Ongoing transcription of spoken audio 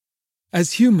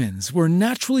As humans, we're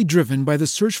naturally driven by the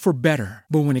search for better.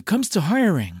 But when it comes to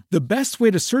hiring, the best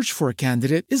way to search for a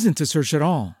candidate isn't to search at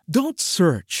all. Don't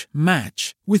search,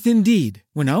 match with Indeed.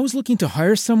 When I was looking to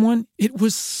hire someone, it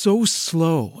was so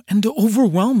slow and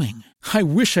overwhelming. I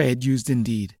wish I had used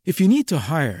Indeed. If you need to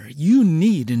hire, you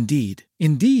need Indeed.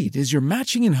 Indeed is your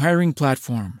matching and hiring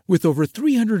platform with over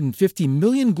 350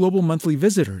 million global monthly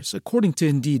visitors, according to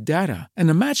Indeed data, and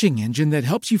a matching engine that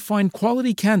helps you find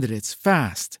quality candidates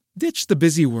fast. Ditch the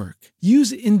busy work.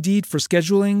 Use Indeed for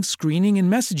scheduling, screening,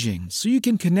 and messaging so you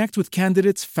can connect with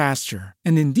candidates faster.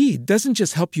 And Indeed doesn't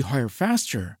just help you hire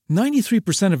faster.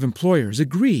 93% of employers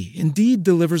agree Indeed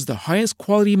delivers the highest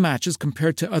quality matches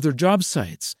compared to other job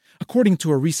sites, according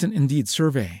to a recent Indeed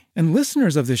survey. And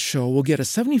listeners of this show will get a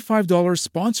 $75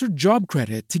 sponsored job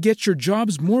credit to get your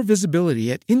jobs more visibility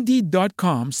at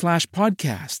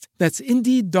Indeed.com/podcast. That's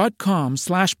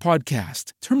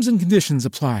Indeed.com/podcast. Terms and conditions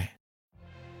apply.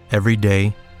 Every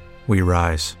day, we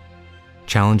rise,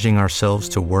 challenging ourselves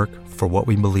to work for what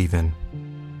we believe in.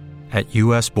 At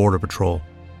U.S. Border Patrol,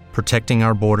 protecting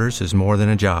our borders is more than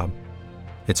a job.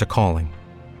 It's a calling.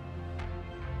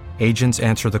 Agents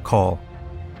answer the call,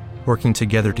 working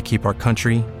together to keep our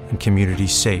country and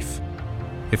communities safe.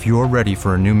 If you're ready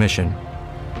for a new mission,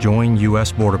 join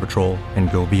U.S. Border Patrol and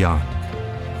go beyond.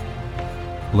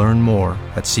 Learn more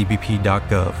at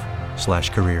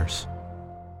cbp.gov/careers.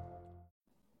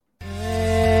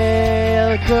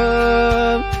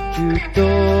 Welcome to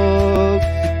Talk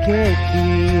the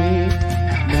Keki,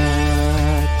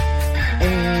 Matt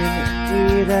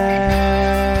and Iran.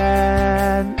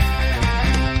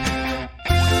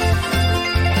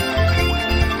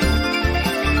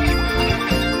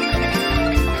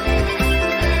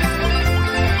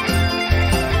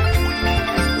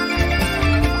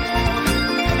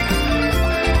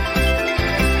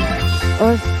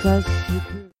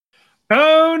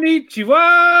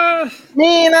 Konnichiwa!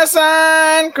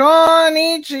 Minasan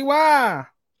konnichiwa!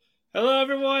 Hello,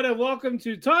 everyone, and welcome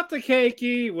to Talk the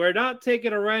Keiki. We're not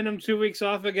taking a random 2 weeks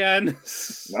off again.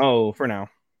 No, for now.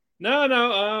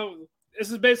 No. This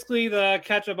is basically the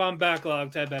catch-up on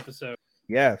backlog type episode.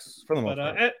 Yes, for the most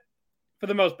part. For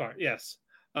the most part, yes.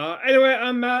 Anyway,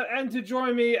 I'm Matt, and to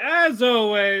join me, as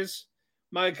always,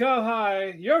 my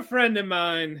co-hi, your friend of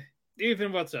mine,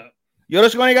 Ethan. What's up?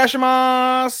 Yoroshiku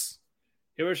onegaishimasu!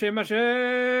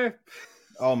 Hiroshima.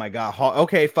 Oh my god.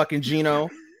 Okay, fucking Gino.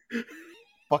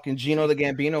 Fucking Gino the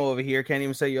Gambino over here can't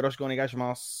even say Yoroshiku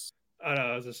onegaishimasu. I know,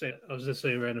 I was just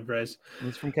saying a random phrase.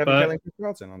 It's from Kevin Kelly and Chris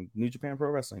Carlton on New Japan Pro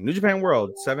Wrestling. New Japan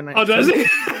World,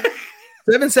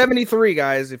 773,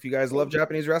 guys. If you guys love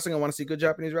Japanese wrestling and want to see good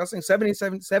Japanese wrestling,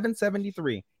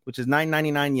 773, which is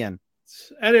 999 yen.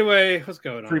 Anyway, what's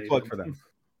going on? Free plug for them.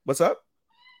 What's up?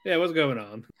 Yeah, what's going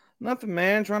on? Nothing,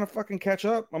 man. Trying to fucking catch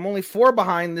up. I'm only 4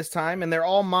 behind this time, and they're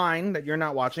all mine that you're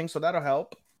not watching, so that'll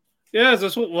help. Yeah,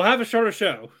 we'll have a shorter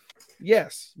show.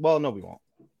 Yes. Well, no, we won't.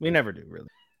 We never do, really.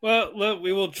 Well, look,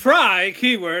 we will try.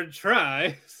 Keyword,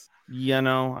 try. You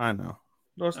know, I know.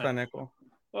 We're working on it.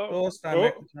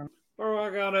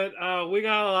 We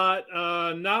got a lot.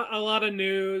 Not a lot of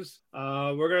news.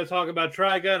 We're going to talk about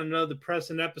Trigun, another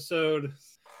depressing episode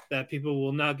that people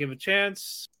will not give a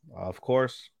chance. Of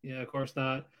course. Yeah, of course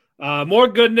not. More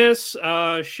goodness.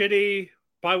 Shitty.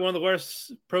 Probably one of the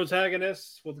worst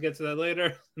protagonists. We'll get to that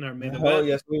later in our main event. Oh,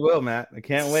 yes, we will, Matt. I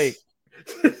can't wait.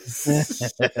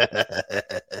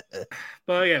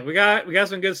 But yeah, we got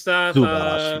some good stuff.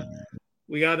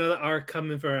 We got another arc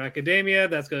coming for Academia.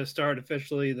 That's going to start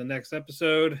officially the next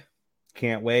episode.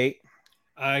 Can't wait.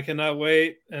 I cannot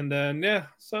wait. And then a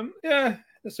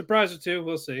surprise or two.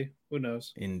 We'll see. Who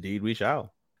knows? Indeed, we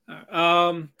shall.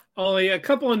 Only a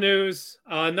couple of news.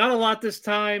 Not a lot this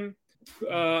time.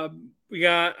 We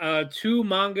got 2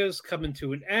 mangas coming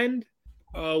to an end.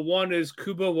 One is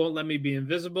Kubo Won't Let Me Be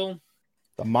Invisible.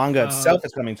 The manga itself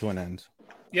is coming to an end.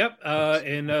 Yep,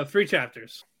 in 3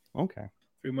 chapters. Okay.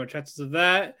 3 more chapters of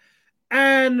that.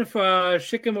 And for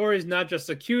Shikimori's Not Just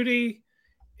a Cutie,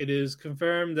 it is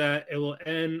confirmed that it will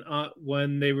end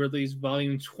when they release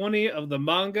volume 20 of the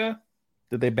manga.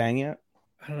 Did they bang yet?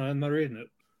 I don't know, I'm not reading it.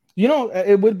 You know,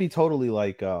 it would be totally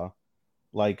like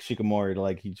Shikimori,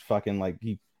 like he fucking like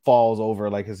he falls over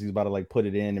like as he's about to like put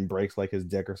it in and breaks like his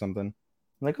dick or something.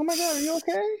 Like, oh my god, are you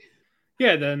okay?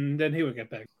 Yeah, then he would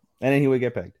get pegged. And then he would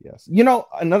get pegged, yes. You know,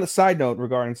 another side note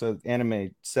regarding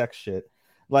anime sex shit.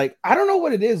 Like, I don't know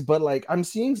what it is, but like I'm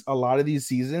seeing a lot of these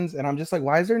seasons, and I'm just like,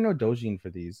 why is there no doujin for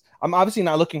these? I'm obviously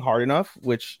not looking hard enough,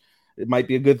 which it might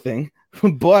be a good thing,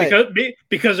 but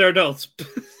because they're adults.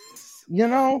 You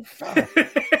know,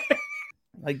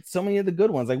 like so many of the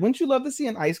good ones. Like, wouldn't you love to see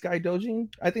an Ice Guy doujin?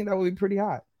 I think that would be pretty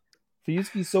hot.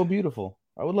 Fuyutsuki's so beautiful.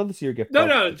 I would love to see her get No, fucked.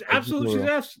 no, it's absolutely.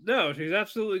 She's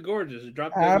absolutely gorgeous.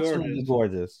 Drop dead Absolutely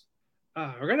gorgeous.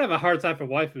 gorgeous. We're gonna have a hard time for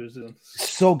waifus. Then.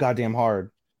 So goddamn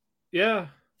hard. Yeah.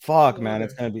 Fuck, man.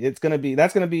 That's gonna be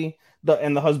the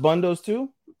husbandos too.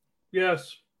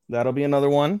 Yes. That'll be another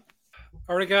one.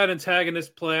 Already got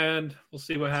antagonist planned. We'll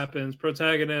see what happens.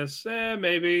 Protagonist,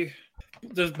 maybe.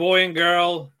 There's boy and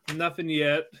girl. Nothing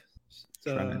yet.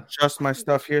 Trying to adjust my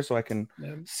stuff here so I can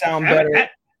sound better.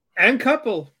 And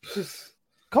couple.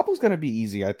 Couple's gonna be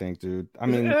easy, I think, dude. I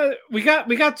mean, we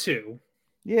got two.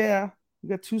 Yeah, we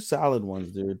got two solid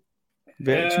ones, dude. Two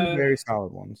very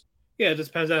solid ones. Yeah, it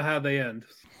just depends on how they end.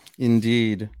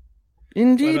 Indeed.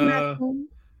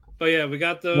 But yeah, we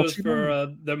got those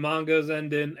for the mangas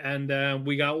ending, and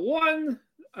we got one.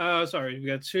 We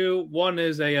got two. One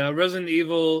is a Resident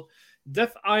Evil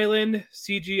Death Island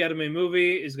CG anime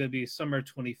movie. Is going to be summer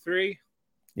 23.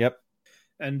 Yep.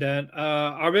 And then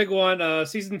our big one,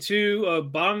 season 2,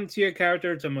 bottom tier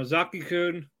character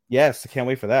Tomozaki-kun. Yes, I can't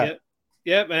wait for that.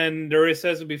 Yep. And Dori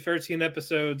says it'll be 13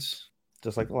 episodes,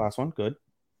 just like the last one. Good.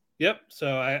 Yep.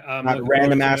 So I'm not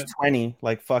random ass 20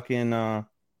 like fucking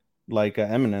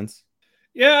Eminence.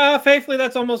 Yeah, faithfully,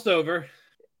 that's almost over.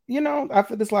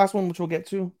 After this last one, which we'll get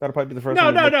to, that'll probably be the first. No.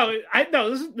 I know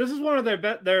this is one of their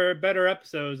better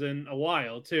episodes in a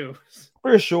while too.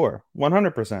 For sure,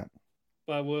 100%.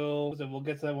 But we'll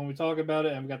get to that when we talk about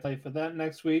it, and we got to tell you for that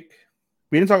next week.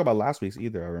 We didn't talk about last week's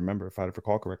either. I remember, if I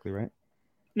recall correctly, right?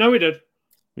 No, we did.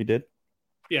 We did.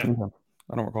 Yeah, okay.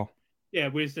 I don't recall. Yeah,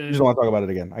 we just don't want to talk about it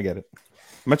again. I get it.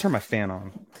 I'm gonna turn my fan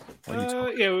on.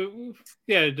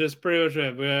 Just pretty much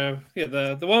it.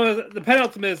 The one with the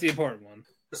penultimate is the important one.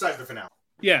 Besides the finale.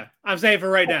 Yeah, I'm saying for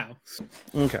right now.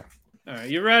 Okay. All right,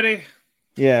 you ready?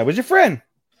 Yeah. Where's your friend?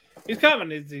 He's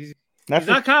coming. He's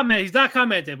not commenting. He's not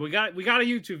commenting. We got a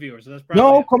YouTube viewer, so that's probably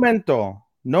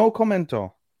No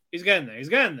commento. He's getting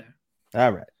there.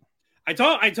 All right. I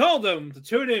told him to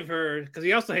tune in because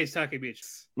he also hates Taki Beach.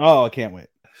 Oh, I can't wait.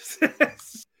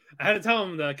 I had to tell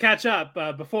him to catch up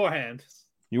beforehand.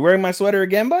 You wearing my sweater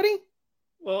again, buddy?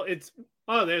 Well,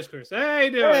 there's Chris. Hey,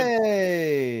 dude.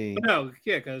 Hey. No,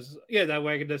 because that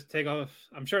way I can just take off.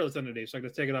 I'm shirtless underneath, so I can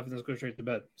just take it off and just go straight to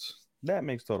bed. That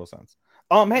makes total sense.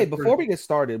 Hey, before we get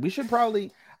started, we should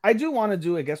probably. I do want to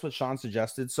do, I guess, what Sean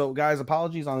suggested. So, guys,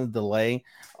 apologies on the delay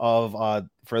of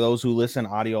for those who listen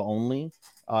audio only.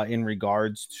 In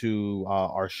regards to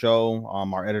our show,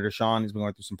 our editor Sean, he's been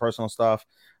going through some personal stuff,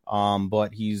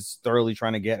 but he's thoroughly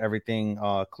trying to get everything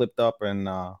clipped up and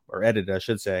or edited, I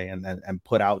should say, and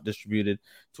put out, distributed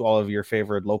to all of your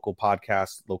favorite local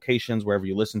podcast locations, wherever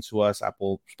you listen to us,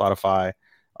 Apple, Spotify,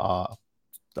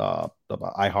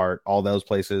 iHeart, all those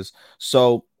places.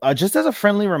 So just as a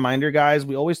friendly reminder, guys,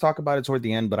 we always talk about it toward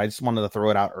the end, but I just wanted to throw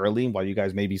it out early while you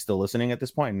guys may be still listening at this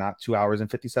point, not 2 hours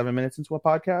and 57 minutes into a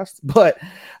podcast. But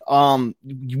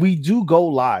we do go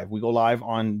live. We go live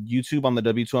on YouTube on the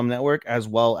W2M Network, as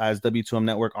well as W2M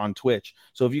Network on Twitch.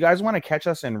 So if you guys want to catch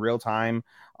us in real time,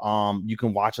 you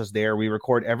can watch us there. We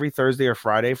record every Thursday or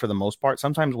Friday for the most part,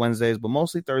 sometimes Wednesdays, but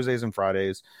mostly Thursdays and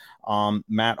Fridays.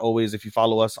 Matt always, if you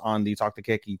follow us on the Talk to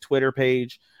Keki Twitter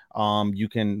page, you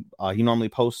can he normally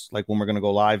posts like when we're going to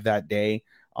go live that day,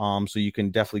 so you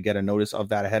can definitely get a notice of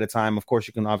that ahead of time. Of course,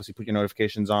 you can obviously put your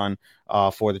notifications on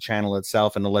for the channel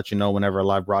itself, and it'll let you know whenever a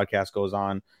live broadcast goes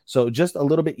on. So just a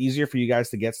little bit easier for you guys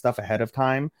to get stuff ahead of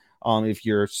time, if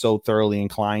you're so thoroughly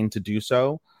inclined to do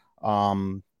so.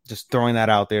 Just throwing that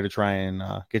out there to try and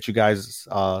get you guys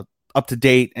up to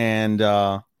date and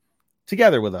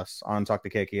together with us on Talk to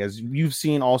Keki. As you've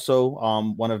seen also,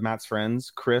 one of Matt's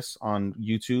friends, Chris, on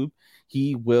YouTube,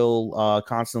 he will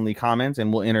constantly comment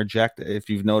and will interject, if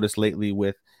you've noticed lately,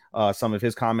 with some of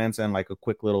his comments and like a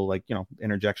quick little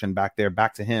interjection back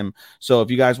to him. So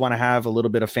if you guys want to have a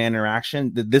little bit of fan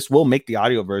interaction, this will make the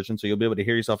audio version, so you'll be able to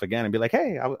hear yourself again and be like,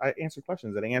 hey, I answered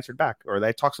questions and I answered back, or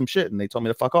they talked some shit and they told me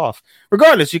to fuck off.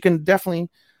 Regardless, you can definitely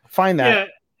find that.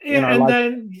 And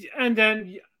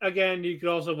then again, you could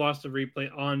also watch the replay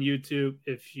on YouTube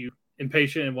if you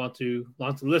impatient and want to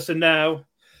listen now.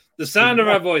 The sound of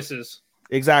our voices.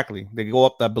 Exactly. They go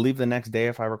up, I believe, the next day,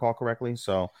 if I recall correctly.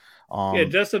 So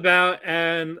just about.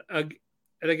 And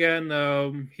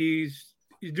again, he's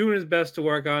doing his best to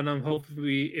work on them.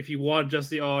 Hopefully, if you want just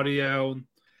the audio,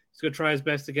 he's gonna try his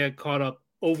best to get caught up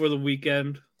over the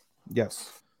weekend.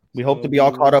 Yes. We hope to be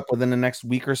all caught up within the next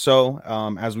week or so,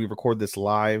 as we record this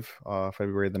live,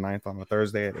 February the 9th on a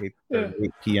Thursday at 8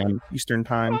 p.m. Eastern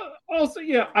time.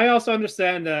 I also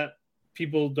understand that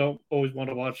people don't always want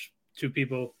to watch two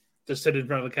people just sit in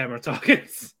front of the camera talking.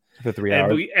 for 3 And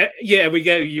hours. we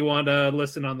get you want to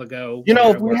listen on the go. You know,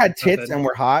 while if you're we had working tits something. and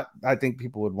we're hot, I think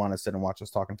people would want to sit and watch us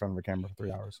talk in front of a camera for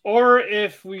 3 hours. Or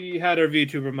if we had our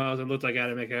VTuber models and looked like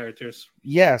anime characters.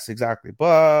 Yes, exactly.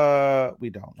 But we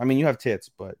don't. I mean, you have tits,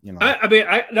 but you know. I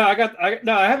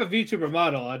have a VTuber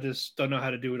model. I just don't know how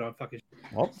to do it on fucking.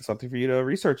 Well, something for you to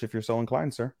research if you're so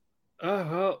inclined, sir. Oh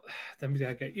well, then we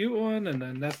gotta get you one, and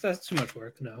then that's too much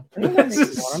work. No,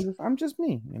 I'm just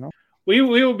me, you know. we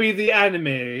will be the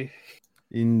anime.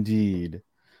 Indeed.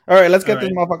 All right, let's get All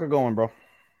this right. motherfucker going, bro.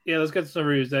 Yeah, let's get some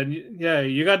reviews then. Yeah,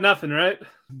 you got nothing, right?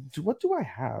 What do I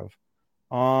have?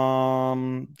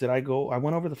 Did I go? I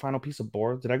went over the final piece of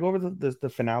Boruto. Did I go over the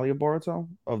finale of Boruto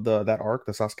of that arc,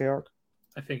 the Sasuke arc?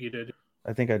 I think you did.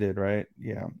 I think I did, right?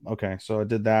 Yeah. Okay, so I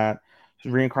did that.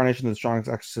 Reincarnation of the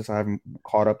Strongest Exorcist. I haven't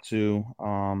caught up to.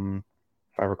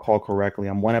 If I recall correctly,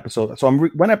 I'm one episode. So I'm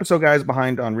one episode, guys,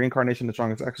 behind on Reincarnation of the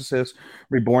Strongest Exorcist,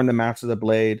 Reborn, the Master of the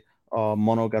Blade,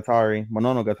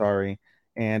 Monogatari,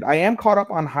 and I am caught up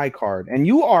on High Card, and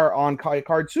you are on High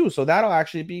Card too. So that'll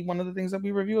actually be one of the things that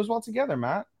we review as well together,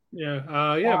 Matt.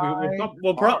 Yeah.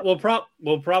 We'll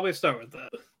probably start with that.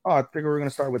 Oh, I figure we're gonna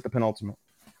start with the penultimate.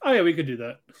 Oh yeah, we could do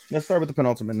that. Let's start with the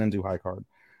penultimate and then do High Card.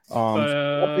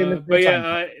 But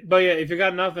yeah, if you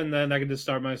got nothing, then I can just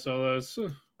start my solos.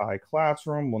 By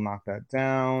Classroom, we'll knock that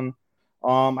down.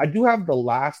 I do have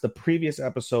the previous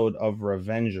episode of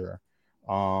Revenger.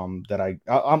 That I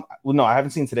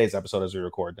haven't seen today's episode as we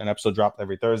record. An episode dropped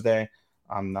every Thursday.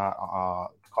 I'm not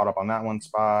caught up on that one.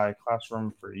 Spy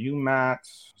Classroom for you, Matt,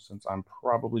 since I'm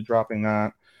probably dropping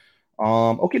that.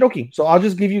 Okie dokie. So I'll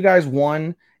just give you guys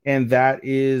one, and that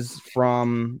is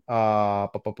from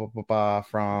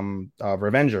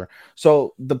Revenger.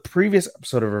 So the previous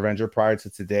episode of Revenger prior to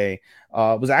today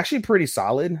was actually pretty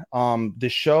solid. The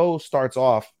show starts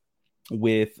off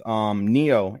with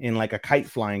Neo in like a kite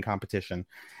flying competition,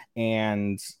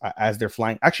 and as they're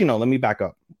flying, actually no, let me back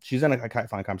up. She's in a kite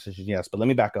flying competition, yes, but let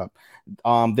me back up.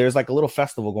 There's like a little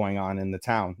festival going on in the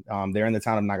town. They're in the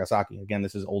town of Nagasaki. Again,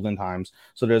 this is olden times,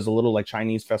 so there's a little like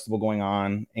Chinese festival going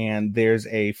on, and there's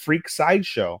a freak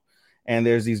sideshow, and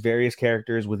there's these various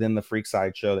characters within the freak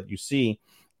sideshow that you see.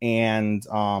 And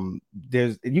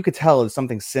you could tell there's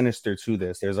something sinister to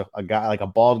this. There's a guy, like a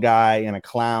bald guy and a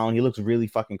clown. He looks really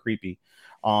fucking creepy.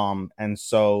 And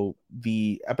so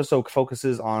the episode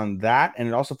focuses on that, and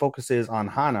it also focuses on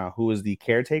Hana, who is the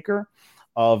caretaker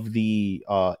of the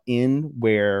inn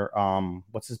where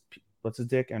what's his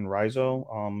dick and Raizo.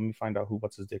 Let me find out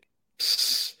what's his dick.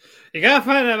 You gotta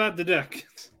find out about the dick.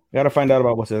 You gotta find out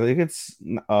about what's it. I think it's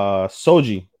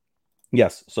Soji.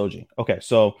 Yes, Soji. Okay,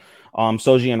 so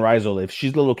Soji and Raizo live.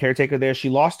 She's the little caretaker there. She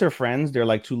lost her friends. They're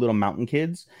like two little mountain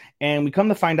kids. And we come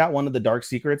to find out one of the dark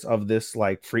secrets of this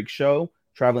like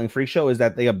traveling freak show is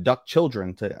that they abduct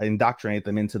children to indoctrinate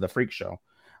them into the freak show.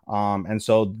 And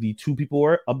so the two people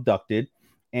were abducted.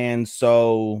 And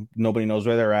so nobody knows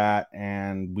where they're at.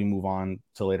 And we move on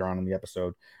to later on in the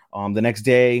episode. The next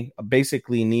day,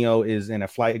 basically, Neo is in a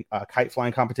kite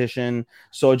flying competition.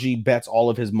 Soji bets all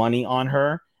of his money on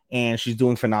her, and she's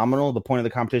doing phenomenal. The point of the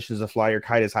competition is to fly your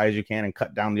kite as high as you can and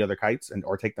cut down the other kites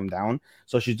or take them down.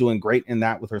 So she's doing great in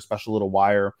that with her special little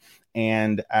wire.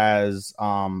 And as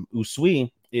Usui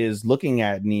is looking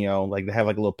at Neo, like they have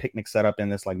like a little picnic set up in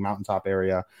this like mountaintop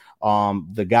area.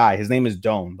 The guy, his name is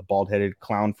Doan, the bald-headed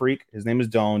clown freak. His name is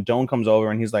Doan. Doan comes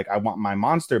over and he's like, "I want my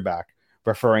monster back,"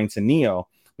 referring to Neo.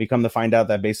 We come to find out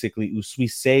that basically Usui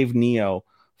saved Neo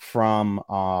from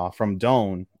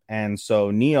Doan. And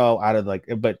so Neo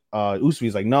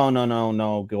Usui's like,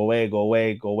 no, go away.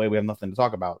 We have nothing to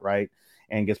talk about, right?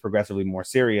 And gets progressively more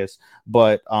serious.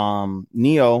 But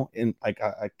Neo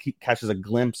catches a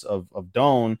glimpse of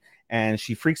Doan, and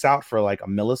she freaks out for like a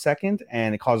millisecond,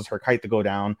 and it causes her kite to go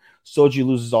down. Soji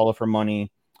loses all of her money.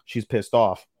 She's pissed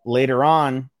off. Later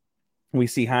on, we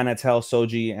see Hana tell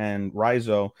Soji and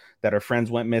Raizo that her friends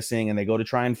went missing, and they go to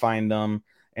try and find them,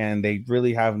 and they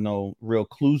really have no real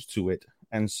clues to it.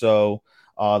 And so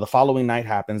the following night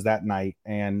happens that night,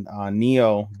 and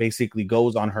Neo basically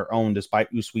goes on her own,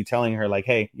 despite Usui telling her, like,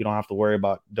 "Hey, you don't have to worry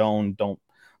about Doan. Don't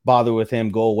bother with him.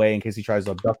 Go away in case he tries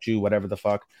to abduct you, whatever the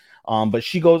fuck." But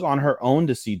she goes on her own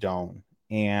to see Doan,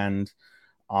 and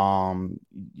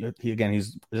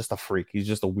he's just a freak. He's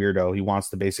just a weirdo. He wants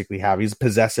to basically he's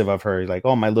possessive of her. He's like,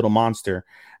 "Oh, my little monster."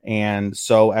 And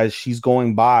so as she's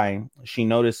going by, she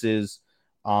notices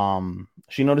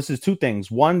two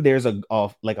things. One, there's a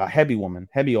heavy woman,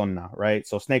 heavy onna, right?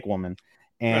 So snake woman,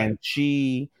 and right.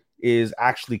 She is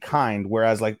actually kind,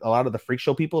 whereas like a lot of the freak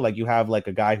show people, like you have like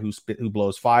a guy who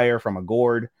blows fire from a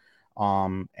gourd.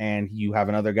 And you have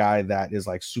another guy that is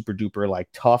like super duper like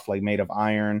tough, like made of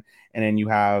iron, and then you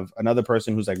have another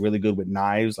person who's like really good with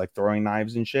knives, like throwing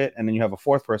knives and shit, and then you have a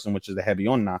fourth person, which is the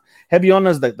Hebionna. Hebionna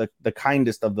is the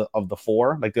kindest of the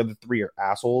four. Like the other three are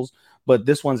assholes, but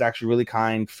this one's actually really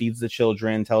kind, feeds the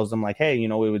children, tells them like, hey, you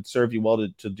know, it would serve you well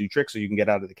to do tricks so you can get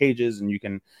out of the cages and you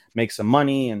can make some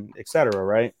money and etc.,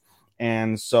 right?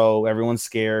 And so everyone's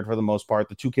scared for the most part.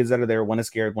 The two kids that are there, one is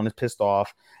scared, one is pissed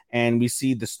off. And we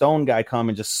see the stone guy come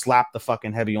and just slap the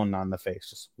fucking Hebionna in the face.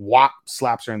 Just whop,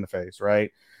 slaps her in the face,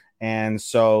 right? And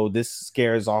so this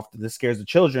scares the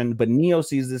children, but Neo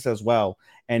sees this as well.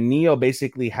 And Neo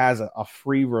basically has a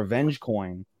free revenge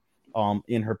coin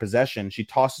in her possession. She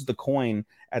tosses the coin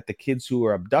at the kids who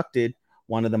were abducted.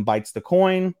 One of them bites the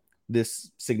coin.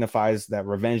 This signifies that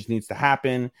revenge needs to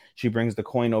happen. She brings the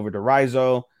coin over to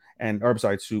Raizo.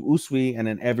 To Usui, and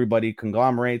then everybody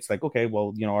conglomerates like, okay,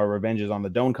 well, you know, our revenge is on the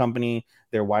Doan Company.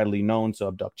 They're widely known to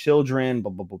abduct children,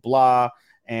 blah, blah, blah, blah.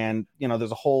 And, you know,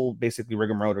 there's a whole basically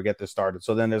rigmarole to get this started.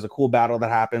 So then there's a cool battle that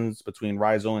happens between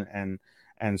Raizo and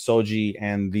Soji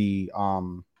and the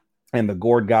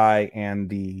gourd guy and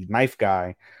the knife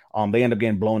guy. They end up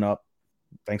getting blown up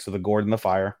thanks to the gourd and the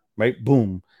fire, right?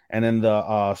 Boom. And then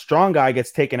the strong guy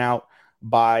gets taken out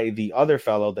by the other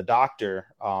fellow, the doctor,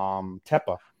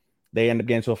 Teppa. They end up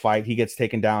getting into a fight. He gets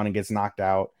taken down and gets knocked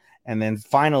out. And then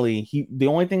finally, the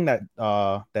only thing that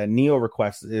Neo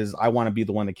requests is, I want to be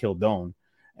the one that killed Doan.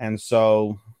 And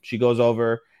so she goes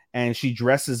over and she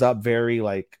dresses up very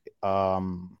like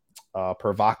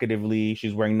provocatively.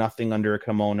 She's wearing nothing under a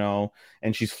kimono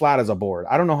and she's flat as a board.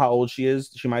 I don't know how old she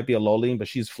is. She might be a loli, but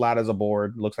she's flat as a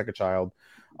board. Looks like a child.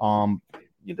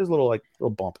 There's a little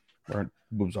bump where her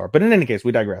boobs are. But in any case,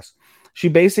 we digress. She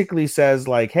basically says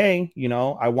like, hey, you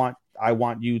know, I want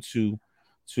you to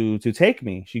take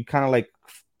me. She kind of like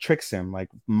tricks him, like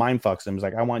mind fucks him. It's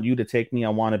like, I want you to take me. I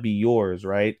want to be yours,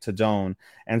 right? To Doan.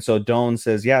 And so Doan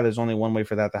says, yeah, there's only one way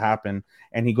for that to happen.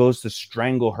 And he goes to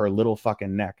strangle her little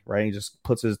fucking neck, right? He just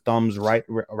puts his thumbs right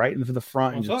into the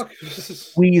front and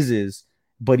just squeezes,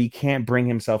 but he can't bring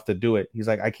himself to do it. He's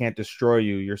like, I can't destroy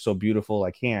you. You're so beautiful.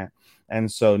 I can't. And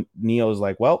so Neo's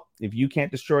like, well, if you can't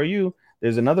destroy you,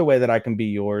 there's another way that I can be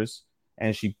yours.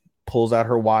 And she pulls out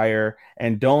her wire,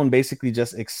 and Doan basically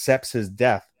just accepts his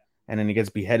death, and then he gets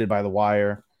beheaded by the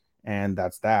wire, and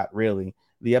that's that, really.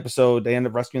 The episode, they end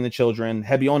up rescuing the children.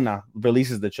 Hebionna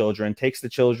releases the children, takes the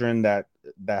children that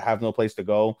have no place to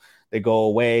go. They go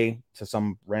away to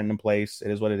some random place.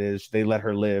 It is what it is. They let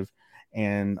her live,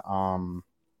 and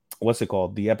what's it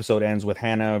called? The episode ends with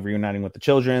Hannah reuniting with the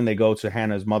children. They go to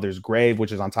Hannah's mother's grave,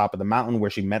 which is on top of the mountain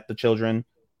where she met the children.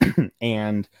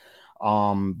 And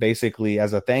basically,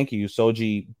 as a thank you,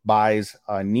 Soji buys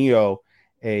Neo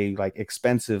a like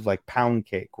expensive like pound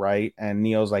cake, right? And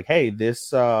Neo's like, hey,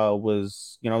 this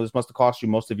was, you know, this must have cost you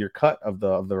most of your cut of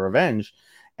the revenge.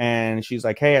 And she's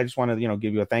like, hey, I just want to, you know,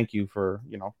 give you a thank you for,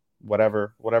 you know,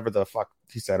 whatever the fuck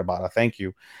he said about a thank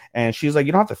you. And she's like,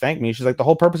 you don't have to thank me. She's like, the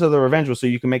whole purpose of the revenge was so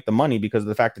you can make the money because of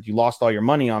the fact that you lost all your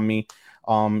money on me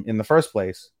in the first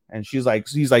place. And he's like,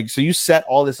 so you set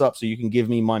all this up so you can give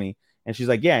me money. And she's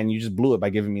like, yeah, and you just blew it by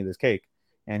giving me this cake.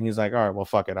 And he's like, all right, well,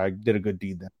 fuck it. I did a good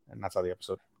deed then. And that's how the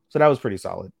episode. So that was pretty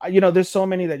solid. You know, there's so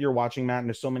many that you're watching, Matt, and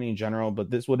there's so many in general, but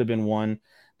this would have been one.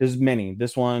 There's many.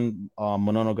 This one,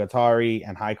 Mononogatari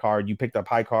and High Card. You picked up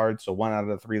High Card, so 1 out of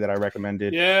the 3 that I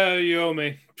recommended. Yeah, you owe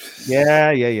me.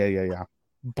 Yeah.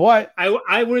 But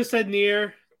I would have said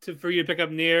Nier for you to pick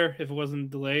up Nier if it wasn't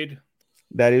delayed.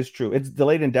 That is true. It's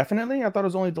delayed indefinitely? I thought it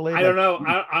was only delayed. I don't know.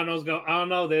 I don't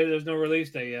know. There's no release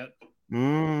date yet.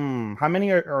 How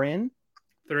many are in?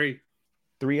 3.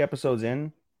 3 episodes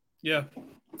in? Yeah.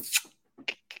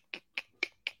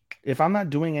 If I'm not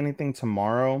doing anything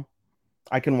tomorrow,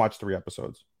 I can watch 3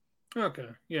 episodes. Okay.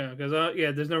 Yeah, because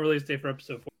there's no release date for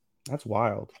episode 4. That's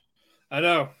wild. I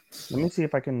know. Let me see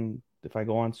if I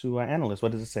go on to Analyst.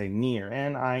 What does it say? Nier.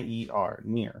 N-I-E-R.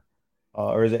 Nier.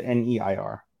 Or is it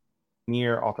N-E-I-R?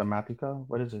 Nier Automatica?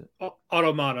 What is it?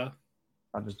 Automata.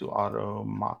 I'll just do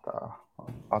Automata.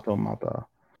 Automata.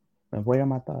 Voy a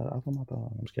matar. Automata.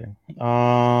 I'm just kidding.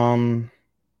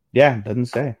 Yeah, doesn't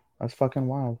say. That's fucking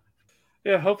wild.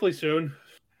 Yeah, hopefully soon.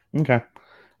 Okay.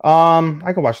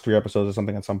 I could watch 3 episodes or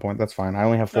something at some point. That's fine. I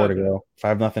only have 4 to go. If I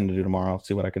have nothing to do tomorrow, I'll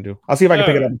see what I can do. I'll see if I can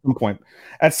pick it up at some point.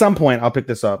 At some point, I'll pick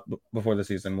this up before the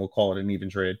season. We'll call it an even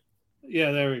trade.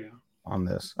 Yeah, there we go. On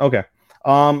this. Okay.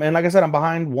 And like I said, I'm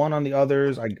behind 1 on the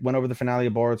others. I went over the finale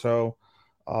of Boruto.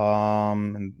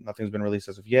 And nothing's been released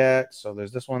as of yet. So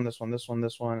there's this one,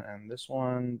 and this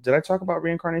one. Did I talk about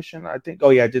Reincarnation? I think. Oh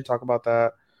yeah, I did talk about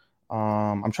that.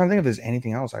 I'm trying to think if there's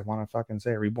anything else I want to fucking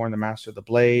say. Reborn, the Master of the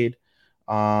Blade.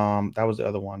 That was the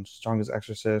other one. Strongest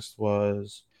Exorcist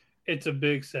was. It's a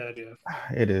big sad, yeah.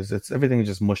 It is. It's everything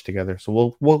just mushed together.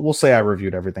 So we'll say I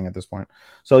reviewed everything at this point.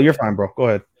 So you're fine, bro. Go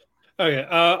ahead. Okay.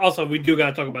 Also, we do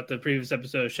gotta talk about the previous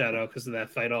episode of Shadow because of that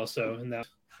fight, also, and that.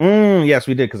 Yes,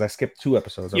 we did because I skipped 2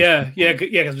 episodes. Because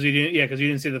you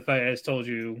didn't see the fight. I just told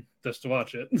you just to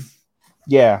watch it.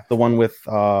 Yeah, the one with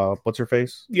what's her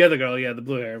face? The other girl, the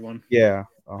blue hair one. Yeah.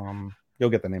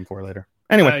 You'll get the name for her later.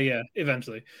 Anyway, yeah,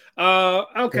 eventually.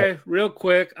 Okay, real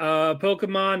quick.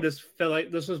 Pokemon. This felt like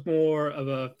this was more of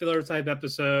a filler type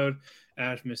episode.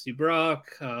 Ash, Misty, Brock.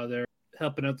 They're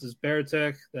helping out this bear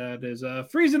tech that is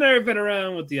freezing everything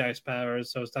around with the ice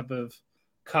powers. So it's type of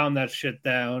calm that shit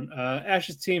down.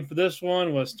 Ash's team for this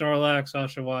one was Snorlax,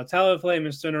 Oshawott, Talonflame, and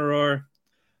Incineroar.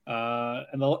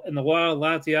 In the wild,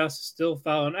 Latias is still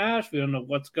following Ash. We don't know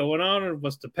what's going on or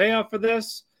what's the payoff for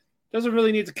this. Doesn't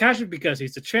really need to catch it because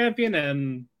he's the champion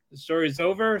and the story's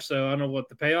over. So I don't know what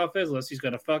the payoff is unless he's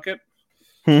gonna fuck it.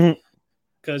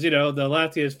 Because the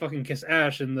Latias fucking kiss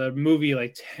Ash in the movie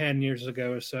like 10 years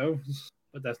ago or so,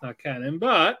 but that's not canon.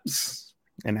 But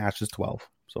and Ash is 12,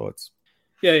 so it's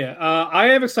I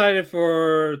am excited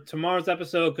for tomorrow's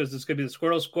episode because it's gonna be the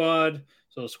Squirtle Squad.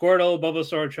 So Squirtle,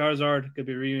 Bulbasaur, Charizard could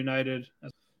be reunited.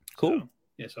 Cool.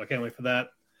 So I can't wait for that.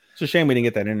 It's a shame we didn't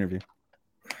get that interview.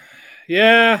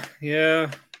 Yeah. I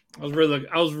was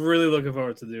really looking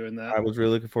forward to doing that. I was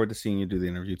really looking forward to seeing you do the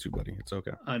interview too, buddy. It's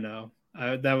okay. I know.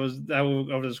 I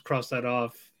will just cross that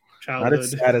off. Childhood. Not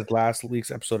as sad as last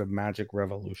week's episode of Magic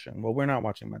Revolution. Well, we're not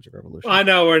watching Magic Revolution. I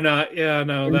know we're not. Yeah,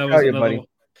 no, that was another one.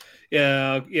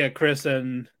 Yeah. Chris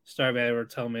and Starman were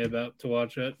telling me about to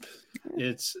watch it.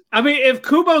 If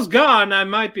Kubo's gone, I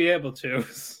might be able to.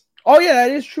 Oh yeah,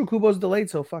 that is true. Kubo's delayed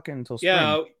till spring.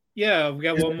 Yeah, we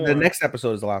got one more. The next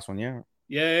episode is the last one, yeah.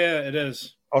 Yeah, it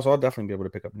is. Also, I'll definitely be able to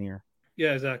pick up Nier.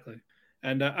 Yeah, exactly.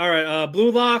 And all right,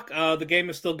 Blue Lock. The game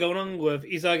is still going on with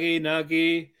Isagi,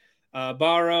 Nagi,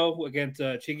 Baro against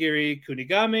Chigiri,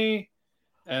 Kunigami,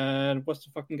 and what's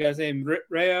the fucking guy's name?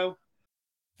 Reo.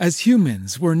 As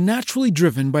humans, we're naturally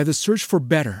driven by the search for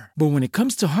better. But when it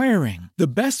comes to hiring, the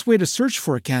best way to search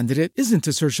for a candidate isn't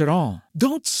to search at all.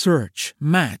 Don't search,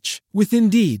 match with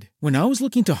Indeed. When I was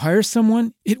looking to hire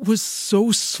someone, it was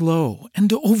so slow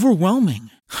and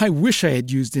overwhelming. I wish I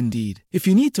had used Indeed. If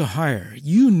you need to hire,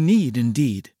 you need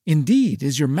Indeed. Indeed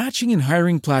is your matching and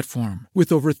hiring platform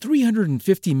with over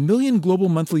 350 million global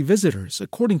monthly visitors,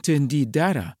 according to Indeed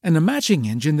data, and a matching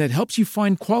engine that helps you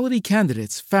find quality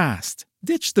candidates fast.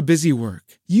 Ditch the busy work.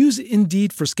 Use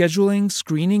Indeed for scheduling,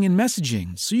 screening, and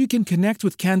messaging so you can connect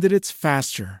with candidates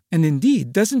faster. And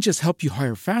Indeed doesn't just help you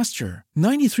hire faster.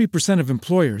 93% of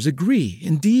employers agree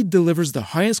Indeed delivers the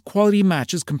highest quality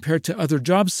matches compared to other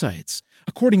job sites,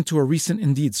 according to a recent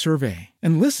Indeed survey.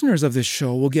 And listeners of this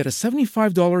show will get a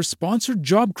 $75 sponsored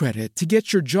job credit to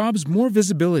get your jobs more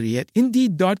visibility at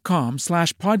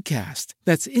Indeed.com/podcast.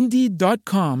 That's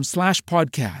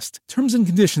Indeed.com/podcast. Terms and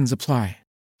conditions apply.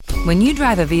 When you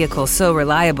drive a vehicle so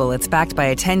reliable it's backed by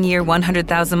a 10-year,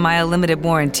 100,000-mile limited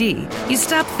warranty, you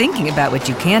stop thinking about what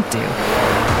you can't do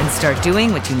and start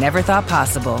doing what you never thought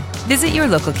possible. Visit your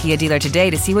local Kia dealer today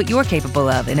to see what you're capable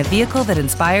of in a vehicle that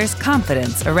inspires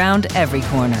confidence around every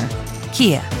corner.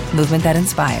 Kia, movement that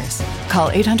inspires.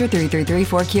 Call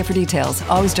 800-333-4KIA for details.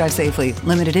 Always drive safely.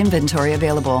 Limited inventory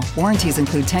available. Warranties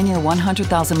include 10-year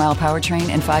 100,000-mile powertrain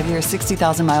and 5-year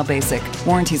 60,000-mile basic.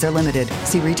 Warranties are limited.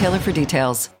 See retailer for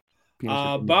details.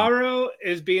 Baro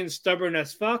is being stubborn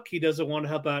as fuck. He doesn't want to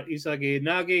help out Isagi and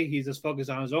Nagi. He's just focused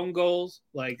on his own goals.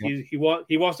 Like he wants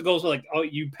the goals like, oh,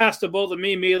 you passed the ball to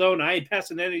me alone. I ain't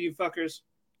passing any of you fuckers.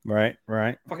 Right.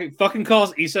 Fucking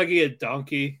calls Isagi a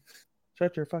donkey.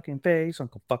 Shut your fucking face,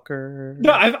 Uncle Fucker.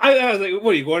 No, I was like,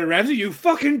 what are you, Gordon Ramsay? You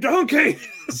fucking donkey.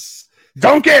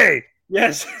 Donkey!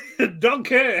 Yes,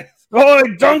 donkey. Oh,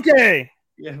 donkey!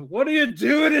 Yeah, what are you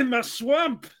doing in my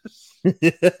swamp?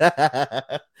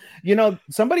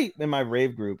 Somebody in my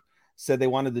rave group said they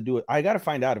wanted to do it. I got to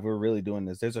find out if we're really doing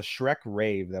this. There's a Shrek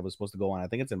rave that was supposed to go on. I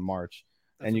think it's in March.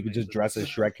 And you could just dress as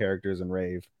Shrek characters and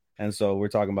rave. And so we're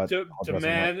talking about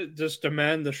demand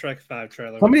the Shrek 5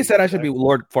 trailer. Somebody said I should be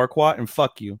Lord Farquaad and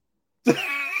fuck you.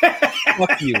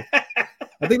 Fuck you.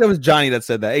 I think that was Johnny that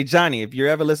said that. Hey, Johnny, if you're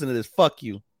ever listening to this, fuck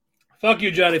you. Fuck you,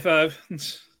 Johnny 5.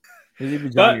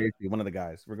 Johnny, one of the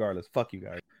guys. Regardless, fuck you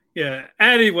guys. Yeah.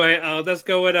 Anyway, let's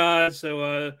go with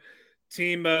so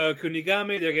Team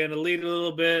Kunigami. They're going to lead a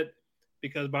little bit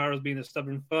because Baro's being a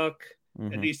stubborn fuck.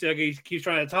 Mm-hmm. And he keeps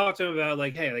trying to talk to him about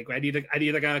like, hey, like I need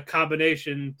like a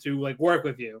combination to like work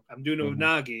with you. I'm doing it with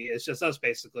Nagi. It's just us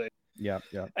basically. Yeah.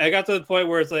 I got to the point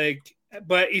where it's like,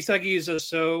 but Isagi is just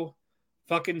so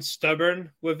fucking stubborn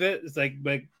with it. It's like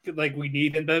we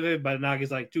need him, but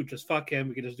Nagi's like, dude, just fuck him.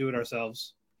 We can just do it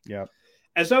ourselves. Yeah.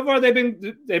 And so far they've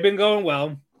been going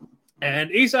well. And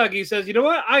Isagi says, you know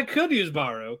what? I could use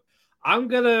Baru. I'm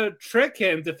gonna trick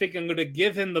him to think I'm gonna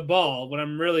give him the ball when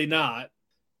I'm really not,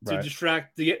 to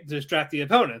distract the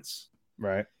opponents.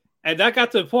 Right. And that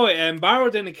got to the point, and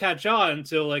Baru didn't catch on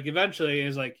until like eventually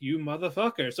he's like, you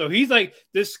motherfucker. So he's like,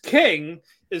 this king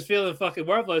is feeling fucking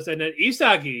worthless, and then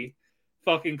Isagi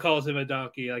fucking calls him a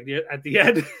donkey like at the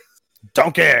end.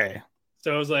 Donkey.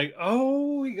 So I was like,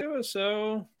 oh, we go.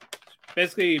 So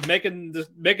basically making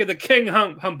the king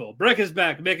humble, break his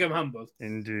back, make him humble.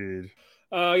 Indeed.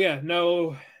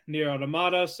 No Nier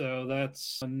Automata, so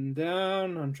that's one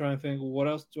down. I'm trying to think, what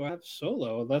else do I have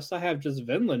solo? Unless I have just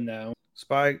Vinland now.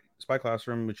 Spy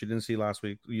Classroom, which you didn't see last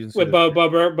week. You didn't see Wait, but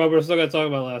we're still gonna talk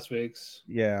about last week's.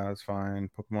 Yeah, that's fine.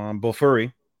 Pokemon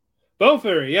Bofuri.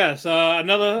 Yes.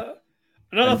 Another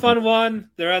fun one.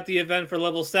 They're at the event for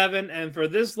level 7, and for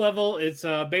this level, it's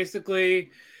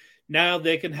basically now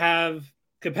they can have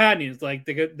companions. Like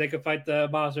they could fight the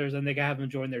monsters, and they can have them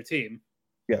join their team.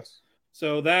 Yes.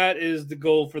 So that is the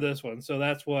goal for this one. So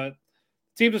that's what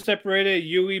teams are separated.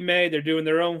 Yui, Mei, they're doing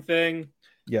their own thing.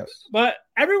 Yes. But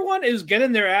everyone is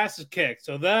getting their asses kicked.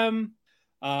 So them,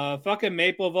 fucking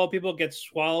Maple of all people gets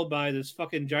swallowed by this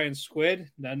fucking giant squid.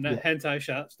 Hentai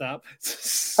shot. Stop.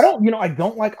 I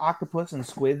don't like octopus and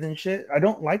squids and shit. I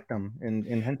don't like them in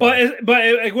hentai. But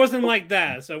it wasn't like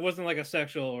that. So it wasn't like a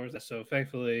sexual or so.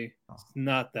 Thankfully, it's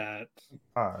not that.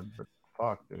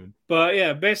 Fuck, dude. But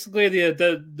yeah, basically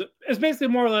it's basically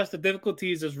more or less the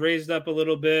difficulties is raised up a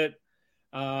little bit.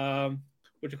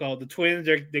 What you call it? The twins,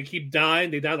 they keep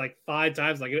dying. They died like 5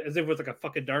 times, like as if it was like a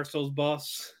fucking Dark Souls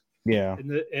boss. Yeah.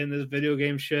 In this video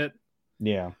game shit.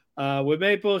 Yeah. With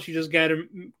Maple, she just gathered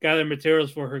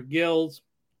materials for her guild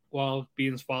while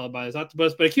being swallowed by this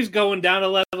octopus. But it keeps going down a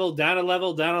level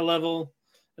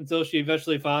until she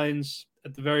eventually finds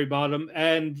at the very bottom.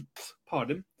 And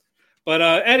pardon.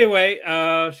 But anyway,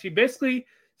 she basically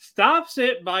stops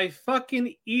it by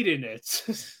fucking eating it.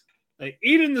 Like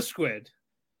eating the squid.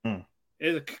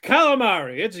 It's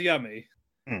calamari. It's yummy.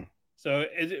 So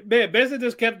it basically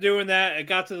just kept doing that. It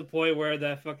got to the point where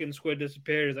that fucking squid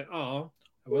disappeared. It's like, oh.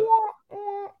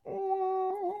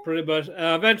 Pretty much.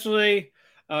 Eventually,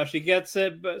 she gets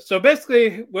it. But, so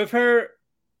basically, with her,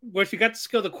 when she got the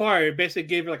skill acquired, it basically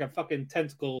gave her like a fucking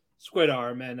tentacle squid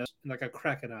arm and like a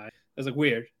kraken eye. It was like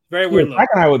weird. Very weird look.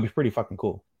 Kraken eye would be pretty fucking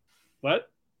cool. What?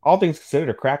 All things considered,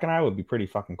 a kraken eye would be pretty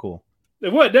fucking cool.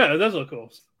 It would, yeah, it does look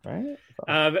cool. Right?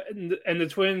 And the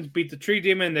twins beat the tree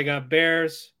demon. They got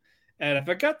bears. And I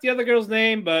forgot the other girl's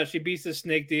name, but she beats the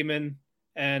snake demon.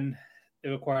 And it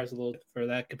requires a little for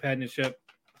that companionship.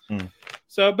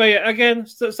 So, but yeah, again,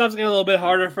 stuff's getting a little bit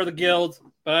harder for the guild.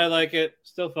 But I like it.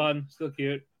 Still fun. Still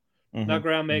cute. Not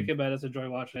groundmaking, but I just enjoy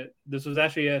watching it. This was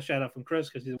actually a shout out from Chris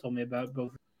because he told me about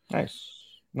both. Nice.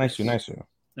 I'm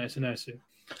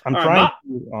All trying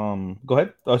to go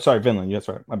ahead. Oh, sorry, Vinland. Yes,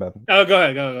 right. My bad. Oh, go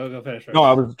ahead. Go finish. Right. No,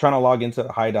 I was trying to log into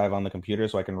High Dive on the computer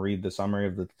so I can read the summary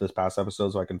of this past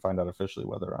episode so I can find out officially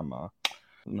whether I'm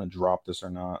gonna drop this or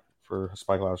not for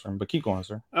Spy Classroom. But keep going,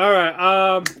 sir. All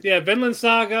right. Vinland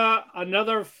Saga,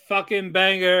 another fucking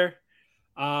banger.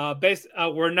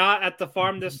 We're not at the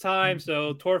farm this time,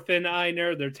 so Thorfinn,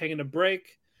 Einar, they're taking a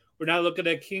break. We're now looking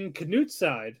at King Canut's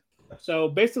side. So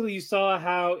basically, you saw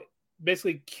how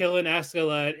basically killing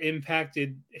Askeladd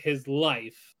impacted his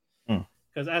life.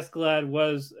 Because Askeladd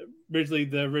was originally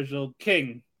the original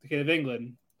king, the king of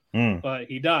England, but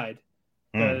he died.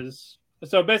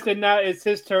 So basically now it's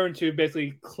his turn to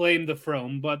basically claim the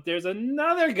throne. But there's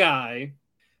another guy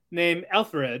named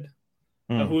Elfred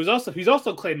he's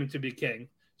also claiming to be king.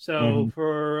 So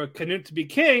for Canute to be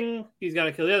king, he's got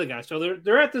to kill the other guy. So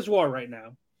they're at this war right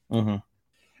now.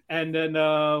 And then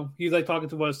he's like talking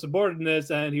to one of his subordinates,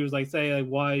 and he was like saying, like,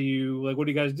 why what are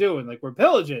you guys doing? Like, we're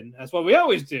pillaging. That's what we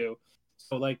always do.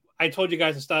 So like, I told you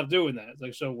guys to stop doing that. It's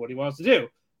like, so what he wants to do?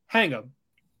 Hang them.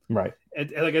 Right.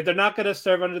 And like, if they're not going to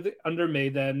serve under me,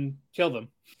 then kill them.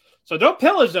 So don't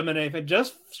pillage them and anything.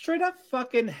 Just straight up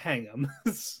fucking hang them.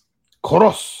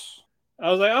 Koros.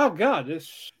 I was like, oh god,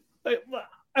 this. Like,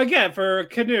 again, for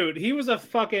Canute, he was a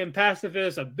fucking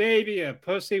pacifist, a baby, a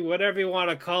pussy, whatever you want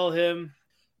to call him.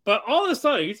 But all of a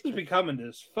sudden, he's just becoming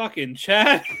this fucking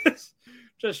Chad.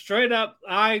 Just straight up,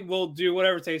 I will do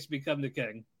whatever it takes to become the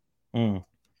king. And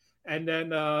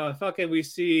then fucking we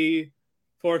see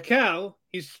for Cal,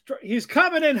 he's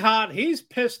coming in hot. He's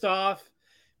pissed off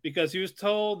because he was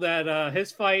told that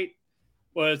his fight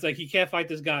was like he can't fight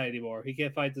this guy anymore. He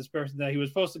can't fight this person that he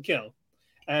was supposed to kill.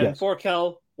 And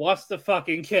Forkel wants to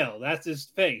fucking kill. That's his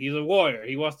thing. He's a warrior.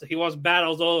 He wants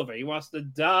battles all over. He wants to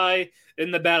die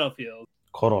in the battlefield.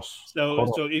 Koros.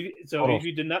 If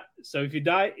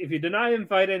you deny him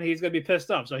fighting, he's gonna be pissed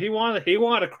off. So he wanted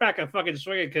to crack a fucking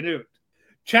swinging Canute.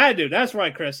 Chad dude, that's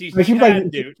right, Chris. He's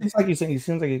Chad dude. It's like you saying. He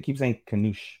seems like he keeps saying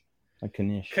Canoosh, like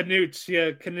Canoosh. Canute,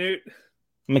 yeah, Canute.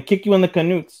 I'm gonna kick you in the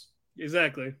Canutes.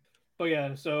 Exactly. Oh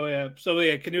yeah. So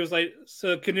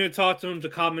Canute talked to him to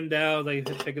calm him down. Like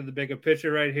he's taking the bigger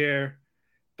picture right here.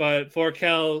 But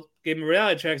Forkel gave him a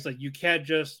reality check. It's like you can't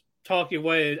just talk your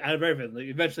way out of everything. Like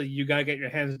eventually you gotta get your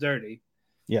hands dirty.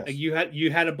 Yes. Like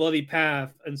you had a bloody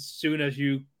path as soon as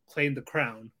you claimed the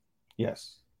crown.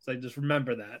 Yes. So just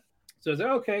remember that. So it's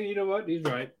like, okay, you know what? He's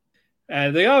right.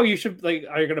 And they, oh, you should like,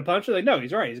 are you gonna punch it? Like, no,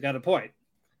 he's right. He's got a point.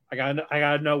 I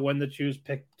gotta know when to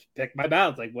pick my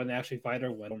battles, like when to actually fight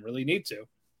or when I don't really need to.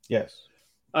 Yes.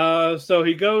 So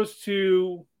he goes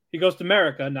to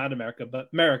America, not America, but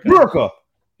America. America.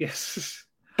 Yes.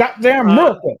 Goddamn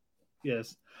America.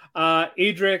 Yes.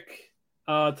 Edric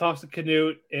talks to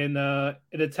Canute in a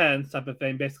tent type of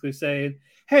thing, basically saying,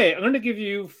 "Hey, I'm going to give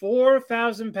you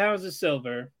 4,000 pounds of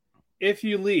silver if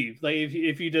you leave. Like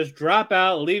if you just drop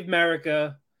out, leave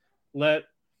America, let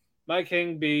my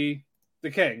king be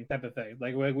the king," type of thing.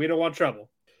 Like we don't want trouble.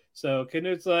 So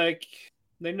Canute's like,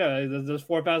 "No, there's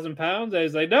 4,000 pounds." And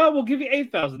he's like, "No, we'll give you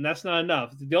 8,000. That's not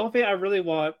enough. The only thing I really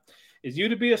want is you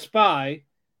to be a spy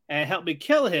and help me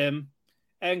kill him."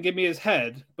 And give me his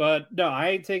head. But no, I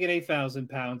ain't taking 8,000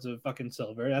 pounds of fucking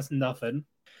silver. That's nothing.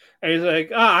 And he's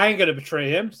like, I ain't going to betray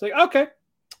him. It's like, okay,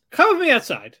 come with me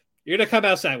outside. You're going to come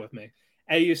outside with me.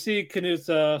 And you see Canute's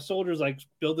soldiers like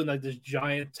building like this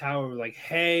giant tower with like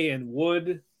hay and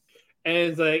wood. And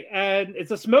it's like, and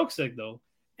it's a smoke signal.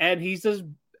 And he's just,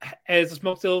 and it's a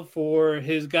smoke signal for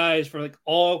his guys for like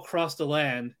all across the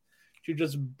land to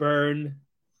just burn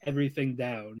everything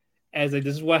down. As like,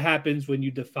 this is what happens when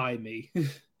you defy me.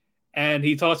 And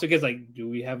he talks to kids like, do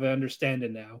we have an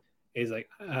understanding now? He's like,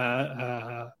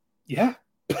 yeah.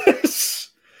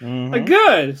 Like,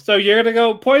 good. So you're going to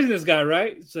go poison this guy,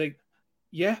 right? It's like,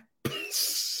 yeah.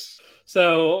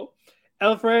 So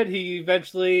Alfred, he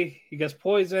gets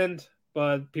poisoned,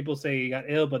 but people say he got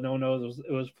ill, but no one knows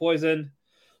it was poisoned.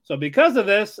 So because of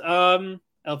this,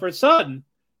 Alfred's son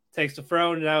takes the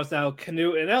throne, and now it's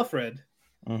Canute and Alfred.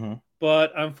 Mm-hmm.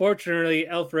 But unfortunately,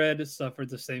 Alfred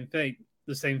suffered the same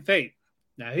fate.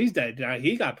 Now he's dead. Now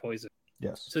he got poisoned.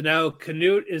 Yes. So now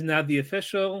Canute is now the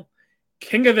official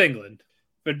King of England.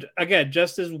 But again,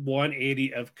 just as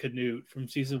 180 of Canute from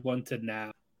season 1 to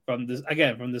now. From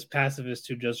this pacifist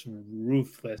to just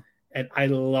ruthless. And I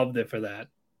loved it for that.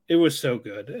 It was so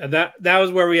good. And that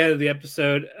was where we ended the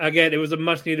episode. Again, it was a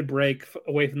much needed break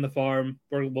away from the farm.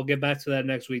 We'll get back to that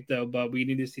next week, though. But we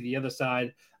need to see the other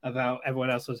side of how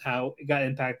everyone else how it got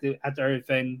impacted after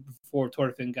everything before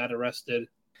Thorfinn got arrested.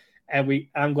 And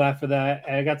I'm glad for that.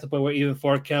 And I got to the point where even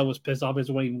Forkel was pissed off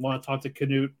because when he wanted to talk to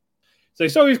Canute.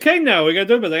 So he's king now. We got to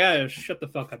do it. But like, shut the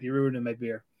fuck up. You're ruining my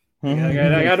beer. I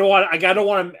don't want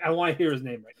to hear his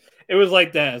name right. It was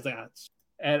like that. It's like,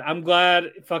 and I'm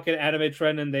glad fucking Anime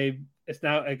Trend and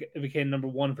it became number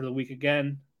 1 for the week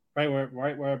again, right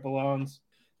where it belongs.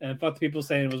 And fuck the people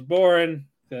saying it was boring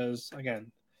because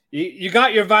again, you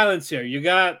got your violence here. You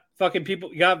got fucking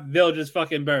people. You got villages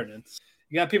fucking burning.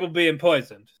 You got people being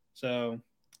poisoned. So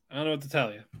I don't know what to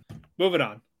tell you. Moving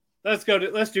on. Let's do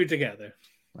it together.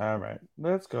 All right,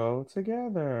 let's go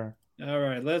together. All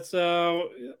right, let's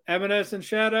Eminence and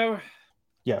Shadow.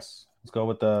 Yes, let's go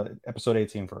with the episode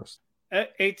 18 first.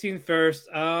 18 first.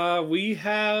 We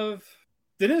have.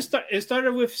 It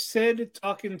started with Sid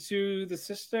talking to the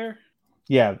sister.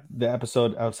 Yeah, the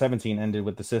episode of 17 ended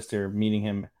with the sister meeting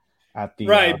him at the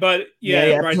right, but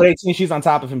right. Episode 18, she's on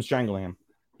top of him, strangling him.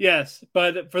 Yes,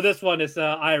 but for this one, it's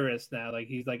Iris now. Like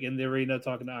he's like in the arena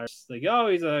talking to Iris. Like, oh,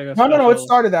 he's like no. It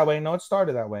started that way.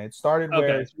 It started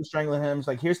where she was strangling him. It's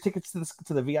like, here's tickets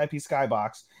to the VIP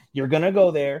Skybox. You're gonna go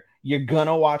there. You're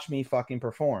gonna watch me fucking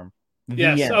perform.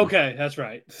 Yes. Okay, that's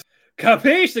right.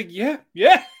 Capiche? Like,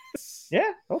 yeah,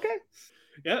 okay.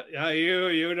 Yeah.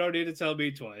 You don't need to tell me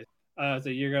twice. So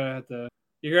you're gonna have to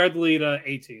lead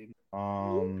 18.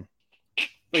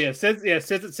 But yeah,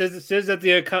 Sid's at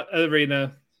the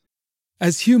arena.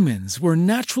 As humans, we're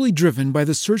naturally driven by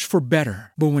the search for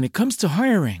better. But when it comes to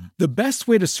hiring, the best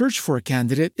way to search for a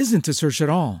candidate isn't to search at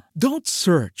all. Don't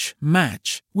search,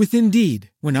 match with Indeed.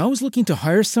 When I was looking to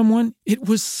hire someone, it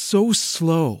was so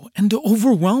slow and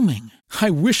overwhelming.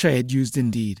 I wish I had used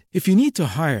Indeed. If you need to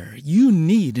hire, you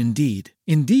need Indeed.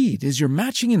 Indeed is your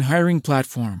matching and hiring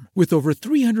platform with over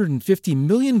 350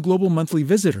 million global monthly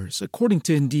visitors, according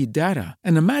to Indeed data,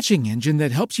 and a matching engine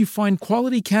that helps you find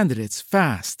quality candidates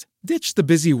fast. Ditch the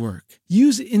busy work.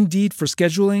 Use Indeed for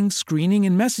scheduling, screening,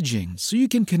 and messaging so you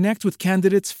can connect with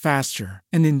candidates faster.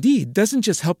 And Indeed doesn't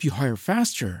just help you hire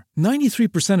faster.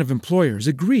 93% of employers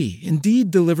agree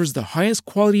Indeed delivers the highest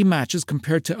quality matches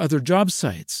compared to other job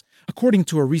sites, according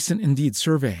to a recent Indeed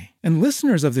survey. And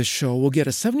listeners of this show will get a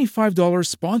 $75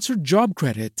 sponsored job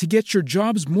credit to get your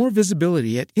jobs more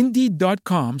visibility at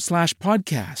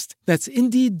Indeed.com/podcast. That's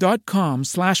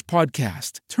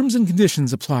Indeed.com/podcast. Terms and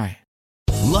conditions apply.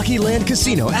 Lucky Land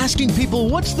Casino, asking people,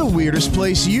 what's the weirdest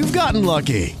place you've gotten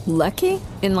lucky? Lucky?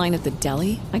 In line at the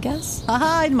deli, I guess?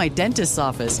 Aha, in my dentist's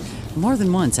office. More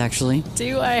than once, actually.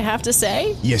 Do I have to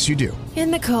say? Yes, you do.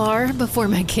 In the car before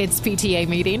my kids' PTA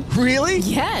meeting. Really?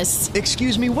 Yes.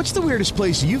 Excuse me, what's the weirdest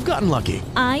place you've gotten lucky?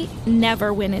 I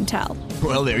never win and tell.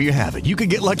 Well, there you have it. You can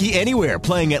get lucky anywhere,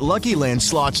 playing at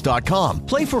LuckyLandSlots.com.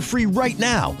 Play for free right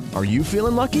now. Are you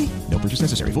feeling lucky? No purchase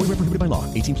necessary. Void where prohibited by law.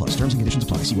 18+. Terms and conditions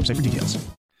apply. See website for details.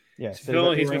 Yeah, he's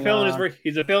fulfilling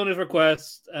his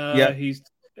request.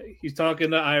 He's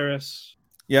talking to Iris.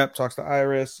 Yep, talks to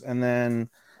Iris, and then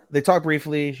they talk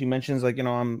briefly. She mentions, like,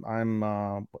 I'm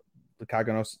the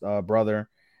Kaganos brother,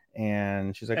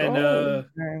 and she's like, okay.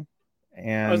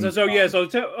 And so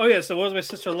what was my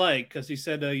sister like? Because he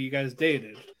said you guys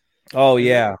dated. Oh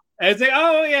yeah, and it's like,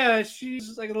 oh yeah,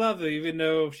 she's like lovely, even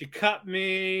though she cut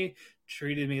me,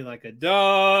 treated me like a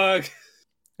dog.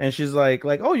 And she's like,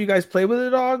 oh, you guys play with the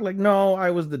dog? Like, no,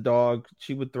 I was the dog.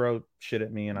 She would throw shit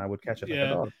at me, and I would catch it like a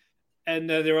dog. And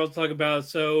they were also talking about,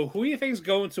 so who do you think is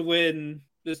going to win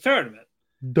this tournament?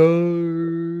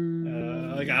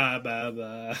 Oh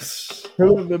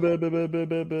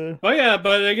yeah,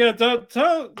 but again, don't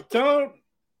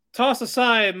toss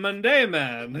aside Monday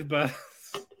Man, but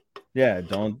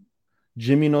don't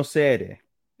Jimmy no Sere.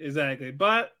 Exactly,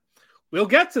 but we'll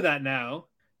get to that now.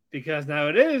 Because now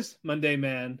it is Monday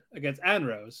Man against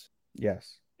Anrose.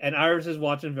 Yes. And Iris is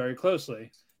watching very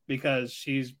closely because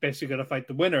she's basically going to fight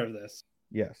the winner of this.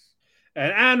 Yes.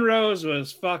 And Anrose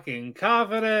was fucking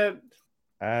confident.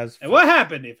 And fuck. What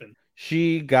happened, Ethan?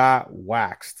 She got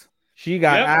waxed. She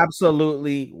got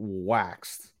absolutely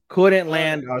waxed. Couldn't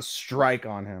land a strike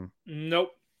on him.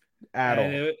 Nope. At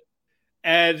all.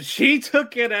 And she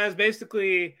took it as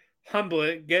basically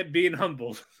being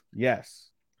humbled. Yes.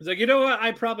 It's like, you know what?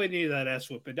 I probably need that ass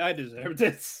whooping. I deserve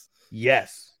this.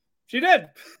 Yes. She did.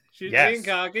 She's being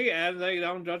cocky, and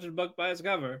don't judge a book by its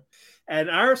cover.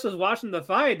 And Iris was watching the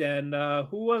fight, and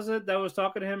who was it that was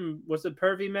talking to him? Was it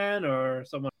Pervy Man or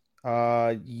someone?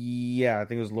 Yeah, I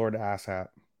think it was Lord Asshat.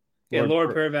 Lord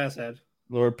Perv Asshat.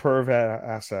 Lord Perv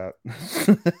Asshat.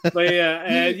 But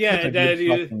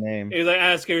and then he's like,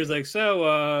 ask her, he's like,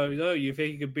 so, you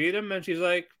think you could beat him? And she's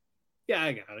like, yeah,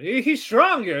 I got it. He's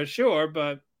stronger, sure,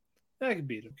 but I can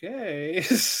beat him. Okay.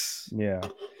 Yeah.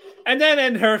 And then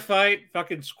in her fight,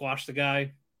 fucking squashed the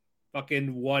guy.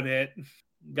 Fucking one hit.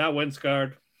 Got wind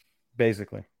scarred.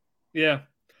 Basically. Yeah.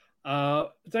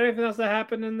 Is there anything else that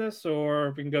happened in this,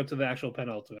 or we can go to the actual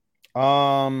penultimate?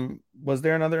 Was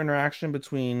there another interaction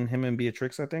between him and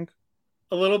Beatrix, I think?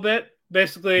 A little bit.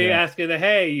 Basically asking,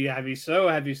 hey, have you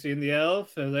seen the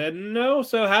elf? And then, no,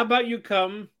 so how about you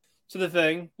come to the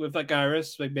thing with like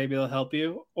Iris, like maybe it'll help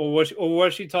you, or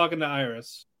was she talking to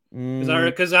Iris?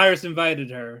 Because Iris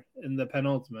invited her in the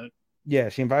penultimate. Yeah,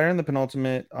 she invited her in the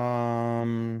penultimate.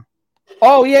 Oh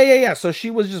yeah. So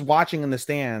she was just watching in the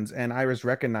stands, and Iris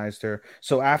recognized her.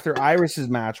 So after Iris's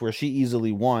match, where she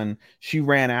easily won, she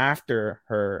ran after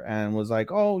her and was like,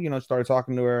 started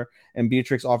talking to her. And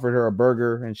Beatrix offered her a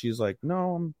burger, and she's like,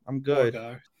 "No, I'm good."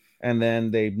 Okay. And then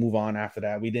they move on after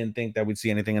that. We didn't think that we'd see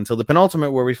anything until the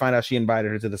penultimate, where we find out she invited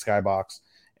her to the skybox.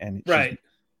 And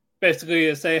basically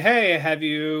to say, hey,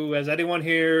 has anyone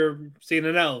here seen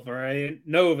an elf, or I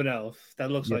know of an elf that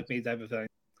looks like me, type of thing.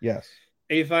 Yes.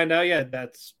 And you find out,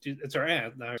 it's her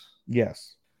aunt.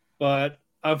 Yes. But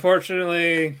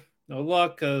unfortunately, no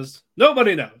luck, because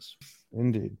nobody knows.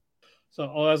 Indeed. So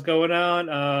all that's going on.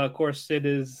 Of course, Sid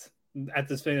is at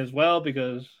this thing as well,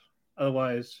 because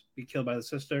otherwise be killed by the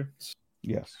sister.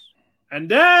 Yes. And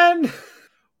then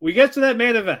we get to that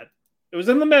main event. It was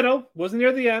in the middle, wasn't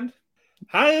near the end.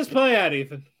 How did this play out,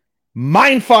 Ethan?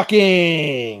 Mind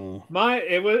fucking.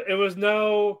 It was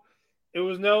no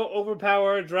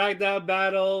overpowered, dragged out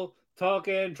battle,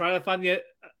 talking, trying to find the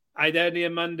identity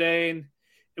of Mundane.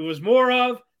 It was more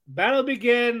of battle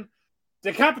begin,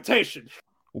 decapitation.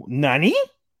 Nani?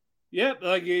 Yep,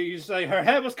 like you say, her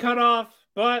head was cut off,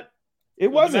 but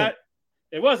it wasn't.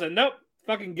 It wasn't. Nope.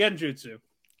 Fucking Genjutsu.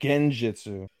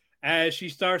 Genjutsu. As she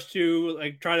starts to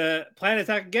like try to plan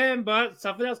attack again, but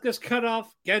something else gets cut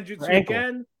off. Genjutsu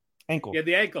again. Ankle. Yeah,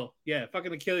 the ankle. Yeah,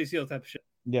 fucking Achilles heel type of shit.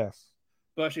 Yes.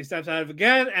 But she steps out of it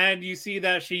again, and you see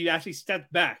that she actually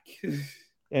stepped back.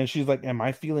 And she's like, "Am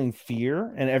I feeling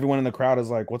fear?" And everyone in the crowd is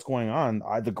like, "What's going on?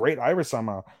 The great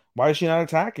Iris-sama. Why is she not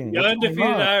attacking?" The undefeated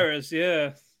Iris,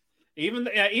 yeah. Even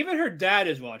her dad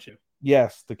is watching.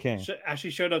 Yes, the king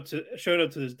actually showed up to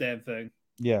this damn thing.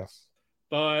 Yes.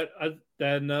 But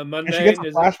then Monday, and she gets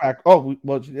a flashback. Oh,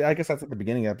 well, I guess that's at the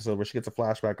beginning of the episode where she gets a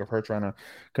flashback of her trying to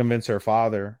convince her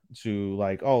father to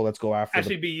like, oh, let's go after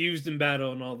be used in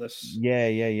battle and all this. Yeah.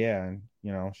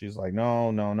 And she's like, no,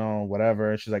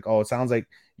 whatever. And she's like, oh, it sounds like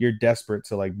you're desperate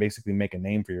to like basically make a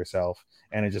name for yourself,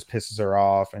 and it just pisses her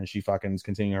off, and she fucking is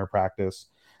continuing her practice,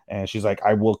 and she's like,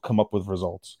 I will come up with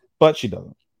results, but she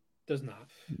doesn't. Does not.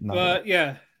 But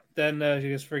yeah, then she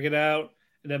gets freaking out.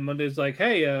 And then Monday's like,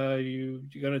 hey, you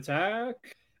gonna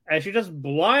attack? And she just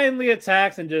blindly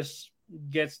attacks and just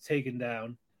gets taken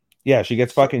down. Yeah, he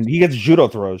gets judo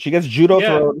throws. She gets judo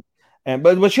throws. And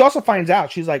but she also finds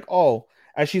out, she's like, oh,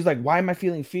 and she's like, why am I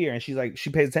feeling fear? And she's like, she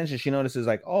pays attention. She notices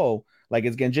like, oh, like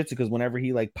it's Genjutsu, because whenever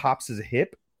he like pops his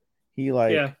hip, he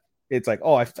like it's like,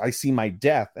 oh, I see my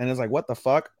death. And it's like, what the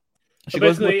fuck? She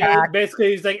basically,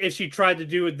 he's like, if she tried to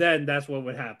do it then, that's what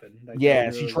would happen. Like,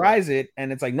 she tries it,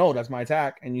 and it's like, no, that's my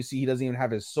attack. And you see he doesn't even have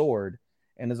his sword.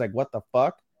 And it's like, what the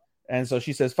fuck? And so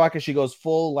she says, fuck it. She goes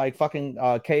full, like, fucking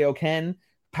Kaioken,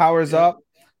 powers up,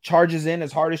 charges in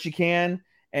as hard as she can,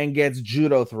 and gets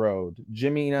judo throwed.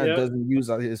 Jimina doesn't use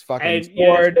his fucking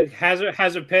sword. Yeah,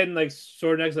 has her pin, like,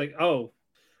 sword next, like, oh,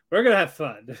 we're going to have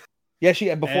fun. Yeah, she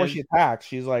attacks,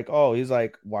 she's like, oh, he's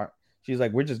like, what? She's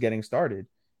like, we're just getting started.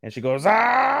 And she goes,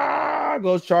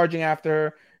 goes charging after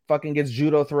her, fucking gets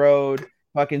judo throwed.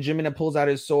 Fucking Jimina pulls out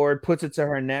his sword, puts it to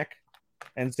her neck,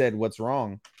 and said, what's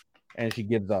wrong? And she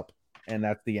gives up. And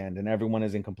that's the end. And everyone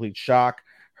is in complete shock.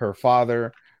 Her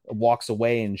father walks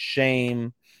away in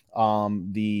shame.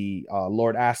 The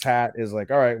Lord Asshat is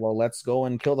like, all right, well, let's go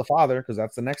and kill the father, because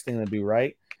that's the next thing to do,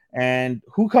 right? And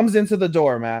who comes into the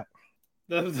door, Matt?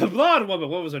 The blonde woman.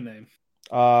 What was her name?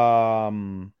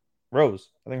 Rose.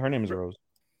 I think her name is Rose.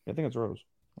 I think it's Rose.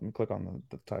 Let me click on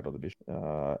the title to be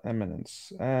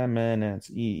Eminence.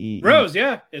 Rose,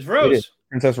 yeah, it's Rose. It is.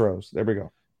 Princess Rose. There we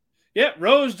go. Yeah,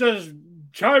 Rose just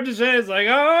charges in. It's like,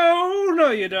 oh no,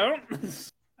 you don't.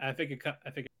 I think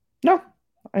it. No,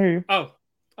 I hear you. Oh,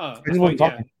 I just wasn't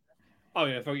talking. Oh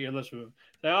yeah, I forget your listener.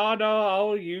 Like, oh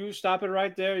no, you stop it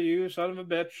right there, you son of a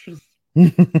bitch.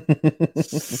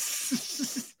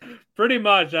 Pretty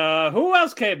much. Who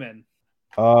else came in?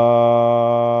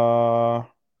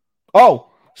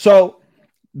 So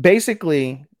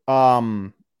basically,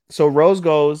 so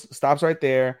Rose stops right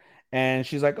there, and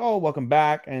she's like, oh, welcome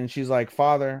back. And she's like,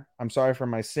 Father, I'm sorry for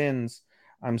my sins.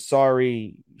 I'm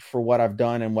sorry for what I've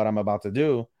done and what I'm about to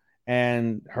do.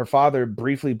 And her father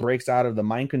briefly breaks out of the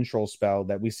mind control spell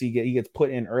that we see he gets put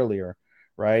in earlier,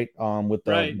 right? With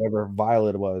the whatever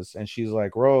Violet was. And she's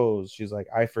like, Rose, she's like,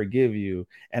 I forgive you.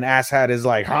 And Asshat is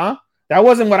like, huh? That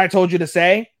wasn't what I told you to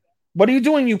say. What are you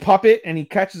doing, you puppet? And he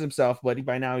catches himself, but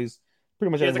by now he's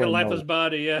pretty much. He has like a lifeless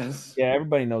body, yes. Yeah,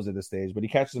 everybody knows at this stage, but he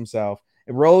catches himself.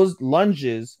 Rose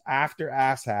lunges after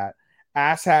Asshat.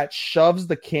 Asshat shoves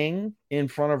the king in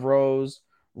front of Rose.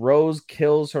 Rose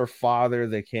kills her father,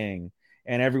 the king,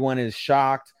 and everyone is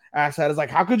shocked. Asshat is like,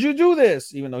 how could you do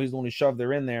this? Even though he's the one who shoved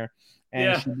her in there.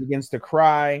 And she begins to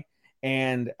cry.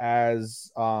 And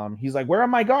as he's like, where are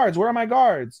my guards? Where are my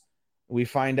guards? We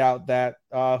find out that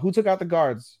who took out the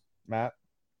guards, Matt?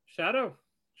 Shadow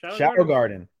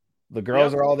Garden. The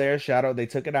girls are all there. Shadow, they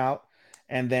took it out.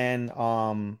 And then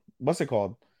what's it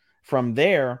called? From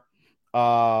there,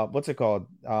 what's it called?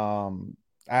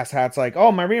 Asshat's like,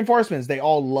 oh, my reinforcements. They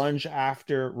all lunge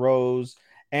after Rose.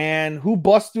 And who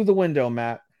busts through the window,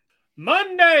 Matt?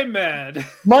 Mundane Man.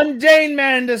 Mundane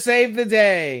Man to save the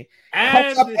day.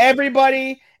 Cuts up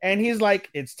everybody. And he's like,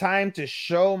 it's time to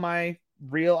show my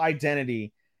real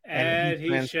identity. And he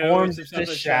transforms to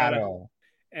Shadow.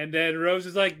 And then Rose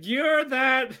is like, you're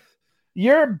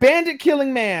bandit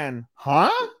killing man.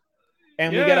 Huh?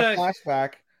 And we get a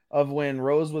flashback of when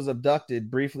Rose was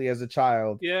abducted briefly as a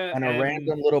child. Yeah. And a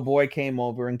random little boy came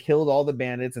over and killed all the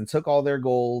bandits and took all their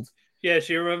gold. Yeah,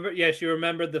 she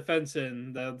remembered the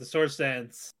fencing, the sword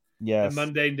stance. Yes. And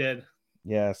Mundane did.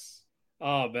 Yes.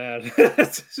 Oh man.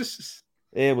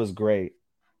 It was great.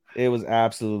 It was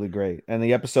absolutely great. And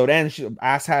the episode ends,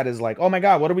 Asshat is like, oh my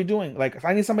God, what are we doing? Like,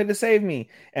 I need somebody to save me.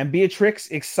 And Beatrix,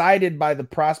 excited by the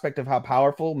prospect of how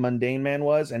powerful Mundane Man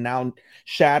was, and now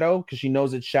Shadow, because she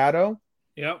knows it's Shadow.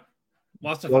 Yep.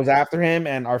 Wants to goes fight. after him,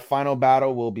 and our final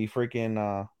battle will be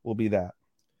freaking will be that.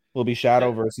 Will be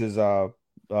Shadow versus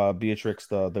Beatrix,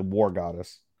 the war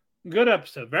goddess. Good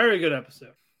episode. Very good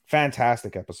episode.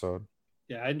 Fantastic episode.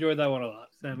 Yeah, I enjoyed that one a lot.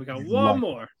 Then we got one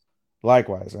more.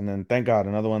 Likewise. And then thank God,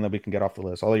 another one that we can get off the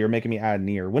list. Although you're making me add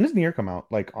Nier. When does Nier come out?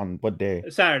 Like on what day?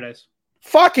 Saturdays.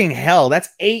 Fucking hell. That's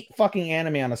 8 fucking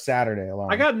anime on a Saturday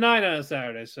alone. I got 9 on a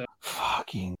Saturday, so.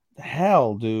 Fucking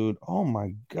hell, dude. Oh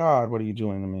my God. What are you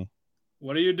doing to me?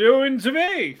 What are you doing to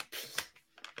me?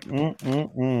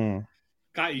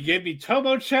 God, you gave me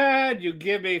Tomo Chad. You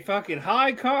give me fucking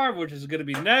High Card, which is going to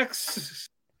be next.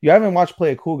 You haven't watched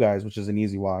Play It Cool Guys, which is an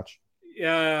easy watch.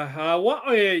 Yeah. What?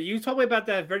 Oh, yeah. You told me about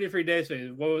that 33 days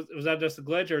thing. What was that just a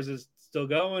glitch, or is it still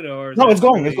going? Or no, it's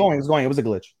going. It's going. It's going. It was a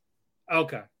glitch.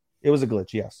 Okay. It was a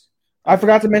glitch. Yes. I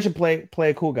forgot to mention Play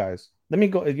It Cool Guys. Let me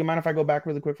go. Do you mind if I go back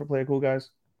really quick for Play It Cool Guys?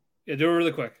 Yeah, do it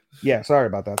really quick. Yeah, sorry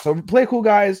about that. So Play It Cool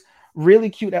Guys, really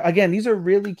cute. Again, these are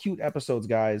really cute episodes,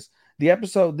 guys. The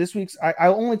episode this week's, I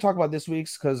only talk about this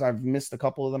week's because I've missed a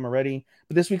couple of them already.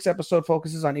 But this week's episode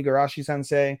focuses on Igarashi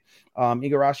Sensei.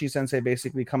 Igarashi Sensei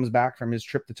basically comes back from his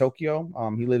trip to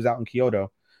Tokyo. He lives out in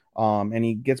Kyoto. And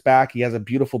he gets back. He has a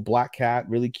beautiful black cat,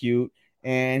 really cute.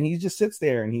 And he just sits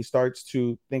there and he starts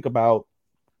to think about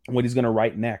what he's going to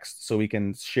write next so he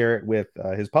can share it with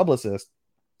his publicist.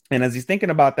 And as he's thinking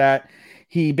about that,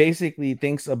 he basically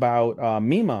thinks about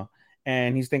Mima.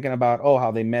 And he's thinking about, how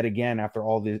they met again after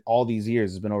all these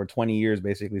years. It's been over 20 years,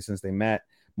 basically, since they met,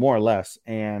 more or less.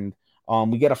 And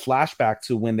we get a flashback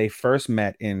to when they first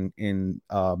met in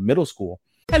middle school.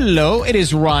 Hello, it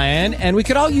is Ryan, and we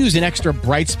could all use an extra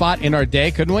bright spot in our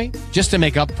day, couldn't we? Just to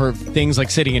make up for things like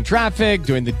sitting in traffic,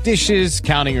 doing the dishes,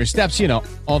 counting your steps,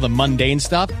 all the mundane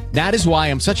stuff. That is why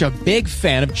I'm such a big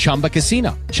fan of Chumba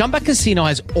Casino. Chumba Casino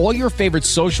has all your favorite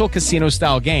social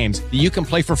casino-style games that you can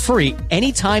play for free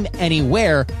anytime,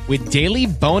 anywhere with daily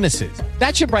bonuses.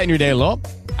 That should brighten your day a little.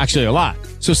 Actually, a lot.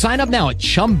 So sign up now at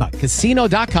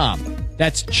ChumbaCasino.com.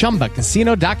 That's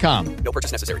ChumbaCasino.com. No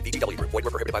purchase necessary. VGW Group. Void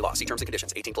where prohibited by law. See terms and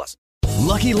conditions. 18+.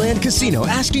 Lucky Land Casino,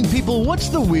 asking people, what's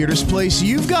the weirdest place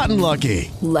you've gotten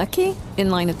lucky? Lucky? In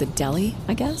line at the deli,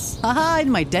 I guess? Aha, in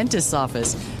my dentist's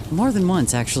office. More than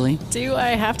once, actually. Do I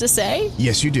have to say?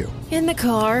 Yes, you do. In the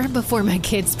car before my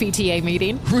kids' PTA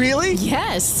meeting. Really?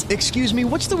 Yes. Excuse me,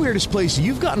 what's the weirdest place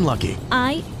you've gotten lucky?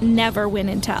 I never win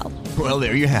and tell. Well,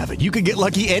 there you have it. You can get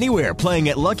lucky anywhere, playing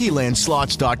at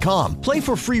LuckyLandSlots.com. Play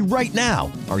for free right now.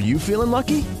 Are you feeling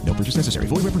lucky? No purchase necessary.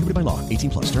 Void where prohibited by law.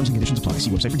 18+. Terms and conditions apply.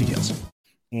 See website for details.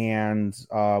 And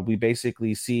we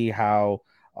basically see how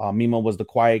Mima was the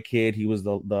quiet kid. He was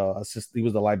the he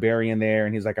was the librarian there,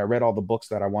 and he's like, I read all the books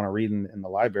that I want to read in the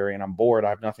library, and I'm bored. I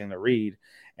have nothing to read.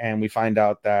 And we find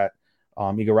out that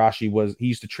Igarashi he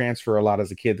used to transfer a lot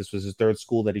as a kid. This was his 3rd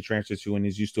school that he transferred to, and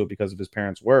he's used to it because of his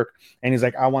parents' work. And he's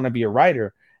like, I want to be a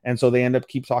writer. And so they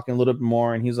keep talking a little bit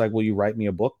more, and he's like, will you write me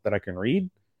a book that I can read?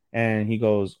 And he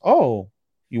goes, oh,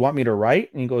 you want me to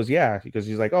write? And he goes, yeah, because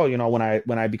he's like, oh, when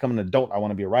I become an adult, I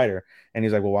want to be a writer. And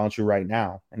he's like, well, why don't you write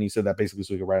now? And he said that basically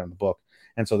so he could write on the book.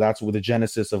 And so that's with the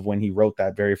genesis of when he wrote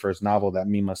that very first novel that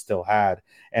Mima still had.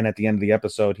 And at the end of the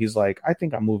episode, he's like, I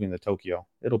think I'm moving to Tokyo.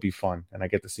 It'll be fun. And I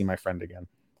get to see my friend again.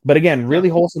 But again, really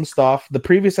wholesome stuff. The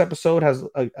previous episode has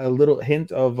a little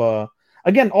hint of,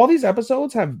 again, all these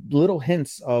episodes have little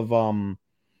hints of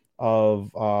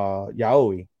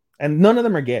yaoi. And none of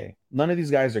them are gay. None of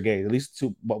these guys are gay, at least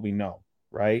to what we know,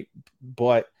 right?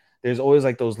 But there's always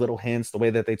like those little hints, the way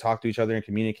that they talk to each other and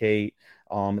communicate.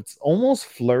 It's almost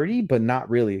flirty, but not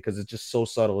really, because it's just so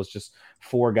subtle. It's just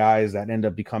 4 guys that end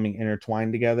up becoming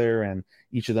intertwined together, and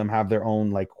each of them have their own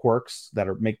like quirks that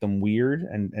make them weird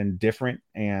and different,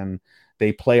 and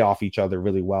they play off each other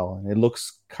really well. And it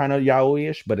looks kind of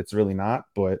yaoi-ish, but it's really not.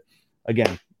 But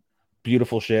again,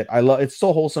 beautiful shit. It's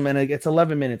so wholesome, and it's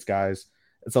 11 minutes, guys.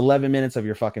 It's 11 minutes of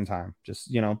your fucking time.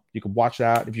 Just, you could watch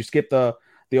that. If you skip the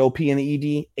OP and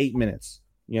the ED, 8 minutes.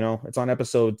 It's on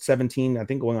episode 17, I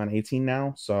think going on 18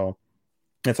 now. So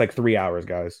it's like 3 hours,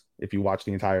 guys, if you watch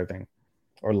the entire thing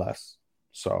or less.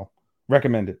 So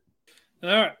recommend it. All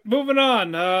right, moving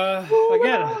on.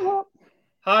 Again,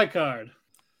 High Card.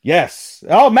 Yes.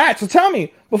 Oh, Matt, so tell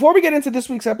me, before we get into this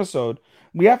week's episode,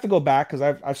 we have to go back because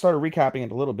I've started recapping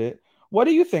it a little bit. What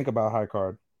do you think about High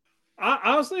Card?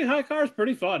 Honestly, High Card is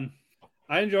pretty fun.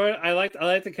 I enjoy it. I like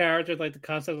the characters, like the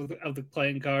concept of the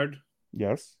playing card.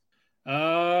 Yes.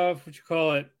 What you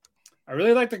call it? I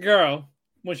really like the girl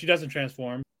when she doesn't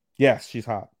transform. Yes, she's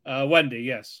hot. Wendy,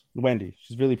 yes. Wendy,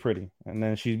 she's really pretty, and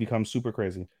then she becomes super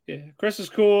crazy. Yeah, Chris is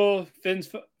cool. Finn's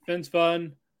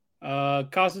fun.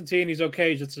 Constantine, he's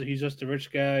okay. He's just a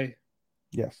rich guy.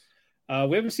 Yes.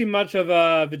 We haven't seen much of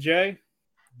Vijay.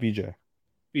 VJ.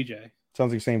 VJ. Sounds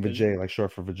like you're saying Vijay, like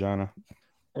short for vagina.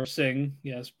 Or Singh,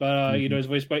 yes, but you know, he's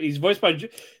voiced by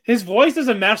his voice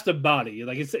doesn't match the body.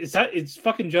 Like it's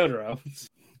fucking Jotaro.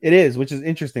 It is, which is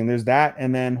interesting. There's that,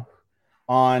 and then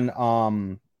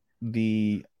on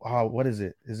the what is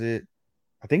it? Is it?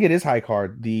 I think it is High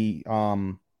Card. The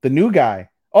new guy.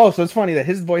 Oh, so it's funny that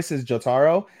his voice is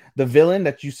Jotaro. The villain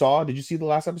that you saw. Did you see the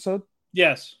last episode?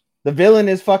 Yes. The villain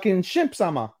is fucking Shimp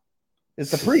Sama.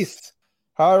 It's the priest.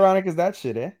 How ironic is that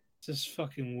shit, eh? It's just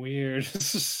fucking weird.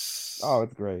 Oh,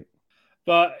 it's great.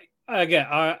 But again,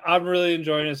 I'm really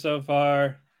enjoying it so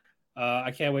far.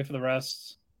 I can't wait for the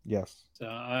rest. Yes. So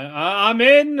I'm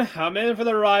in for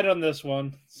the ride on this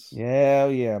one.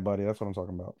 Yeah, buddy. That's what I'm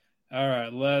talking about. All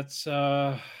right, let's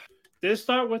did it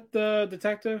start with the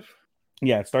detective?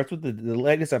 Yeah, it starts with the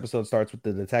latest episode starts with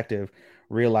the detective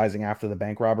realizing after the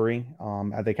bank robbery,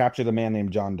 they captured a man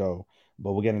named John Doe,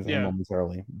 but we'll get into him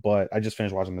momentarily. But I just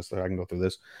finished watching this, so I can go through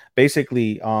this.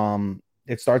 Basically,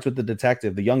 it starts with the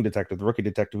detective, the young detective, the rookie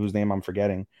detective whose name I'm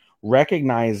forgetting,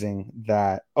 recognizing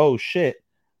that, oh shit,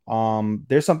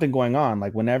 there's something going on.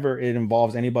 Like whenever it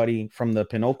involves anybody from the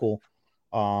Pinochle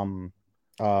car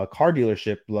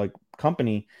dealership, like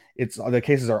company, it's the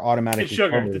cases are automatically it's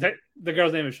Sugar. The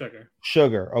girl's name is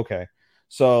Sugar. Okay.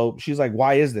 So she's like,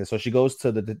 why is this? So she goes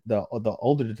to the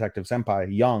older detective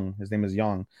senpai, Young. His name is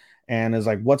Young. And is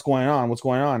like, what's going on? What's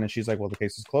going on? And she's like, well, the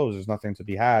case is closed. There's nothing to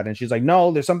be had. And she's like,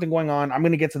 no, there's something going on. I'm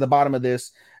going to get to the bottom of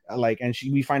this.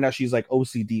 We find out she's like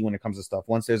OCD when it comes to stuff.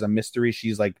 Once there's a mystery,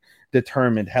 she's like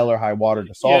determined, hell or high water,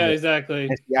 to solve it. Yeah, exactly.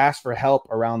 And she asked for help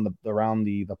around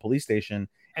the police station.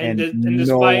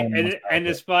 Despite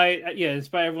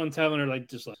everyone telling her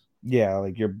like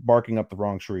like you're barking up the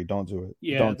wrong tree, don't do it.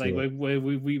 Yeah, don't like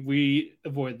we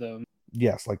avoid them.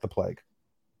 Yes, like the plague.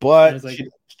 But like, she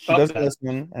doesn't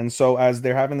listen, and so as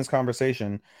they're having this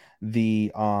conversation,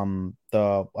 an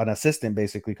assistant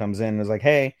basically comes in and is like,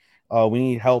 "Hey, we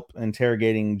need help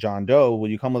interrogating John Doe.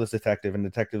 Will you come with us, detective?" And the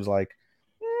detective's like,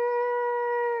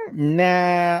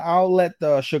 "Nah, I'll let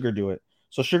the Sugar do it."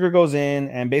 So Sugar goes in,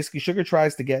 and basically Sugar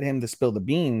tries to get him to spill the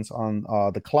beans on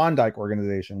the Klondike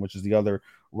organization, which is the other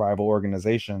rival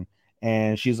organization.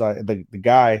 And she's like, the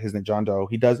guy, his name John Doe,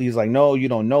 he's like, no, you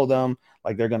don't know them.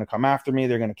 Like, they're going to come after me.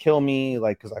 They're going to kill me.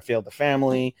 Like, because I failed the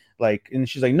family. Like, and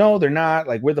she's like, no, they're not.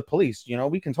 Like, we're the police. You know,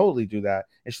 we can totally do that.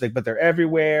 And she's like, but they're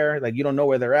everywhere. Like, you don't know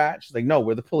where they're at. She's like, no,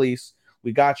 we're the police.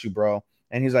 We got you, bro.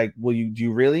 And he's like, do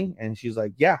you really? And she's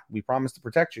like, yeah, we promise to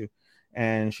protect you.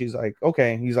 And she's like,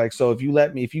 okay. He's like, so if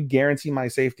you guarantee my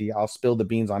safety, I'll spill the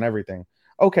beans on everything.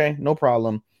 Okay, no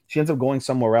problem. She ends up going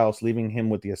somewhere else, leaving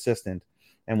him with the assistant.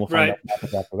 And we'll find out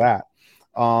after that.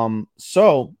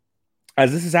 So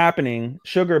as this is happening,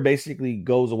 Sugar basically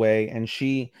goes away and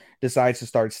she decides to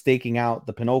start staking out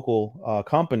the Pinochle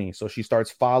company. So she starts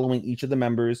following each of the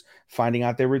members, finding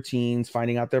out their routines,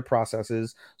 finding out their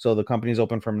processes. So the company's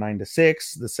open from 9 to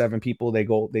 6. The 7 people, they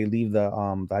leave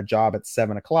that job at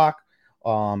 7 o'clock.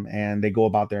 And they go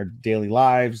about their daily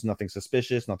lives, nothing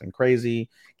suspicious, nothing crazy,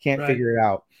 can't figure it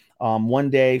out. One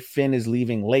day Finn is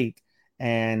leaving late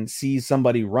and sees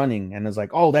somebody running and is like,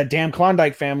 oh, that damn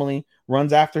Klondike family,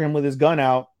 runs after him with his gun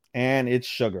out, and it's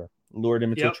Sugar. Lured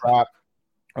him into a trap,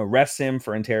 arrests him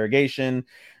for interrogation,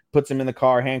 puts him in the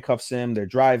car, handcuffs him. They're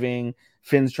driving.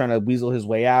 Finn's trying to weasel his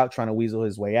way out.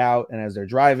 And as they're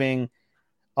driving,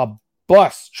 a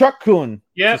Truck-kun.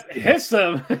 Yep, hits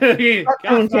them.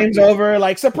 Truck-kun comes over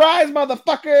like, surprise,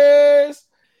 motherfuckers.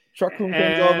 Truck-kun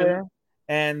comes over,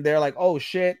 and they're like, oh,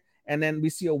 shit. And then we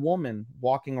see a woman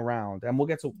walking around, and we'll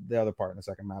get to the other part in a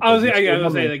second. Matt. I was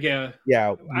gonna say, like, yeah.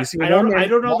 Yeah, we see I don't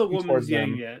know the woman's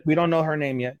name yet. We don't know her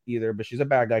name yet either, but she's a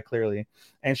bad guy, clearly.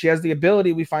 And she has the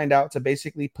ability, we find out, to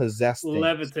basically possess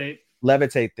things.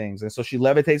 Levitate things. And so she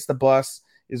levitates the bus,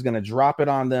 is going to drop it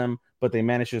on them, but they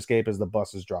manage to escape as the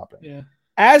bus is dropping. Yeah.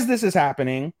 As this is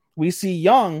happening, we see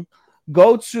Young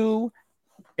go to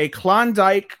a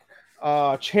Klondike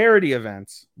charity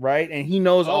event, right? And he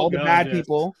knows all the bad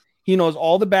people. He knows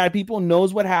all the bad people,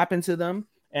 knows what happened to them,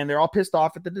 and they're all pissed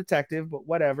off at the detective, but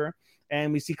whatever.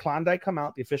 And we see Klondike come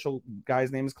out. The official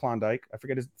guy's name is Klondike. I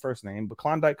forget his first name, but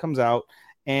Klondike comes out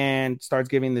and starts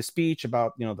giving this speech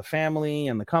about, the family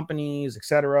and the companies,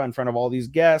 etc., in front of all these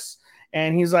guests.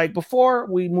 And he's like, before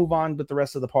we move on with the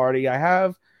rest of the party, I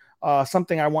have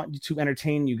something I want you to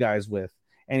entertain you guys with.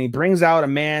 And he brings out a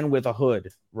man with a hood,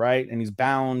 right? And he's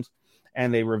bound,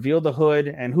 and they reveal the hood.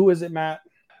 And who is it, Matt?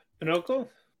 Pinochle?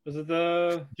 Was it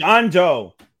the John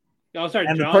Doe? Oh, sorry.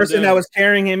 And the person that was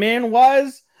carrying him in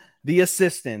was the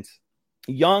assistant.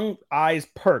 Young eyes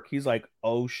perk. He's like,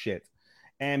 oh shit.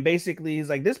 And basically, he's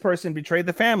like, this person betrayed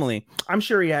the family. I'm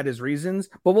sure he had his reasons,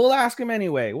 but we'll ask him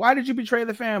anyway. Why did you betray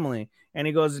the family? And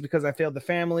he goes, it's because I failed the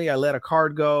family. I let a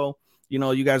card go. You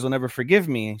know, you guys will never forgive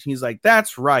me. And he's like,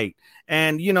 that's right.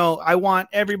 And, you know, I want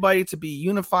everybody to be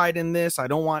unified in this. I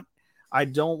don't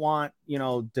want, you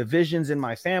know, divisions in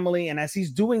my family. And as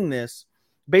he's doing this,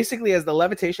 basically, as the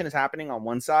levitation is happening on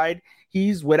one side,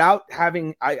 he's without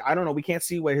having, I don't know, we can't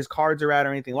see where his cards are at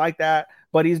or anything like that,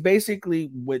 but he's basically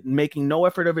with making no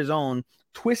effort of his own,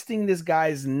 twisting this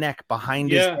guy's neck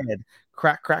behind his head.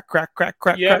 Crack, crack, crack, crack,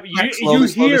 crack, yeah, crack, you, crack, you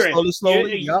hear it.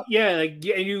 Slowly. Yeah, like,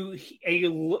 you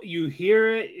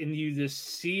hear it and you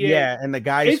just see it. Yeah, and the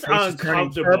guy's it's face is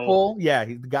turning purple. Yeah,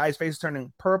 the guy's face is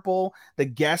turning purple. The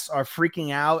guests are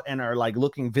freaking out and are like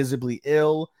looking visibly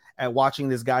ill at watching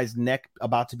this guy's neck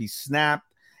about to be snapped.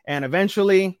 And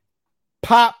eventually,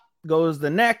 pop goes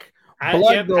the neck.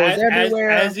 Blood goes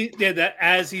everywhere.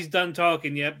 As he's done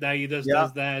talking, now he does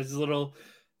that as a little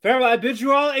farewell, I bid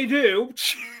you all adieu.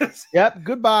 Yep,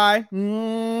 goodbye.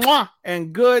 Mwah!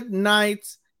 And good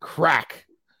night, crack.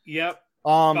 Yep.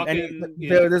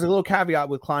 There's a little caveat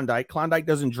with Klondike. Klondike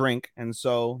doesn't drink, and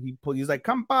so he's like,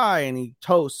 come by, and he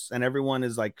toasts, and everyone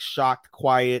is like shocked,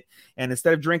 quiet. And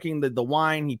instead of drinking the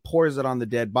wine, he pours it on the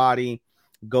dead body,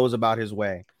 goes about his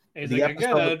way. He's like, I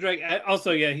gotta drink.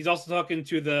 Also, he's also talking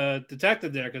to the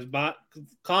detective there because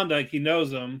Klondike, he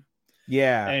knows him.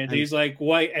 Yeah, and he's like,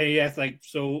 "What?" And he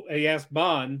asked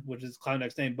Bond, which is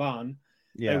Klondike's name, Bond.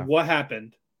 Yeah, like, what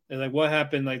happened? And like, what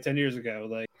happened like 10 years ago?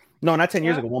 Like, no, not 10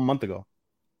 years ago. 1 month ago.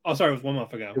 Oh, sorry, it was 1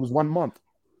 month ago. It was 1 month.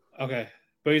 Okay,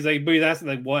 but he's asking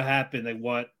like, what happened?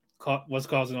 Like, what's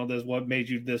causing all this? What made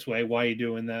you this way? Why are you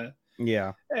doing that?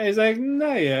 Yeah, and he's like,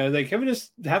 no, like, can we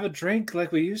just have a drink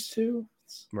like we used to?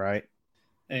 Right.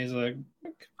 And he's like,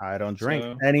 I don't drink.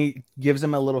 So, and he gives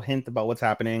him a little hint about what's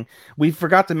happening. We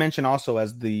forgot to mention also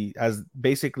as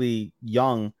basically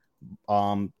Young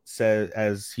says,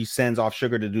 as he sends off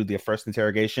Sugar to do the first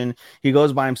interrogation, he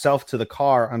goes by himself to the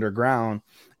car underground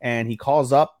and he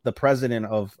calls up the president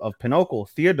of Pinochle,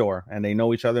 Theodore, and they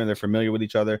know each other and they're familiar with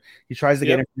each other. He tries to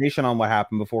get information on what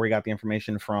happened before he got the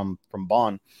information from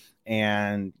Bond,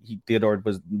 and Theodore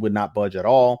would not budge at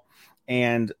all.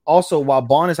 And also, while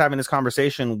Bond is having this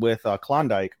conversation with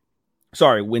Klondike,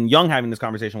 when Young having this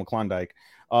conversation with Klondike,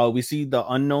 we see the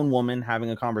unknown woman having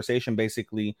a conversation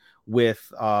basically with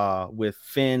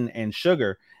Finn and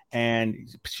Sugar, and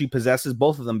she possesses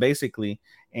both of them basically.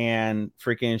 And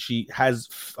freaking, she has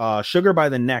Sugar by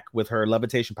the neck with her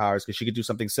levitation powers because she could do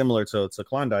something similar to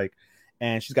Klondike.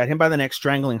 And she's got him by the neck,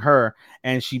 strangling her,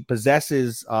 and she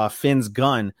possesses Finn's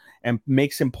gun and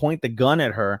makes him point the gun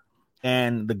at her.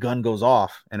 And the gun goes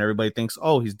off and everybody thinks,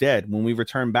 oh, he's dead. When we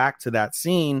return back to that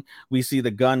scene, we see the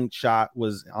gunshot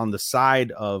was on the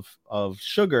side of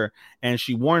Sugar, and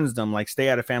she warns them, like, stay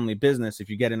out of family business. If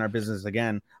you get in our business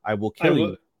again, I will kill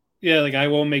you. Yeah, like, I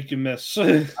won't make you miss.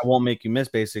 I won't make you miss,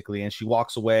 basically. And she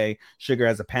walks away. Sugar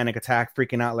has a panic attack,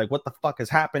 freaking out, like, what the fuck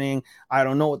is happening? I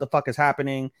don't know what the fuck is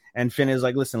happening. And Finn is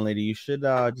like, listen, lady, you should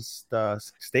just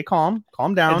stay calm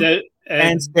down,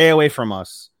 and stay away from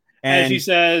us. And she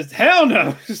says, hell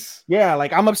no. Yeah,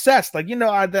 like, I'm obsessed. Like,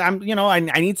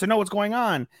 I need to know what's going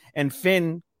on. And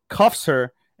Finn cuffs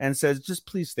her and says, just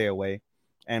please stay away.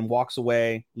 And walks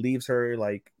away, leaves her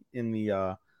like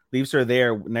leaves her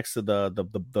there next to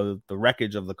the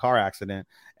wreckage of the car accident.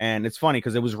 And it's funny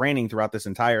because it was raining throughout this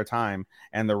entire time,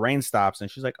 and the rain stops, and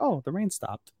she's like, oh, the rain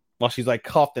stopped. While she's like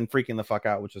cuffed and freaking the fuck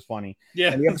out, which is funny.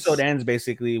 Yeah. And the episode ends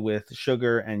basically with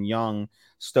Sugar and Young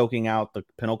stoking out the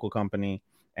Pinochle company.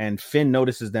 And Finn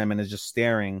notices them and is just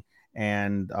staring.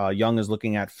 And Young is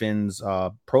looking at Finn's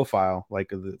profile, like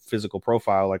the physical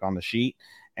profile, like on the sheet.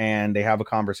 And they have a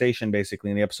conversation basically.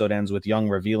 And the episode ends with Young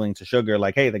revealing to Sugar,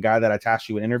 like, hey, the guy that I tasked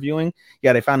you with interviewing,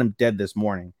 yeah, they found him dead this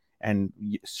morning. And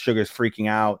Sugar's freaking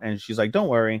out. And she's like, don't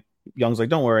worry. Young's like,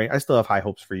 don't worry. I still have high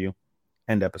hopes for you.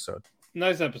 End episode.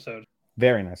 Nice episode.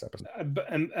 Very nice episode.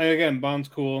 And again, Bond's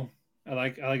cool. I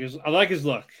like his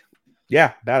look.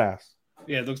 Yeah, badass.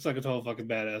 Yeah, it looks like a total fucking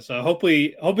badass. So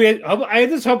I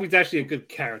just hope he's actually a good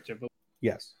character. But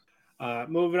yes.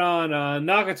 Moving on,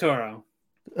 Nagatoro.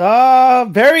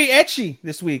 Very ecchi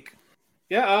this week.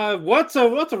 Yeah. What's a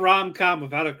rom-com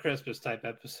without a Christmas type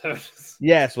episode?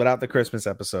 Yes, without the Christmas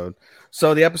episode.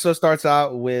 So the episode starts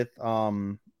out with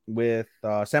Senpai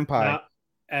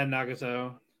and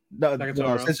Nagato. No,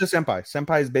 it's just Senpai.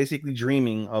 Senpai is basically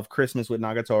dreaming of Christmas with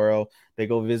Nagatoro. They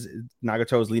go visit.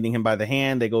 Nagatoro's leading him by the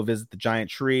hand. They go visit the giant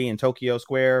tree in Tokyo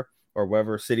Square or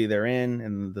wherever city they're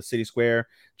in the city square.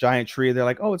 Giant tree. They're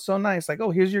like, oh, it's so nice. Like,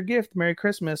 oh, here's your gift. Merry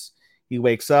Christmas. He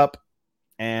wakes up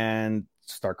and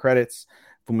start credits.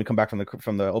 when we come back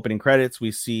from the opening credits,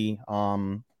 we see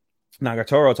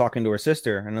Nagatoro talking to her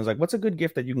sister, and I was like, what's a good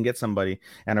gift that you can get somebody?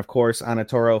 And of course,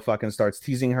 Anatoro fucking starts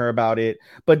teasing her about it,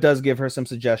 but does give her some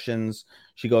suggestions.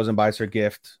 She goes and buys her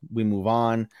gift. We move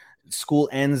on. School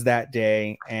ends that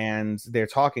day, and they're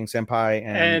talking, Senpai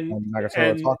and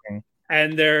Nagatoro are talking.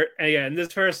 And and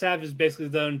this first half is basically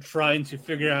them trying to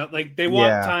figure out, like, they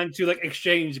want time to like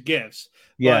exchange gifts.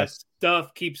 Yes. But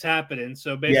stuff keeps happening.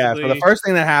 So basically, so the first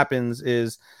thing that happens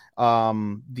is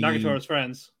Nagatoro's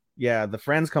friends. Yeah, the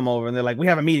friends come over and they're like, we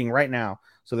have a meeting right now.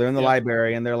 So they're in the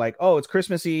library and they're like, oh, it's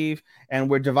Christmas Eve and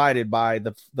we're divided by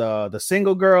the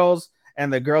single girls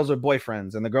and the girls with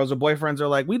boyfriends. And the girls with boyfriends are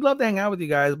like, we'd love to hang out with you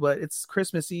guys, but it's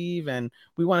Christmas Eve and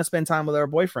we want to spend time with our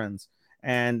boyfriends.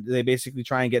 And they basically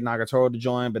try and get Nagatoro to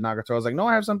join, but Nagatoro's like, no,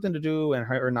 I have something to do. And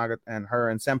her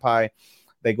and Senpai,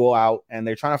 they go out and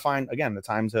they're trying to find, again, the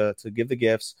time to give the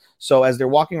gifts. So as they're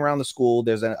walking around the school,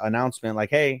 there's an announcement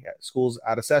like, hey, school's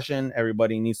out of session.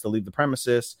 Everybody needs to leave the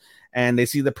premises. And they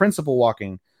see the principal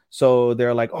walking. So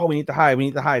they're like, oh, we need to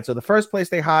hide. So the first place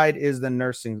they hide is the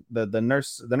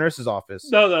nurse's office.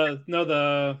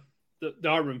 The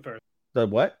art room first. The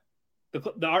what?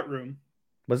 The art room.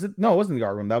 Was it? No, it wasn't the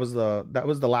art room. That was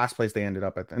the last place they ended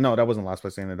up at. No, that wasn't the last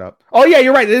place they ended up. Oh yeah,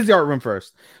 you're right. It is the art room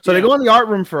first. So they go in the art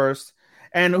room first.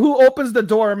 And who opens the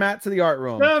door, Matt, to the art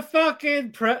room? The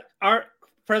fucking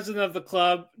president of the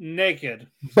club, naked.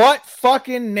 Butt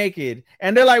fucking naked.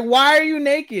 And they're like, why are you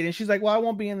naked? And she's like, well, I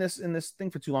won't be in this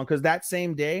thing for too long. Because that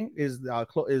same day is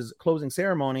closing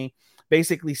ceremony,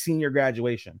 basically senior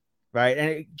graduation, right?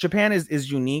 And Japan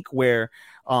is unique where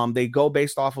they go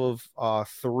based off of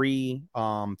three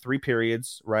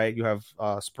periods, right? You have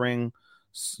spring,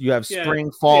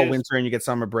 fall, winter, and you get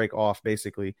summer break off,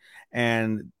 basically.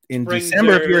 And in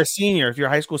December, if you're a senior, if you're a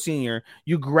high school senior,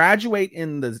 you graduate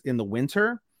in the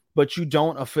winter, but you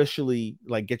don't officially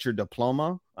like get your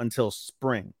diploma until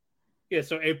spring. Yeah,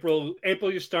 so April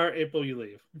you start, April you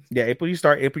leave. Yeah, April you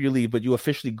start, April you leave, but you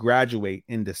officially graduate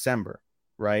in December,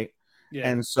 right? Yeah.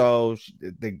 And so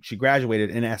she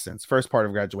graduated in essence, first part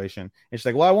of graduation. And she's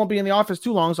like, well, I won't be in the office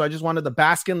too long, so I just wanted to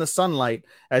bask in the sunlight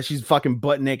as she's fucking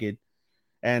butt naked.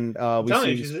 And I'm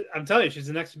telling you, she's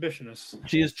an exhibitionist.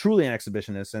 She is truly an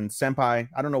exhibitionist. And Senpai,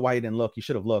 I don't know why he didn't look. He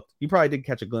should have looked. He probably did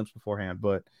catch a glimpse beforehand.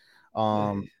 But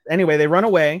anyway, they run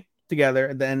away together.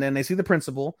 And then they see the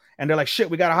principal. And they're like, shit,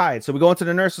 we got to hide. So we go into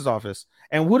the nurse's office.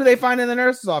 And who do they find in the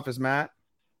nurse's office, Matt?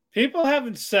 People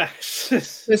having sex.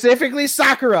 Specifically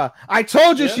Sakura. I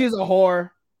told you she's a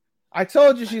whore.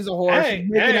 She's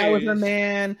making out with her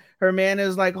man. Her man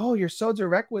is like, oh, you're so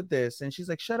direct with this. And she's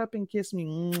like, shut up and kiss me.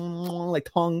 Like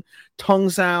tongue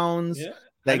sounds. Yeah.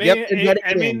 Like,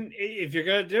 if you're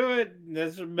going to do it,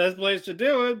 that's the best place to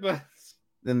do it. But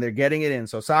then they're getting it in.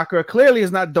 So Sakura clearly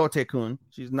is not Dote-kun.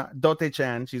 She's not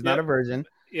Dote-chan. She's not a virgin.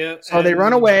 Yeah. So they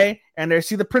run away and they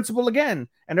see the principal again.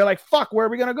 And they're like, fuck, where are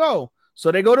we going to go?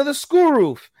 So they go to the school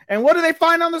roof. And what do they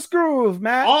find on the school roof,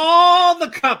 Matt? All the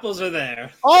couples are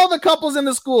there. All the couples in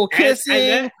the school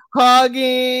kissing,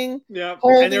 hugging,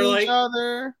 holding each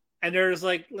other. And they're just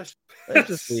like, let's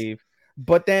just leave.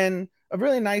 But then a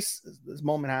really nice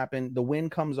moment happened. The wind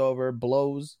comes over,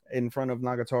 blows in front of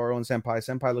Nagatoro and Senpai.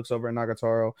 Senpai looks over at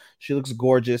Nagatoro. She looks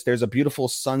gorgeous. There's a beautiful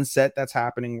sunset that's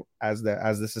happening as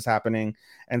this is happening.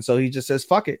 And so he just says,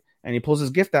 fuck it. And he pulls his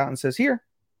gift out and says, here,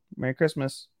 Merry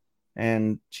Christmas.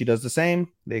 And she does the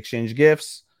same. They exchange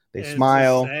gifts. They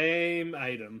smile. Same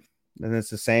item. And it's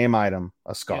the same item,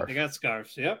 a scarf. Yeah, they got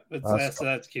scarves. Yep.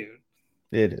 That's cute.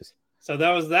 It is. So that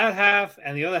was that half.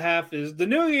 And the other half is the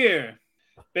new year.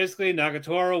 Basically,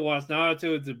 Nagatoro wants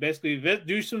Naruto to basically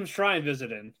do some shrine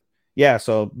visiting. Yeah.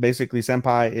 So basically,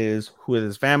 Senpai is with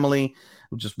his family,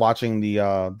 just watching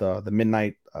the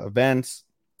midnight events.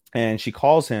 And she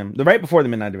calls him right before the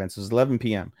midnight events. It was 11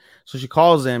 p.m. So she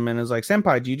calls him and is like,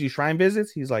 Senpai, do you do shrine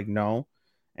visits? He's like, no.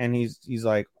 And she's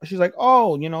like,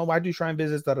 oh, I do shrine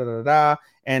visits, da da da da.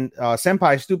 And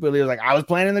Senpai stupidly was like, I was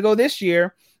planning to go this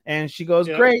year. And she goes,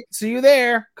 great, see you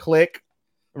there. Click,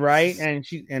 right? And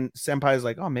Senpai is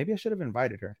like, oh, maybe I should have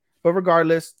invited her. But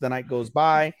regardless, the night goes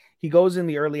by. He goes in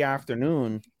the early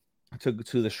afternoon to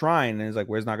the shrine and is like,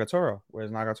 where's Nagatoro?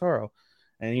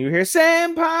 And you hear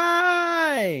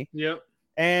Senpai. Yep.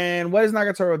 And what is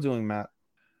Nagatoro doing, Matt?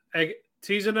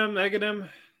 Teasing him, egging him.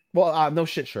 Well, no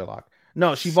shit, Sherlock.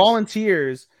 No, she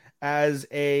volunteers as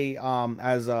a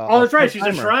that's right. She's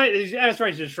a shrine. That's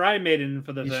right. She's a shrine maiden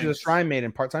for the thing. She's a shrine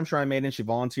maiden, part-time shrine maiden. She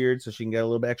volunteered so she can get a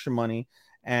little bit extra money.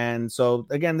 And so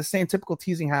again, the same typical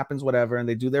teasing happens, whatever, and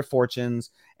they do their fortunes.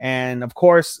 And of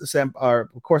course,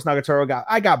 Nagatoro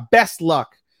I got best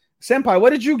luck. Senpai,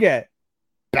 what did you get?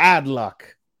 Bad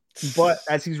luck. But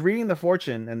as he's reading the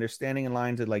fortune and they're standing in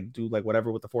line to like do like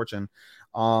whatever with the fortune,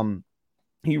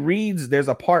 he reads, there's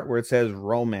a part where it says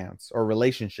romance or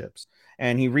relationships,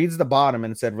 and he reads the bottom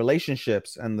and it said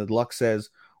relationships, and the luck says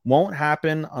won't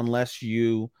happen unless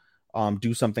you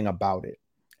do something about it.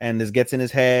 And this gets in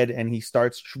his head, and he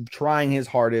starts trying his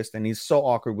hardest, and he's so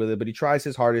awkward with it, but he tries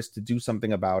his hardest to do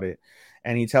something about it.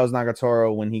 And he tells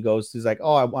Nagatoro when he goes, he's like,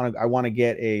 oh, I want to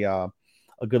get a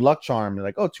good luck charm. They're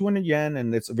like, oh, 200 yen.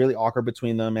 And it's really awkward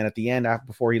between them. And at the end,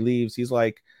 before he leaves, he's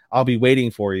like, I'll be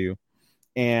waiting for you.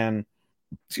 And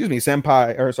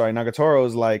Nagatoro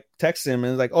is like, texts him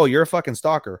and is like, oh, you're a fucking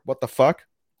stalker. What the fuck?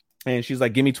 And she's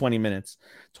like, give me 20 minutes.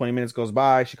 20 minutes goes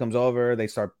by. She comes over. They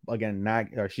start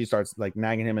again, she starts like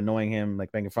nagging him, annoying him,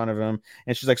 like making fun of him.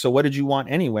 And she's like, so what did you want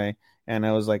anyway? And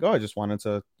I was like, oh, I just wanted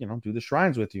to, do the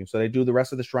shrines with you. So they do the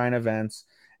rest of the shrine events,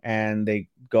 and they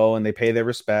go and they pay their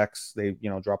respects. They,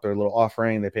 drop their little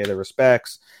offering. They pay their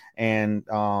respects, and,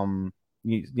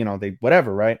 they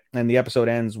whatever, right? And the episode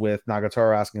ends with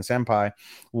Nagatoro asking Senpai,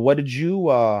 what did you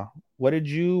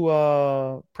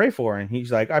pray for? And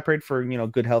he's like, I prayed for,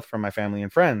 good health for my family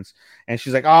and friends. And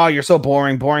she's like, oh, you're so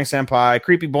boring Senpai,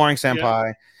 creepy boring Senpai.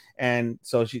 Yeah. And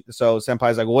so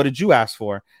Senpai's like, well, what did you ask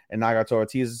for? And Nagatoro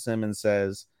teases him and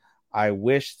says, I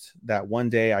wished that one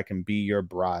day I can be your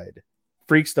bride.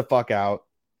 Freaks the fuck out.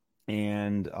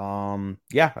 And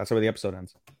that's where the episode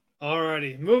ends.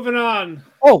 Alrighty, moving on.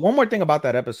 Oh, one more thing about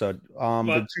that episode.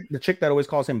 The chick that always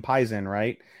calls him Paizen,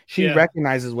 right? She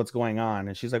recognizes what's going on,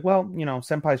 and she's like, well,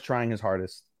 Senpai's trying his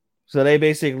hardest. So they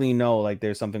basically know like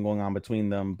there's something going on between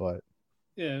them, but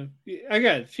yeah,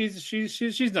 again, she's nice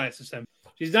to Senpai.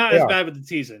 She's not as bad with the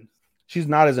teasing. She's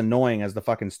not as annoying as the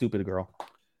fucking stupid girl.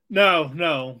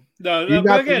 No.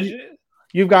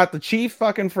 You've got the chief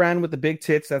fucking friend with the big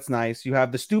tits. That's nice. You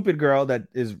have the stupid girl that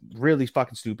is really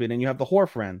fucking stupid, and you have the whore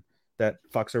friend that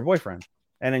fucks her boyfriend.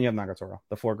 And then you have Nagatoro,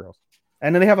 the 4 girls.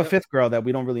 And then they have a 5th girl that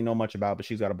we don't really know much about, but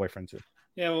she's got a boyfriend too.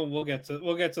 Yeah, well, we'll get to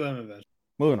them eventually.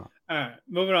 Moving on. All right,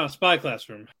 moving on. Spy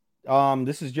Classroom.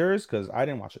 This is yours because I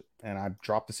didn't watch it, and I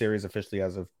dropped the series officially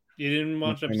as of. You didn't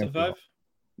watch episode 5?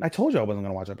 I told you I wasn't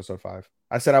going to watch episode 5.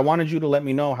 I said I wanted you to let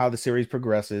me know how the series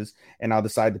progresses, and I'll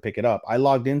decide to pick it up. I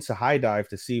logged into High Dive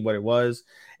to see what it was,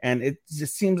 and it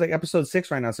just seems like episode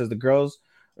 6 right now says the girls.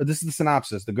 This is the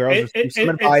synopsis. The girls are each other. It's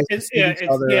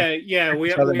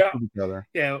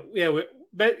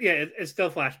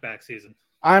still flashback season.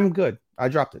 I'm good. I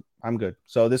dropped it. I'm good.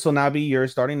 So this will now be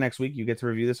yours starting next week. You get to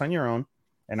review this on your own,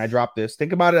 and I dropped this.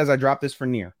 Think about it as I dropped this for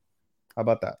Nier. How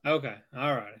about that? Okay.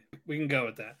 All right. We can go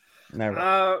with that. Never.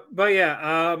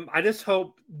 I just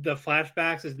hope the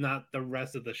flashbacks is not the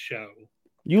rest of the show.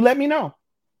 You let me know.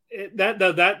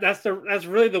 That's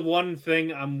really the one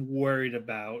thing I'm worried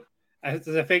about. I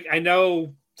think I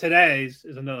know today's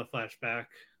is another flashback.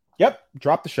 Yep,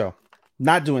 drop the show.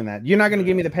 Not doing that. You're not going to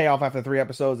give me the payoff after 3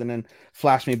 episodes and then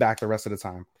flash me back the rest of the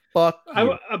time. Fuck.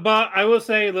 But I will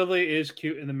say Lily is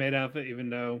cute in the maid outfit, even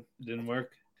though it didn't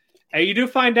work. And you do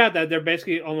find out that they're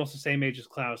basically almost the same age as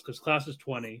Klaus, because Klaus is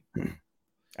 20.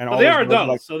 And they are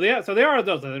adults. So they are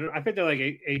adults. I think they're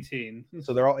like 18.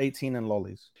 So they're all 18 and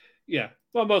lolis. Yeah.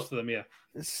 Well, most of them, yeah.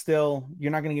 Still,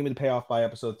 you're not going to give me the payoff by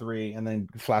episode 3 and then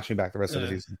flash me back the rest of the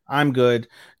season. I'm good.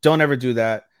 Don't ever do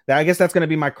that. I guess that's going to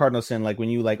be my cardinal sin. Like when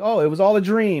you like, oh, it was all a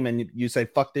dream, and you say,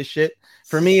 fuck this shit.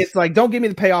 For me, it's like, don't give me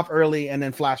the payoff early and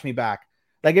then flash me back.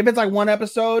 Like if it's like 1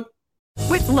 episode.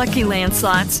 With Lucky Land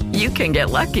Slots, you can get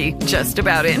lucky just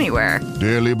about anywhere.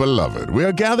 Dearly beloved, we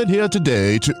are gathered here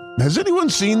today to... Has anyone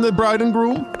seen the bride and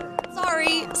groom?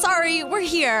 Sorry, we're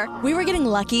here. We were getting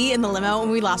lucky in the limo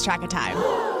and we lost track of time.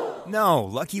 No,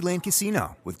 Lucky Land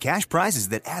Casino, with cash prizes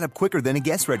that add up quicker than a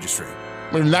guest registry.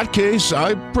 In that case,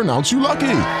 I pronounce you lucky.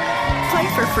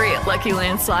 Play for free at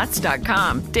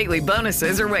LuckyLandSlots.com. Daily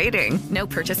bonuses are waiting. No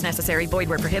purchase necessary. Void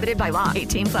where prohibited by law.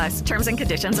 18+. Terms and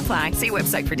conditions apply. See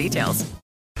website for details.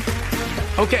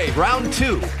 Okay, round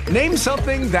 2. Name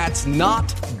something that's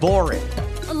not boring.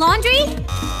 A laundry?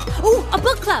 Ooh, a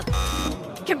book club.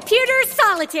 Computer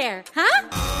solitaire, huh?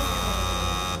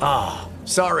 Ah,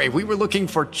 sorry. We were looking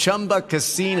for Chumba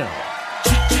Casino.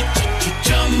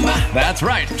 That's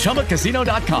right.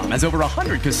 ChumbaCasino.com has over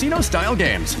 100 casino-style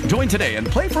games. Join today and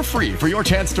play for free for your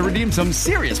chance to redeem some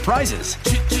serious prizes.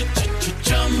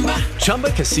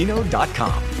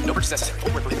 ChumbaCasino.com. No purchase necessary.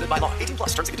 Void where prohibited by law. 18+.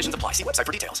 Terms and conditions apply. See website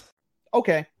for details.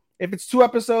 Okay. If it's 2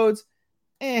 episodes,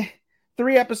 3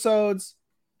 episodes,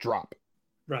 drop.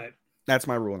 Right. That's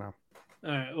my rule now.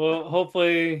 All right. Well,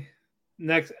 hopefully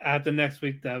after next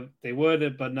week that they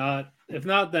would, but not. If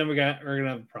not, then we're gonna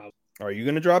have a problem. Are you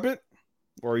gonna drop it?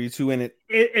 Or are you 2 in it?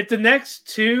 If the next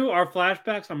 2 are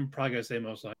flashbacks, I'm probably going to say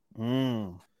most likely.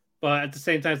 But at the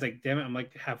same time, it's like, damn it, I'm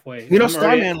like halfway. We know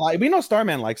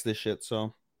Starman likes this shit,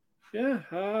 so yeah,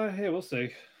 we'll see.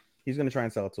 He's gonna try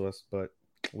and sell it to us, but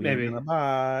we Maybe. ain't gonna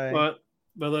buy.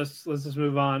 But let's just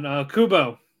move on.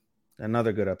 Kubo,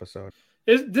 another good episode.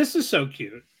 This is so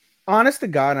cute. Honest to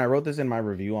God, and I wrote this in my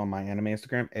review on my anime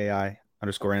Instagram,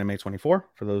 AI_anime24,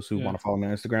 for those who want to follow me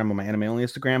on Instagram, on my anime only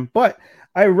Instagram. But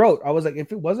I was like,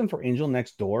 if it wasn't for Angel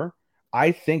Next Door,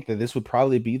 I think that this would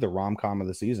probably be the rom-com of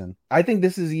the season. I think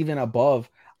this is even above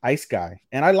Ice Guy,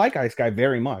 and I like Ice Guy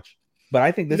very much. But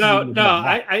I think this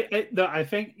I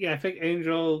think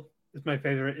Angel is my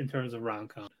favorite in terms of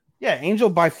rom-com. Yeah, Angel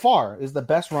by far is the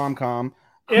best rom-com.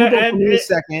 Yeah, and is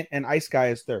second, and Ice Guy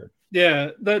is third. Yeah,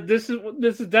 this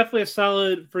is definitely a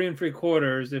solid 3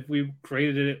 3/4. If we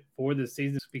graded it for the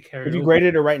season, if you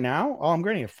graded it right now, I'm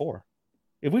grading it 4.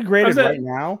 If we graded right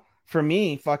now, for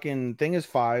me, fucking Thing is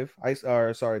 5.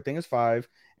 Thing is 5,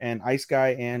 and Ice Guy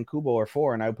and Kubo are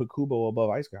 4, and I would put Kubo above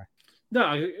Ice Guy.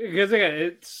 No, because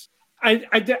again,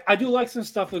 I do like some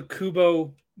stuff with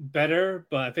Kubo better,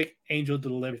 but I think Angel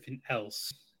delivered everything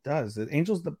else. Does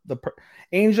Angel's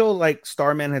Angel, like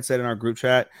Starman had said in our group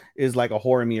chat, is like a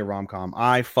Horimiya rom-com.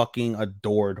 I fucking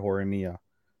adored Horimiya.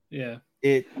 Yeah,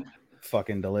 it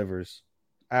fucking delivers,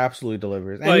 absolutely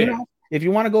delivers. And you know, if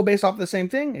you want to go based off the same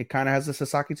thing, it kind of has the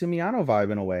Sasaki to Miyano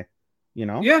vibe in a way. You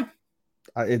know, yeah,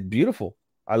 it's beautiful.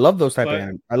 I love those type of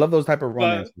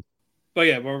romances. But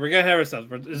yeah, we're gonna have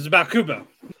ourselves. This is about Kubo.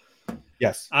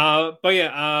 Yes.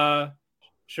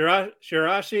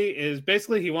 Shirashi is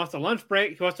basically, he wants a lunch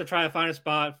break. He wants to try to find a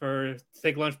spot to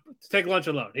take lunch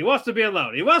alone. He wants to be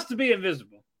alone. He wants to be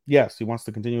invisible. Yes, he wants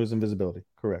to continue his invisibility.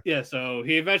 Correct. Yeah, so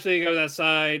he eventually goes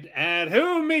outside, and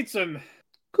who meets him?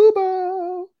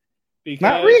 Kubo.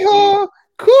 Not Riho.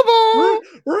 Kubo.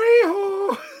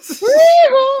 Riho.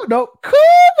 Riho. No,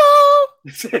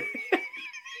 Kubo.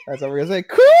 That's what we're gonna say.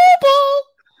 Kubo.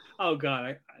 Oh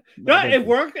God. It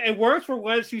worked. It works for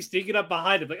when she's sneaking up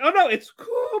behind him. Like, oh no, it's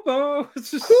Kubo. It's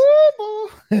just Kubo.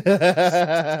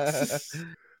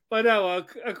 But no,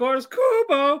 of course,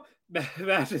 Kubo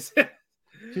matches him.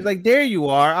 She's like, "There you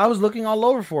are. I was looking all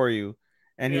over for you,"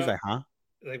 and he's like, "Huh?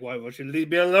 Like, why won't you leave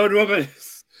me alone, woman?"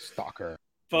 Stalker.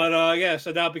 But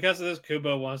so now because of this,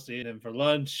 Kubo wants to eat him for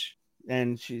lunch,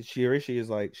 and Shirashi is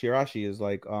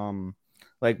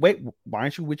like, wait, why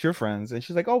aren't you with your friends? And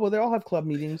she's like, oh, well, they all have club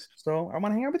meetings, so I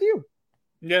want to hang out with you.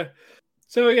 Yeah.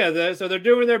 So yeah, so they're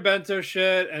doing their bento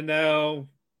shit, and now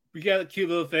we got a cute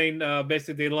little thing.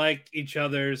 Basically, they like each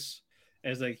other's,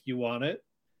 and it's like, you want it?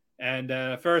 And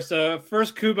first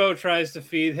Kubo tries to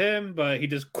feed him, but he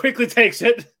just quickly takes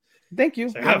it. Thank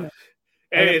you.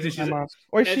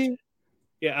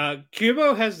 Yeah,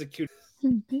 Kubo has the cute.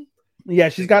 Yeah,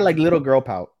 she's got like little girl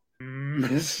pout.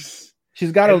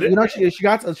 She's got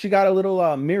she got a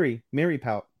little Miri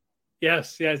pout.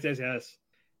 Yes. And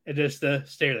just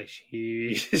stare like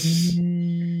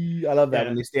I love that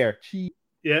when they stare.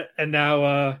 Yeah, and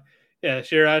now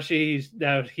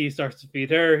Shirashi, he starts to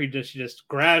feed her. She just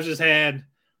grabs his hand.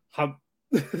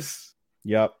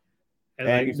 Yep. And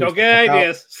like, okay,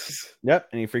 yes. Yep,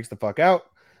 and he freaks the fuck out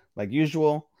like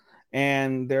usual.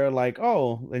 And they're like,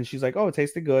 oh, and she's like, oh, it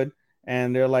tasted good.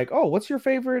 And they're like, oh, what's your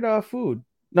favorite food?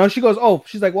 No, she goes, oh,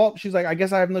 she's like, I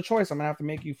guess I have no choice. I'm gonna have to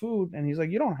make you food. And he's like,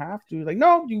 you don't have to. Like,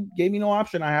 no, you gave me no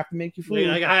option. I have to make you food.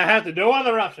 Like, I have to, no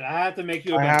other option. I have to make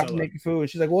you. I have to make you food.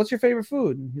 She's like, well, what's your favorite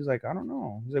food? And he's like, I don't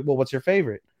know. He's like, well, what's your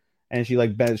favorite? And she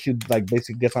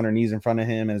basically gets on her knees in front of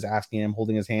him and is asking him,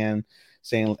 holding his hand,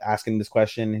 asking this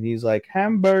question. And he's like,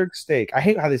 hamburg steak. I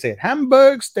hate how they say it.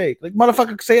 Hamburg steak. Like,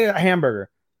 motherfucker, say it. Hamburger.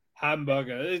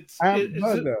 Hamburger. It's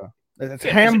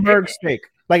Hamburg steak.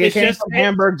 Like, it came from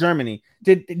Hamburg, Germany.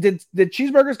 Did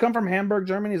cheeseburgers come from Hamburg,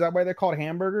 Germany? Is that why they're called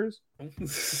hamburgers?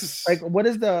 Like, what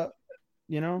is the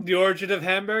origin of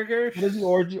hamburger? What is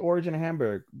the origin of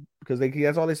hamburg? Because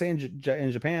that's all they say in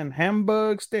Japan.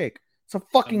 Hamburg steak. It's a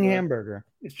fucking hamburger.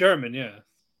 It's German, yeah.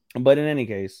 But in any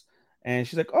case, and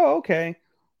she's like, oh, okay.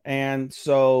 And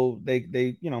so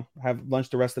they have lunch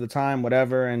the rest of the time,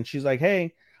 whatever. And she's like,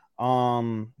 hey.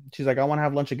 She's like, I want to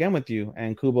have lunch again with you.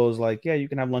 And Kubo's like, yeah, you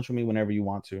can have lunch with me whenever you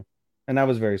want to. And that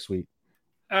was very sweet.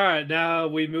 All right, now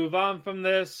we move on from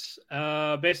this.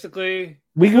 Basically,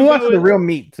 we move on to the real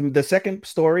meat. The second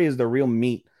story is the real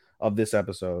meat of this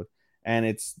episode, and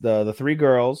it's the three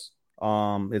girls.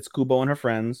 It's Kubo and her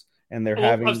friends, and they're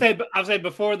having. I'll say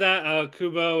before that,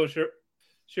 Kubo,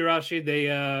 Shirashi, they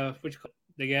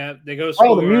go to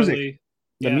school. Oh, the music, early.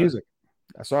 The music.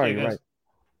 Sorry, you're right.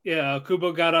 Yeah,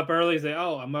 Kubo got up early. He's like,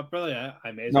 "Oh, I'm up early.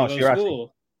 I may as well go to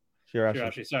school."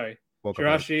 Shirashi, sorry.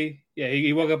 Shirashi,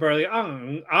 he woke up early.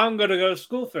 I'm gonna go to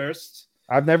school first.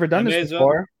 I've never done this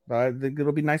before, I think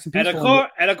it'll be nice and And peaceful.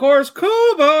 of course,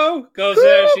 Kubo goes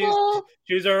there.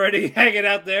 She's already hanging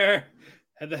out there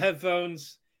at the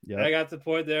headphones. Yeah, I got to the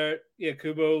point there. Yeah,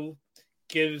 Kubo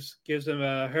gives him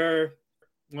her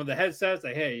one of the headsets.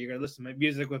 Like, hey, you're gonna listen to my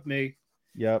music with me.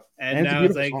 Yep. And now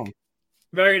it's like song.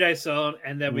 Very nice song.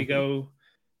 And then we go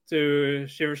to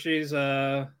Shirashi's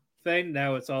thing.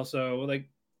 Now it's also like,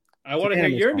 I want to hear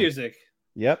your music.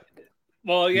 Yep.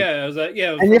 Well, yeah, it was like,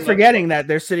 yeah. And you're forgetting that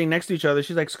they're sitting next to each other.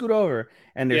 She's like, scoot over,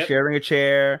 and they're sharing a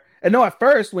chair. And no, at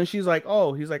first when she's like,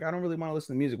 oh, he's like, I don't really want to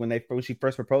listen to music. When she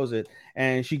first proposed it,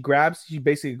 and she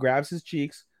basically grabs his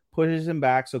cheeks, pushes him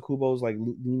back, so Kubo's like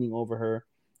leaning over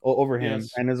him,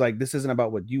 and is like, this isn't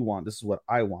about what you want. This is what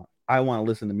I want. I want to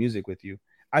listen to music with you.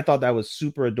 I thought that was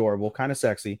super adorable, kind of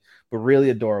sexy, but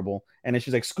really adorable. And then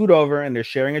she's like, scoot over, and they're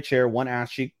sharing a chair, one ass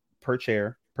cheek per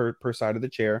chair, per side of the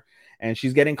chair. And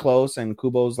she's getting close, and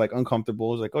Kubo's like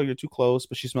uncomfortable. He's like, oh, you're too close,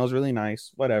 but she smells really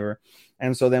nice, whatever.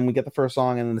 And so then we get the first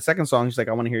song, and then the second song, she's like,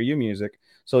 I want to hear your music.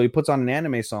 So he puts on an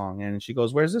anime song, and she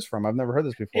goes, where's this from? I've never heard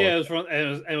this before. Yeah,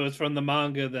 it was from the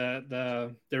manga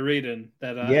that they're reading,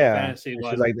 that fantasy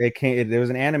one. She's like, there was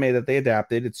an anime that they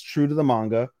adapted. It's true to the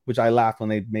manga, which I laughed when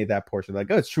they made that portion. Like,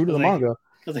 oh, it's true to the manga.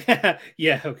 I was like,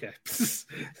 yeah, okay.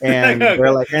 And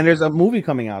they're like, and there's a movie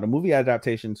coming out, a movie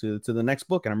adaptation to the next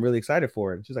book, and I'm really excited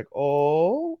for it. And she's like,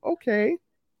 oh, okay,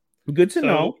 good to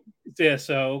know. Yeah,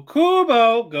 so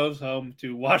Kubo goes home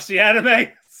to watch the anime.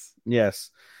 Yes,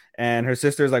 and her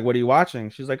sister's like, what are you watching?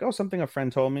 She's like, oh, something a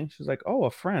friend told me. She's like, oh,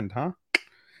 a friend, huh?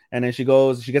 And then she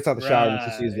gets out the shower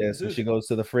and she sees this, and she goes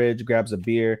to the fridge, grabs a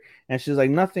beer, and she's like,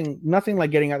 nothing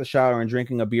like getting out the shower and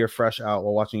drinking a beer fresh out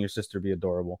while watching your sister be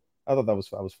adorable. I thought that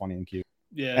was funny and cute.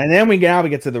 Yeah. And then we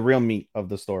get to the real meat of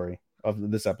the story of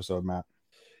this episode, Matt.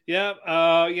 Yeah.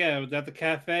 At the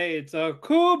cafe, it's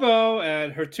Kubo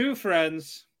and her two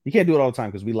friends. You can't do it all the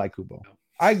time because we like Kubo.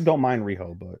 I don't mind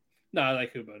Riho, but no, I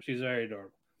like Kubo. She's very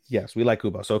adorable. Yes, we like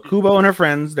Kubo. So Kubo and her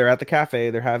friends, they're at the cafe,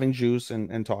 they're having juice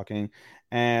and talking,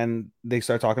 and they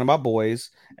start talking about boys,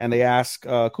 and they ask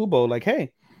Kubo, like,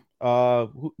 hey,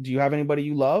 do you have anybody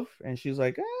you love? And she's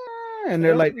like, and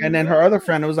they're like, and then her other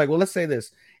friend was like, well, let's say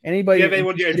this. Anybody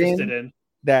anyone you're interested in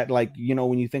that, like, you know,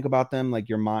 when you think about them, like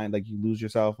your mind, like you lose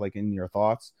yourself, like in your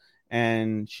thoughts.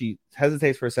 And she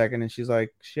hesitates for a second, and she's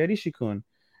like, Shiraishi-kun.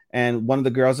 And one of the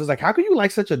girls is like, how could you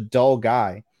like such a dull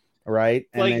guy? Right?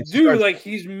 And like, dude, like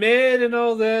he's mid and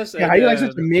all this. Yeah, how you like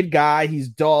such a mid guy? He's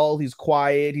dull, he's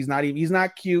quiet, he's not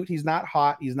cute, he's not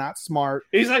hot, he's not smart.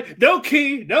 He's like, no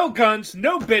key, no guns,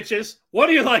 no bitches. What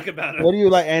do you like about him? What do you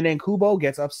like? And then Kubo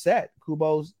gets upset.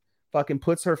 Kubo fucking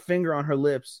puts her finger on her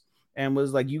lips and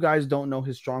was like, you guys don't know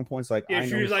his strong points. Like, I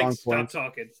know his strong points. Stop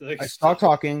talking. Like, stop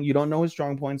talking. You don't know his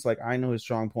strong points. Like, I know his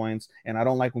strong points, and I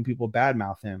don't like when people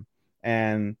badmouth him.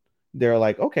 And they're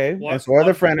like, okay. And so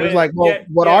other friend was like, well,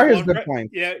 what are his good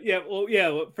points?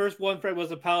 First one friend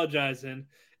was apologizing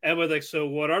and was like, so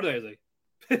what are they? Like,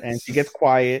 and she gets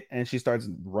quiet and she starts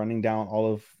running down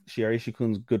all of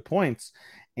Shiraishi-kun's good points.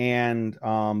 And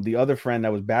the other friend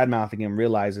that was bad-mouthing him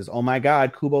realizes, oh my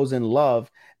God, Kubo's in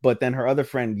love. But then her other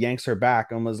friend yanks her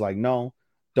back and was like, no,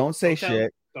 don't say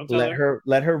shit. Let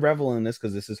her revel in this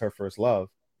because this is her first love.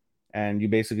 And you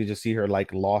basically just see her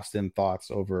like lost in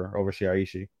thoughts over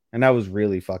Shiraishi. And that was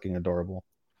really fucking adorable.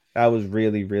 That was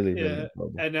really, really, really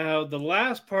adorable. And now the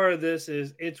last part of this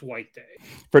is it's White Day.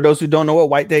 For those who don't know what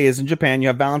White Day is in Japan, you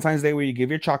have Valentine's Day where you give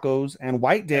your chocos, and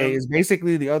White Day is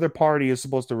basically the other party is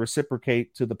supposed to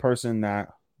reciprocate to the person that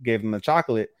gave them the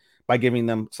chocolate by giving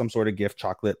them some sort of gift,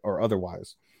 chocolate or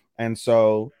otherwise. And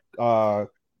so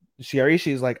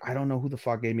Shiraishi is like, I don't know who the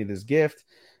fuck gave me this gift.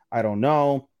 I don't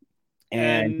know.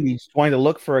 And he's going to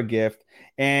look for a gift.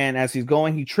 And as he's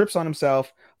going, he trips on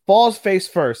himself, falls face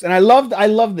first. And I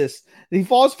love this. He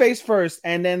falls face first,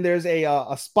 and then there's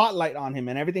a spotlight on him,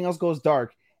 and everything else goes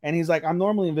dark. And he's like, I'm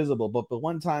normally invisible, but the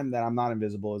one time that I'm not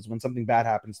invisible is when something bad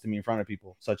happens to me in front of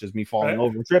people, such as me falling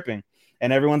over and tripping.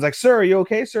 And everyone's like, sir, are you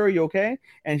okay? Sir, are you okay?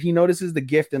 And he notices the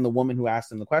gift in the woman who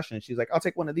asked him the question. She's like, I'll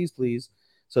take one of these, please.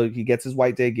 So he gets his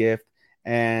White Day gift,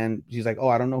 and she's like, oh,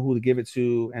 I don't know who to give it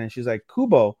to. And she's like,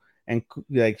 Kubo. And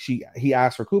like he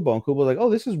asked for Kubo, and Kubo's like, oh,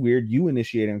 this is weird. You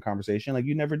initiating a conversation. Like,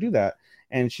 you never do that.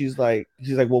 And she's like,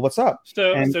 well, what's up?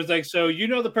 So it's like, so you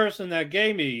know the person that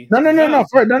gave me. No.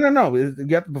 You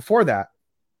have before that.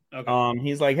 Okay.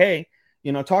 He's like, hey,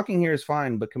 talking here is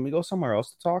fine, but can we go somewhere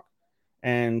else to talk?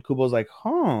 And Kubo's like,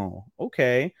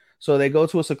 okay. So they go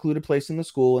to a secluded place in the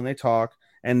school and they talk.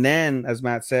 And then, as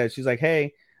Matt said, she's like,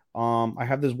 hey, I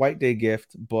have this White Day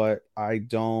gift, but I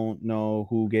don't know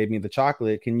who gave me the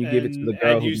chocolate. Can you give it to the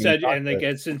girl? And you said, and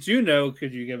again, since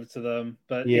could you give it to them?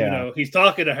 But he's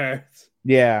talking to her.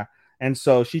 Yeah. And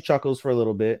so she chuckles for a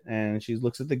little bit and she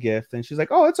looks at the gift and she's like,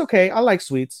 oh, it's okay. I like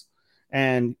sweets.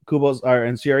 And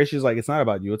Shiraishi's like, it's not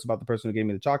about you. It's about the person who gave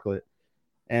me the chocolate.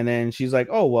 And then she's like,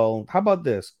 oh, well, how about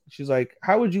this? She's like,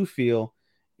 how would you feel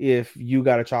if you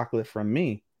got a chocolate from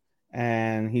me?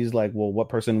 And he's like, well, what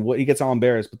person would? He gets all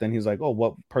embarrassed, but then he's like, oh,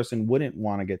 what person wouldn't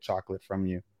want to get chocolate from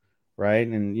you? Right.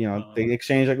 And, they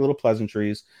exchange like little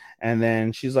pleasantries. And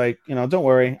then she's like, don't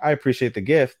worry. I appreciate the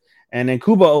gift. And then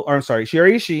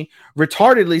Shiraishi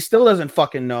retardedly still doesn't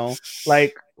fucking know,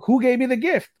 like, who gave me the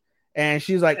gift? And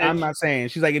she's like, I'm not saying.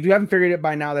 She's like, if you haven't figured it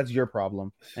by now, that's your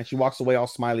problem. And she walks away all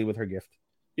smiley with her gift.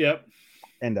 Yep.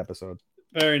 End episode.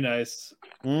 Very nice.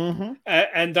 Mm-hmm.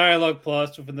 And Dialogue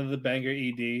Plus with another banger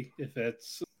ED, if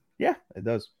it's. Yeah, it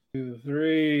does. 2,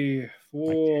 3,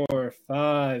 4,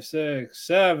 5, 6,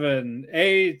 7,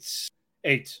 8.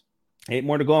 8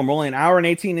 more to go. I'm rolling an hour and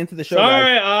 18 into the show.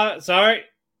 Sorry.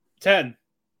 10.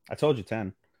 I told you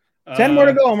 10. 10 more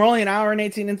to go. I'm rolling an hour and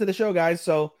 18 into the show, guys.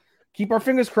 So keep our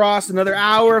fingers crossed. Another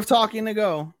hour of talking to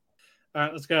go. All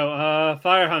right, let's go.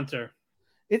 Fire Hunter.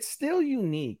 It's still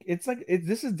unique. It's like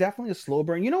this is definitely a slow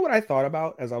burn. You know what I thought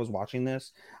about as I was watching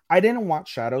this? I didn't watch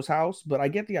Shadow's House, but I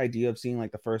get the idea of seeing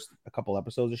like the first a couple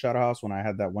episodes of Shadow House when I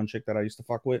had that one chick that I used to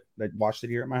fuck with that watched it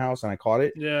here at my house and I caught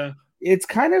it. Yeah. It's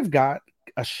kind of got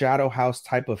a Shadow House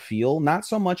type of feel, not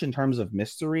so much in terms of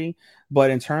mystery,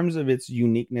 but in terms of its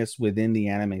uniqueness within the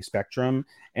anime spectrum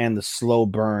and the slow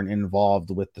burn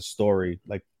involved with the story,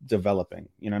 like developing.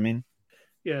 You know what I mean?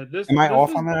 Yeah. Am I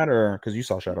off on that, or because you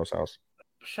saw Shadow's House?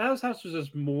 Shadow's House was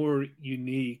just more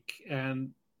unique, and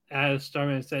as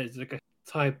Starman said, it's like a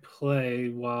type play,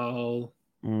 while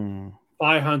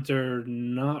Fire Hunter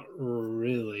not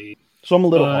really. So I'm a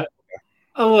little off.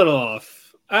 A little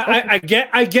off. I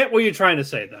get what you're trying to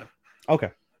say though.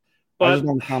 Okay, but I just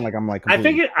don't sound like I'm like. I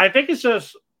think it's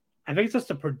just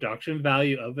the production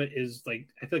value of it is like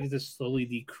I feel like it's just slowly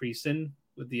decreasing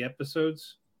with the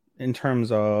episodes. In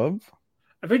terms of,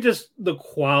 I think just the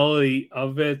quality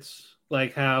of it.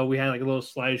 Like how we had like a little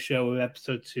slideshow with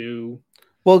episode 2.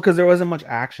 Well, because there wasn't much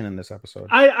action in this episode.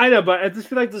 I know, but I just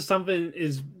feel like there's something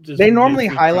is just. They normally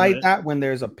highlight that when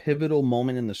there's a pivotal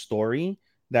moment in the story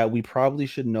that we probably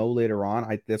should know later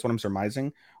on. That's what I'm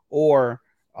surmising, or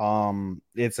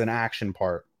it's an action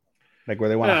part, like where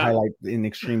they want to highlight in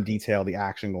extreme detail the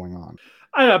action going on.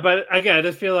 I know, but again, I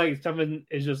just feel like something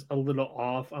is just a little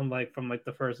off. Unlike from like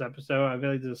the first episode, I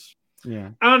really just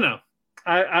I don't know.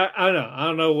 I don't know. I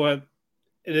don't know what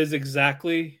it is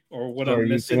exactly, or what I'm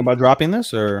missing. Are you thinking about dropping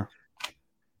this, or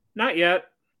not yet?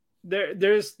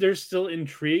 There's still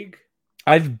intrigue.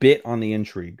 I've bit on the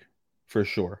intrigue for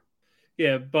sure.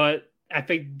 Yeah, but I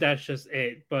think that's just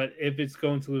it. But if it's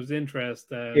going to lose interest,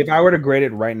 then if I were to grade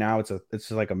it right now, it's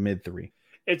like a mid 3.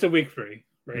 It's a weak 3.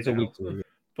 It's a weak 3.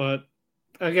 But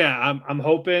again, I'm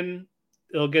hoping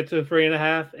it'll get to a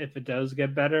 3.5 if it does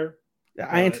get better.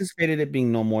 I anticipated it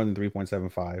being no more than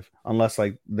 3.75, unless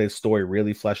like the story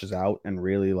really fleshes out and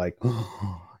really like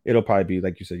it'll probably be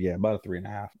like you said, about a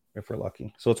 3.5 if we're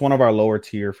lucky. So it's one of our lower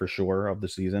tier for sure of the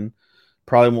season.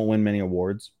 Probably won't win many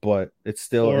awards, but it's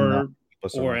still enough to keep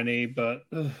us around. Any, but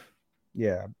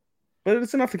yeah, but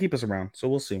it's enough to keep us around. So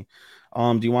we'll see.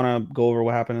 Do you want to go over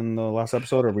what happened in the last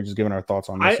episode, or are we just giving our thoughts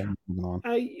on this and moving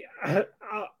on?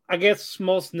 I guess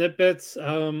small snippets.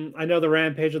 I know the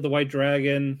rampage of the White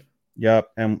Dragon.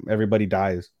 Yep, and everybody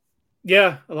dies.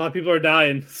 Yeah, a lot of people are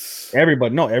dying.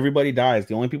 Everybody dies.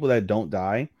 The only people that don't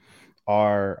die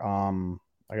are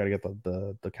I gotta get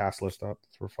the cast list up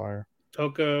for Fire.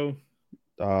 Toko.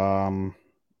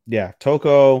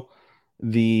 Toko,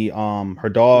 her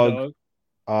dog.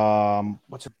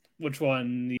 Which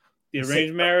one? The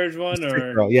arranged marriage one,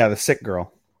 or girl. Yeah, the sick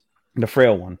girl, the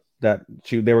frail one that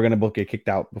they were gonna both get kicked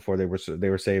out before they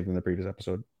were saved in the previous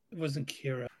episode. It wasn't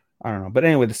Kira. I don't know, but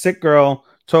anyway, the sick girl,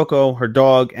 Toko, her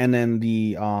dog, and then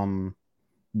the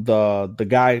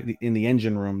guy in the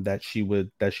engine room that she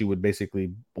would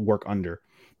basically work under.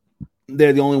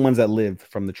 They're the only ones that lived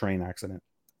from the train accident.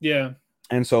 Yeah.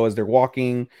 And so as they're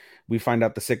walking, we find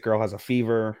out the sick girl has a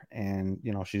fever, and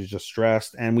she's just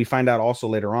stressed. And we find out also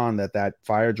later on that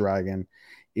fire dragon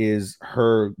is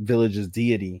her village's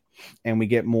deity, and we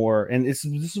get more. And this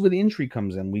is where the intrigue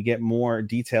comes in. We get more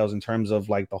details in terms of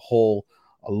like the whole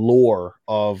lore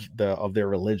of their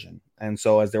religion. And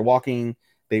so as they're walking,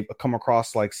 they come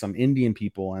across like some Indian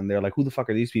people, and they're like, who the fuck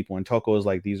are these people? And Toko is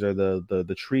like, these are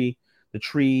the tree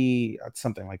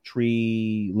something like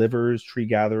tree livers, tree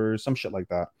gatherers, some shit like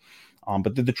that.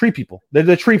 But they're the tree people. They're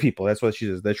the tree people. That's what she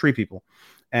says. The tree people.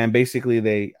 And basically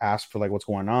they ask for like what's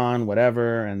going on,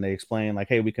 whatever. And they explain like,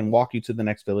 hey, we can walk you to the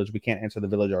next village. We can't enter the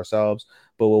village ourselves,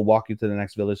 but we'll walk you to the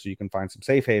next village so you can find some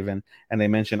safe haven. And they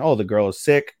mention, oh, the girl is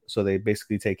sick. So they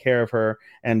basically take care of her.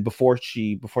 And before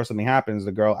something happens,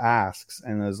 the girl asks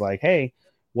and is like, hey,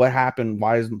 what happened?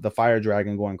 Why is the fire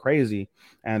dragon going crazy?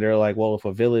 And they're like, well, if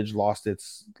a village lost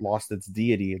its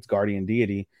deity, its guardian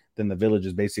deity, then the village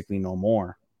is basically no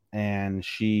more. And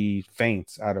she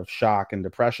faints out of shock and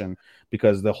depression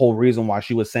because the whole reason why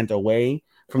she was sent away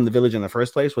from the village in the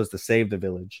first place was to save the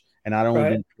village. And not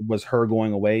only was her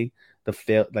going away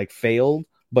failed,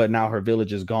 but now her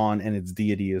village is gone and its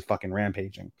deity is fucking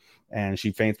rampaging. And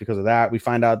she faints because of that. We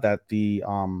find out that the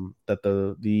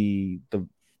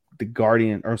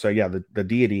guardian, or sorry, the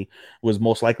deity was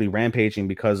most likely rampaging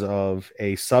because of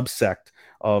a subsect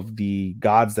of the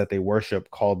gods that they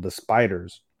worship called the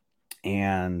spiders.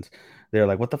 And they're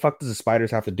like, what the fuck does the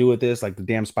spiders have to do with this? Like the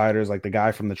damn spiders, like the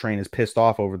guy from the train is pissed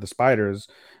off over the spiders.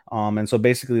 And so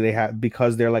basically they have,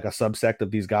 because they're like a subsect of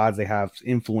these gods, they have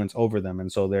influence over them.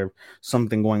 And so there's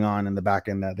something going on in the back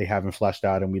end that they haven't fleshed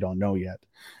out and we don't know yet.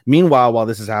 Meanwhile, while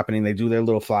this is happening, they do their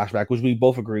little flashback, which we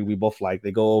both agree, we both like.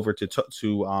 They go over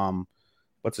to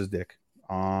what's his dick?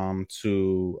 What's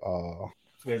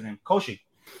his name? Koshi.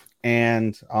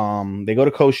 And they go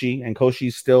to Koshi, and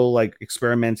Koshi's still like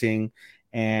experimenting,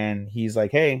 and he's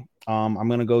like, hey, I'm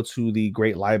gonna go to the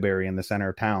Great Library in the center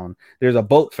of town. There's a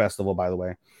boat festival, by the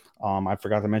way. I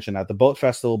forgot to mention that the boat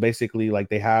festival, basically, like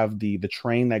they have the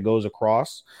train that goes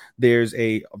across. There's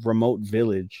a remote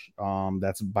village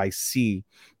that's by sea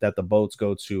that the boats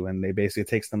go to, and they basically, it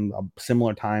takes them a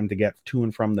similar time to get to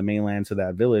and from the mainland to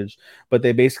that village. But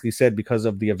they basically said because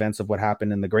of the events of what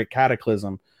happened in the Great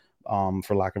Cataclysm,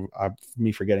 for lack of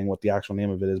me forgetting what the actual name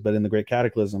of it is, but in the Great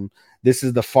Cataclysm, this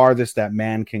is the farthest that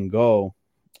man can go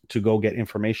to go get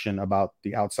information about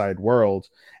the outside world.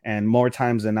 And more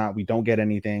times than not, we don't get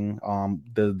anything.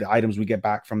 The items we get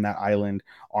back from that island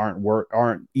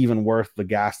aren't even worth the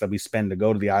gas that we spend to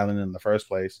go to the island in the first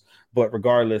place. But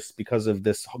regardless, because of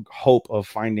this hope of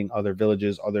finding other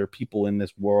villages, other people in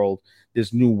this world,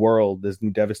 this new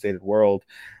devastated world,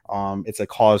 it's a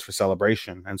cause for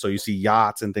celebration. And so you see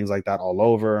yachts and things like that all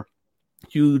over.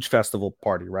 Huge festival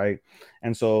party, right?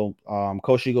 And so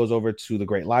Koshi goes over to the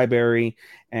Great Library,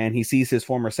 and he sees his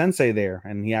former sensei there,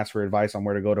 and he asks for advice on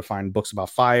where to go to find books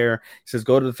about fire. He says,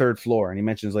 go to the 3rd floor. And he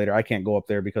mentions later, I can't go up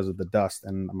there because of the dust,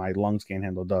 and my lungs can't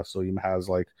handle dust. So he has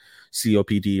like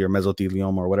COPD or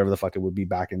mesothelioma or whatever the fuck it would be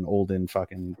back in olden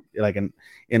fucking, like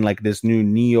in like this new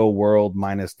Neo world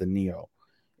minus the Neo,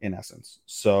 in essence.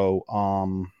 So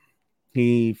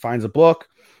he finds a book.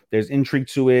 There's intrigue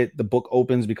to it. The book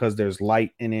opens because there's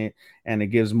light in it, and it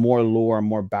gives more lore and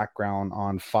more background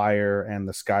on fire and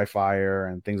the sky fire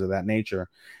and things of that nature.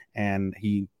 And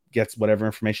he gets whatever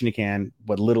information he can,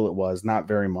 what little it was, not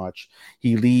very much.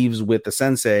 He leaves with the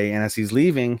sensei, and as he's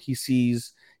leaving, he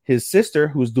sees his sister,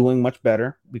 who's doing much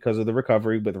better because of the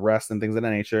recovery with rest and things of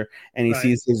that nature. And he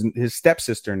sees his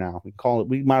stepsister now.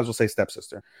 We might as well say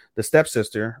stepsister. The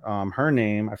stepsister, her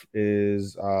name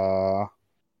is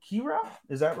Kira,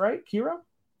 is that right? Kira?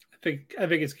 I think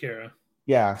it's Kira.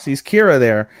 Yeah, sees Kira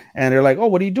there, and they're like, "Oh,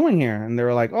 what are you doing here?" And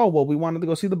they're like, "Oh, well, we wanted to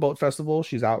go see the boat festival.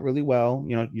 She's out really well.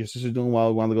 You know, your sister's doing well.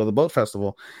 We wanted to go to the boat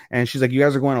festival." And she's like, "You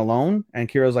guys are going alone?" And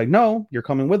Kira's like, "No, you're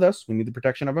coming with us. We need the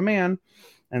protection of a man."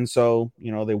 And so,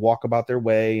 you know, they walk about their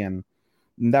way, and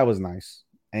that was nice.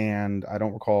 And I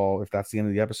don't recall if that's the end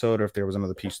of the episode or if there was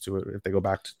another piece to it. If they go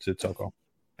back to Toko,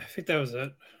 I think that was it.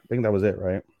 I think that was it,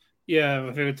 right? Yeah,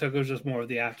 I think Toko was just more of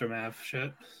the aftermath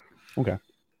shit. Okay.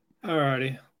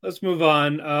 Alrighty, let's move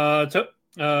on.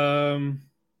 To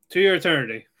Your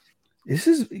Eternity. It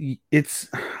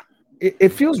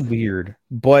feels weird,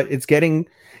 but it's getting.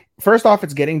 First off,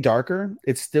 it's getting darker.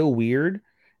 It's still weird,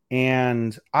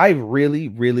 and I really,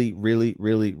 really, really,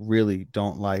 really, really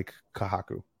don't like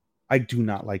Kahaku. I do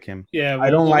not like him. Yeah,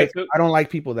 I don't like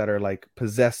people that are like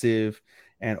possessive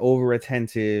and over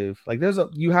attentive. Like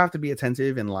you have to be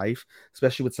attentive in life,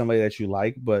 especially with somebody that you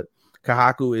like, but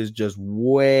Kahaku is just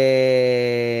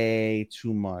way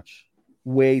too much.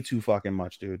 Way too fucking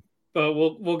much, dude. But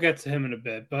we'll get to him in a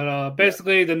bit. But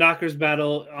basically the Knockers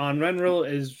battle on Renril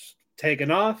is taken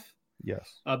off.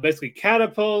 Yes. Basically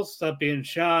catapults, stop being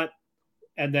shot,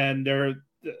 and then of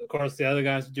course the other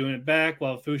guys are doing it back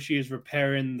while Fushi is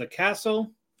repairing the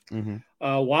castle. Mm-hmm.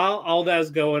 While all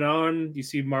that's going on, you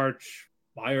see March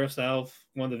by herself.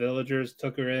 One of the villagers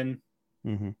took her in.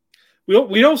 Mm-hmm.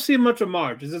 We don't see much of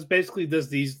March. It's just basically just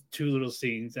these two little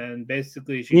scenes, and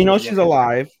basically she's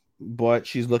alive, but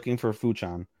she's looking for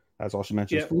Fuchan. That's all she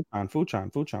mentions. Yep.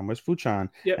 Fuchan. Where's Fuchan?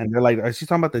 Yep. And they're like, is she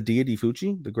talking about the deity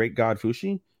Fuchi, the great god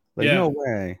Fushi? Like, Yeah. no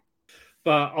way.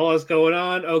 But all that's going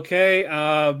on. Okay.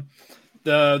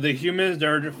 The humans,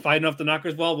 they're fighting off the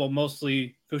knockers well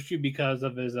mostly Fushi because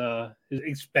of his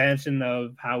expansion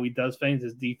of how he does things,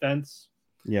 his defense.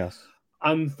 Yes.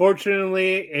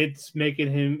 Unfortunately, it's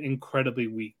making him incredibly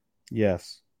weak.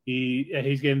 Yes.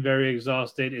 He's getting very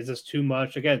exhausted. It's just too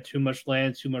much. Again, too much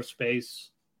land, too much space.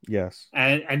 Yes.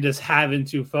 And just having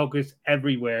to focus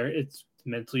everywhere. It's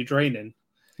mentally draining.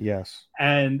 Yes.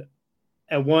 And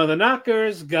one of the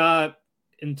knockers got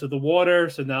into the water,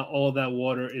 so now all that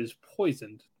water is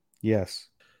poisoned. Yes.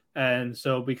 And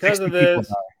so because 60 of this,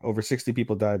 people die. Over 60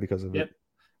 people died because of it.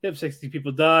 Yep, 60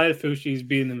 people died. Fushi's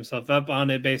beating himself up on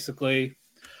it, basically.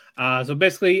 So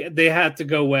basically, they had to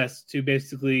go west to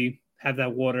basically have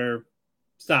that water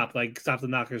stop the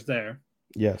knockers there.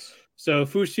 Yes. So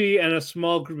Fushi and a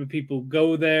small group of people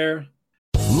go there.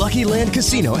 Lucky Land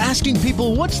Casino, asking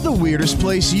people, what's the weirdest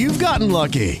place you've gotten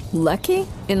lucky? Lucky?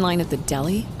 In line at the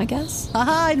deli, I guess?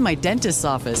 Aha, in my dentist's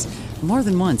office. More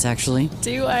than once, actually.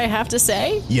 Do I have to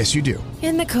say? Yes, you do.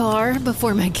 In the car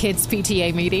before my kids'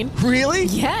 PTA meeting. Really?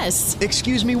 Yes.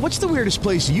 Excuse me, what's the weirdest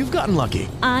place you've gotten lucky?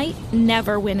 I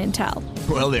never win and tell.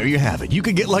 Well, there you have it. You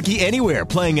can get lucky anywhere,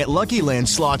 playing at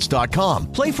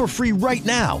LuckyLandSlots.com. Play for free right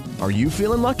now. Are you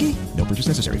feeling lucky? No purchase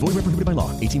necessary. Void where prohibited by law.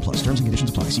 18+. Terms and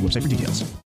conditions apply. See website for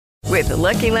details. With the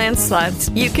Lucky Land Slots,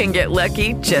 you can get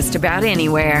lucky just about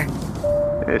anywhere.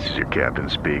 This is your captain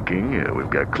speaking. We've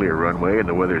got clear runway and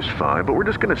the weather's fine, but we're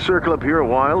just going to circle up here a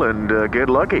while and get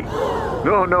lucky.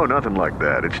 No, nothing like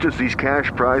that. It's just these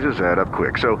cash prizes add up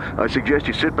quick. So I suggest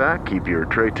you sit back, keep your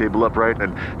tray table upright,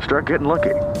 and start getting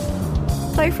lucky.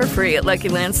 Play for free at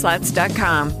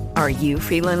LuckyLandSlots.com. Are you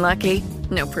feeling lucky?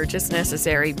 No purchase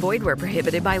necessary. Void where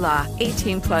prohibited by law.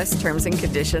 18+ terms and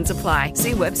conditions apply.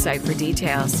 See website for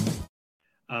details.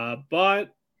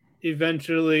 But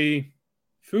eventually,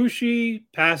 Fushi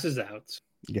passes out.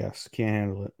 Yes, can't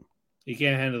handle it. He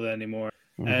can't handle it anymore.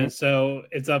 Mhm. And so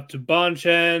it's up to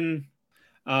Bonchen,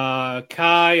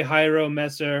 Kai, Hyro,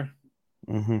 Messer.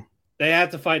 Mm-hmm. They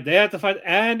have to fight,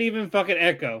 and even fucking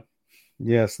Echo.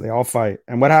 Yes, they all fight.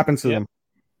 And what happens to them?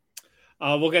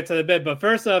 We'll get to the bit, but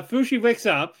first, Fushi wakes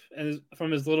up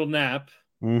from his little nap,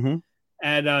 Mm-hmm.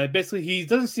 and basically he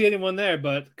doesn't see anyone there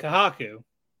but Kahaku.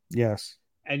 Yes.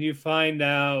 And you find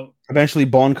out Eventually,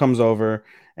 Bon comes over,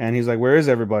 and he's like, "Where is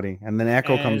everybody?" And then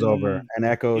Echo comes over, and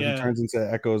Echo he turns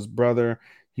into Echo's brother.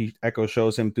 Echo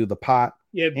shows him through the pot.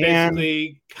 Yeah,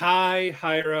 basically, Kai,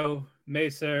 Hyro,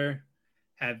 Macer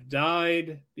have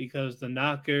died because the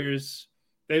knockers.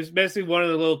 There's basically one of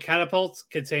the little catapults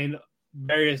contain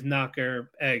various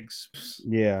knocker eggs.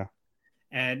 Yeah,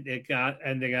 and they got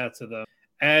to them.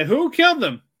 And who killed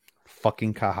them?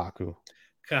 Fucking Kahaku.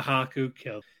 Kahaku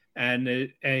killed, and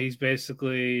he's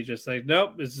basically just like,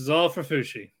 nope, this is all for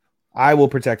Fushi. I will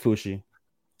protect Fushi.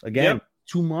 Again, Yep.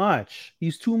 too much.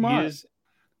 He's too much.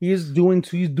 He He's doing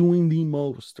the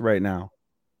most right now.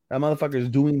 That motherfucker is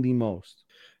doing the most.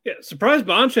 Yeah, surprised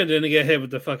Bonchen didn't get hit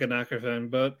with the fucking knocker thing,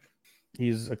 but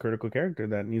He's a critical character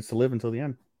that needs to live until the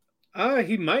end.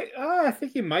 he might. I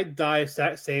think he might die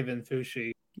saving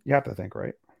Fushi. You have to think,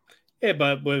 right? Yeah,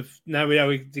 but with now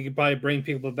we can probably bring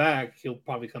people back. He'll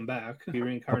probably come back, be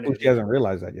reincarnated. He hasn't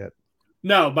realized that yet.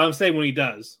 No, but I'm saying when he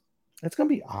does. It's gonna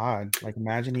be odd. Like,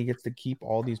 imagine he gets to keep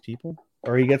all these people,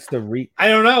 or he gets to I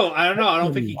don't know. I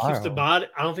don't think he Wow. keeps the body.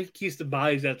 I don't think he keeps the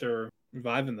bodies after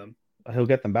reviving them. He'll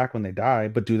get them back when they die.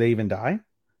 But do they even die?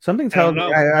 Something I tells don't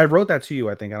me. know. I wrote that to you.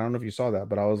 I think I don't know if you saw that,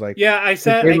 but I was like, Yeah, I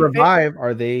said if they revive.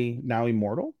 Are they now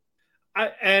immortal?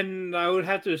 I would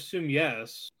have to assume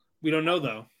yes. We don't know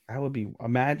though. That would be.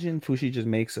 Imagine Fushi just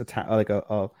makes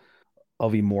a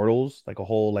of immortals, like a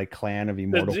whole like clan of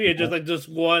immortal. Yeah, people. just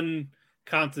one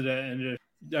continent, and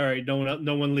just all right.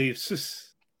 No one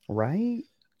leaves. Right.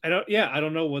 I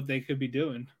don't know what they could be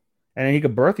doing. And then he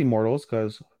could birth immortals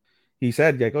because he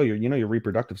said like, oh, your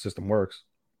reproductive system works.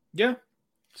 Yeah.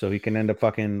 So he can end up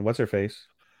fucking what's her face.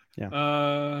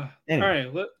 Yeah. Anyway.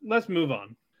 All right. Let's move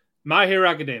on. My Hero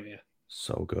Academia.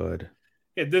 So good.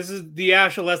 Yeah, this is the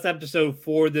actual last episode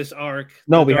for this arc.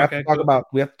 No, The we Dark have to Echo.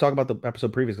 talk about the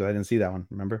episode previous because I didn't see that one.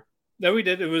 Remember? No, we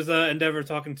did. It was Endeavor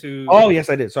talking to. Oh yes,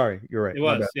 I did. Sorry, you're right. It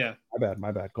My was. bad. Yeah.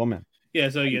 My bad. Go man. Yeah.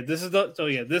 This is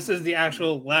the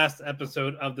actual last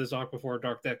episode of this arc before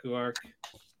Dark Deku arc.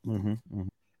 Mm-hmm.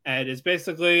 And it's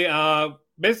basically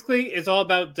it's all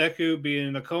about Deku being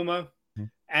in a coma,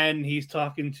 and he's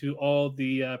talking to all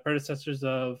the predecessors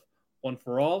of One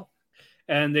for All,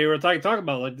 and they were talking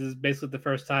about like this is basically the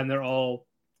first time they're all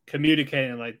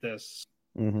communicating like this,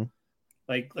 Mm-hmm.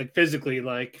 like physically,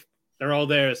 like They're all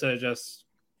there instead of just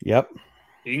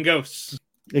being ghosts.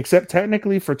 Except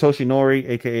technically for Toshinori,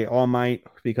 aka All Might,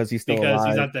 because he's still alive.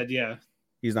 He's not dead. Yeah,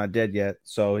 he's not dead yet,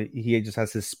 so he just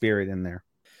has his spirit in there.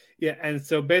 Yeah, and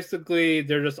so basically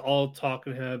they're just all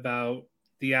talking to him about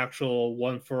the actual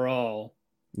One for All.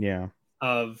 Yeah.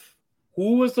 Of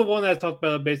who was the one that talked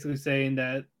about basically saying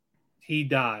that he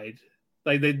died.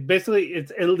 Like they basically,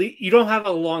 you don't have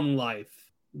a long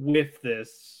life with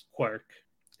this quirk.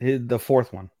 The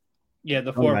fourth one. Yeah,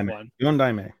 the fourth one.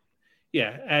 Yondaime.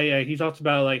 Yeah, he talks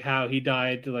about like how he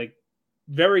died like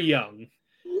very young,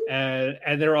 and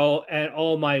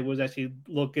All Might was actually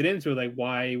looking into like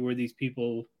why were these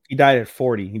people. He died at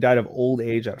 40. He died of old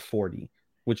age at 40,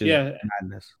 which is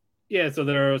madness. Yeah,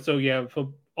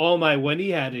 so All Might, when he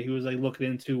had it, he was like looking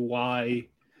into why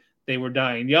they were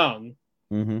dying young.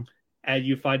 Mm-hmm. And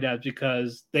you find out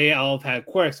because they all have had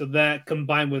quirks. So that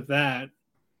combined with that.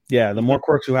 Yeah, the more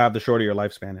quirks you have, the shorter your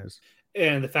lifespan is.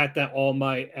 And the fact that All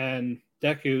Might and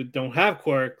Deku don't have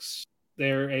quirks,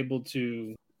 they're able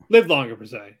to live longer per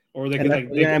se. Or they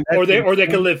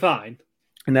can live fine.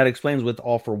 And that explains with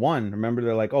All for One. Remember,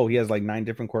 they're like, oh, he has like 9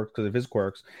 different quirks because of his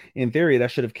quirks. In theory, that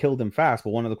should have killed him fast.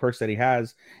 But one of the quirks that he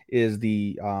has is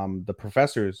the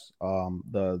professor's,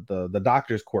 the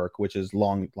doctor's quirk, which is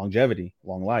longevity,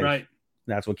 long life. Right.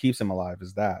 That's what keeps him alive.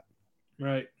 Is that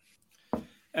right?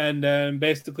 And then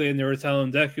basically, and they were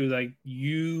telling Deku like,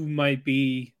 you might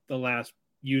be the last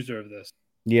user of this.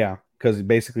 Yeah, because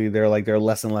basically there are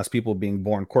less and less people being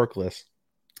born quirkless,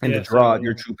 and to draw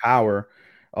your true power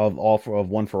of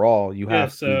One for All, you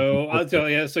have. So I'll tell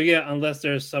you. So unless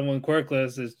there's someone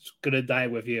quirkless, it's gonna die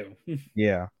with you.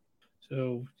 Yeah.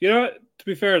 So you know what? To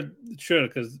be fair, it should,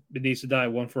 because it needs to die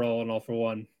One for All and All for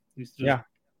One. It needs to just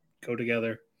go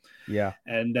together. Yeah.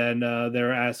 And then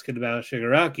they're asking about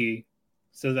Shigaraki.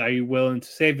 So are you willing to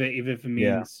save it, even if it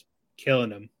means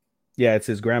killing him? Yeah, it's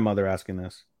his grandmother asking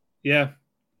this. Yeah.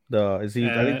 I think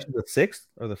she's the 6th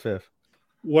or the 5th.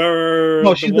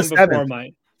 She's the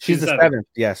 7th. She's the 7th.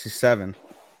 Yeah, she's 7.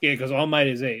 Yeah, because All Might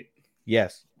is 8.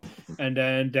 Yes. And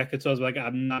then Dekatsu's like,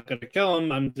 I'm not going to kill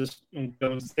him. I'm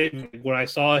going to save him. When I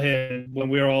saw him, when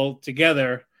we were all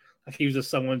together, like he was just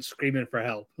someone screaming for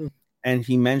help. And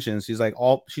he mentions, she's like,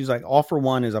 All for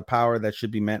One is a power that should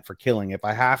be meant for killing. If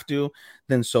I have to,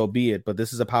 then so be it. But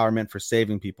this is a power meant for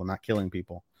saving people, not killing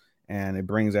people. And it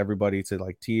brings everybody to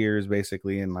like tears,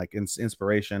 basically, and like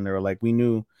inspiration. They were like, we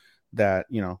knew that,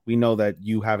 we know that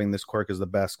you having this quirk is the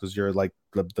best because you're like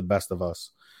the best of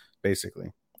us,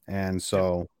 basically. And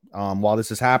so while this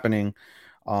is happening,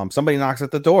 somebody knocks at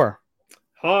the door.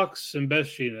 Hawks and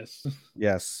Best Penis.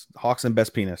 Yes, Hawks and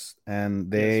Best Penis.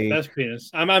 And they... Yes, Best Penis.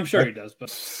 I'm sure he does,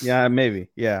 but... Yeah, maybe.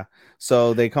 Yeah.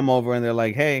 So they come over and they're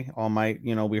like, hey, All Might,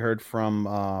 we heard from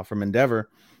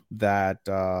Endeavor that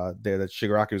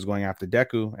Shigaraki was going after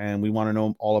Deku, and we want to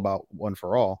know all about One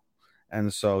for All.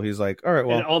 And so he's like, all right,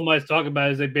 well... And All Might's talking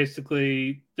about is they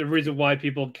basically... The reason why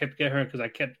people kept getting hurt because I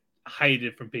kept hiding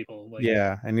it from people. Like,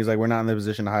 yeah, and he's like, we're not in the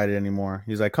position to hide it anymore.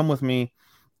 He's like, come with me.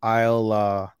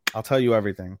 I'll tell you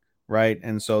everything, right?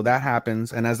 And so that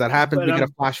happens, and as that happens, we get a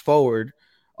flash forward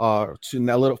to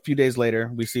a few days later.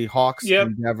 We see Hawks,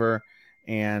 Endeavor,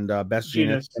 and Best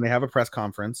Genius, and they have a press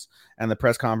conference. And the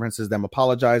press conference is them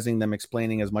apologizing, them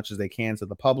explaining as much as they can to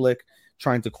the public,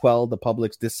 trying to quell the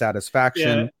public's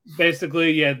dissatisfaction. Yeah,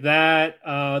 basically, that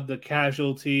the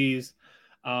casualties,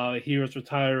 heroes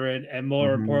retiring, and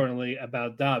more importantly,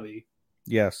 about Dabi.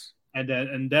 Yes, and then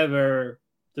Endeavor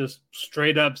just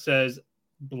straight up says,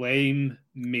 blame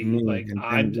me. Like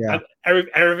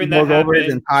everything that happened. Over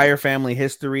his entire family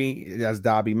history, as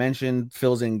Dabi mentioned,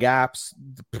 fills in gaps,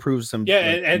 proves some. Yeah,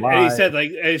 and he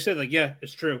said yeah,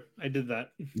 it's true. I did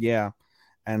that. Yeah.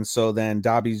 And so then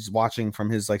Dabi's watching from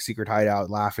his like secret hideout,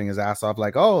 laughing his ass off,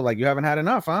 like, oh, like you haven't had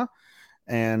enough, huh?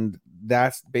 And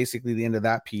that's basically the end of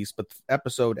that piece. But the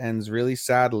episode ends really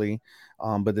sadly.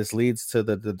 But this leads to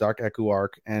the Dark Eku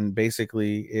arc, and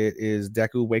basically it is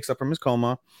Deku wakes up from his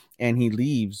coma and he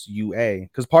leaves UA,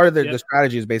 because part of the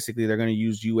strategy is basically they're going to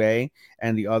use UA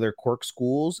and the other quirk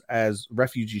schools as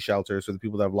refugee shelters for the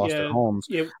people that have lost their homes.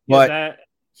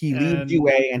 He leaves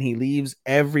UA and he leaves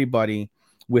everybody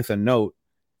with a note,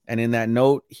 and in that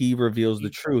note he reveals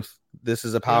the truth. This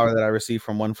is a power that I received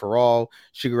from One for All.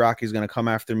 Shigaraki is going to come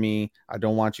after me. I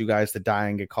don't want you guys to die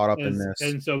and get caught up in this.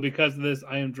 And so because of this,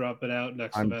 I am dropping out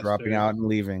next semester. I'm dropping out and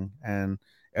leaving. And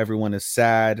everyone is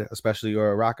sad, especially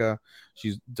Uraraka.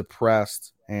 She's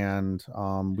depressed. And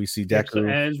we see Deku.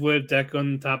 It ends with Deku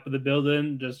on top of the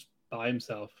building just by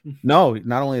himself. No,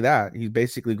 not only that. He's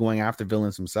basically going after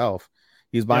villains himself.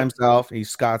 He's by himself.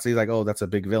 He's like, oh, that's a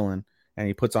big villain. And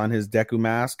he puts on his Deku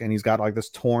mask, and he's got like this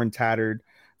torn, tattered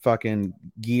fucking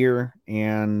gear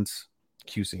and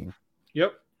Q scene.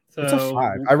 Yep. So It's a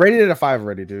 5. I rated it a 5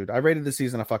 already, dude. I rated the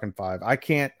season a fucking 5. I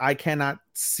cannot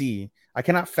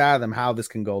fathom how this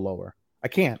can go lower. I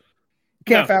can't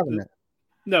fathom it.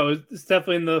 No, it's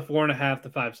definitely in the 4.5 to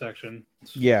 5 section.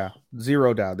 Yeah,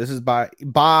 zero doubt. This is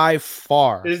by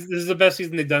far This is the best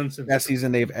season they've done since best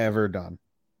season they've ever done,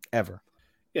 ever.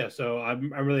 Yeah, so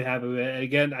I'm really happy with it.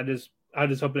 Again, I just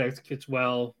hope it executes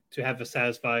well to have a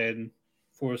satisfying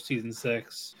for season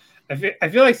 6. I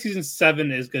feel like season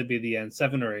 7 is going to be the end,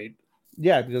 7 or 8.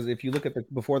 Yeah, because if you look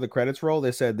at before the credits roll,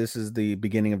 they said this is the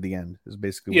beginning of the end. Is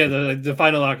basically the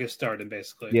final arc is starting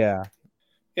basically. Yeah.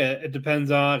 Yeah, it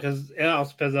depends on because it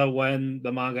also depends on when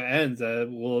the manga ends.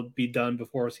 Will it be done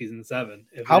before season 7?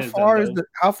 How far is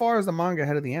the manga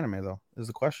ahead of the anime though? Is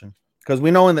the question. Because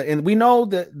we know we know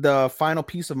that the final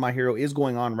piece of My Hero is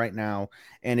going on right now,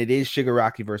 and it is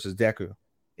Shigaraki versus Deku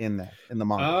in the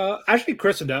manga. Actually,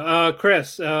 Chris,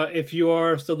 if you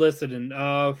are still listening,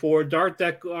 for Dark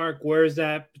Deku arc, where is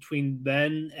that between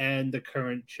then and the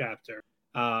current chapter?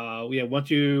 Once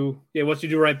you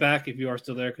do right back if you are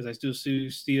still there, because I still see a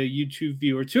two YouTube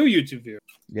viewers.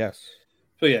 Yes.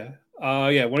 So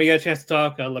when you get a chance to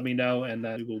talk, let me know, and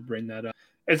we will bring that up.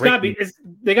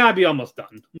 They gotta be almost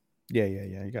done. Yeah.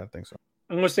 You gotta think so.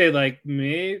 I'm gonna say like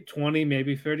maybe 20,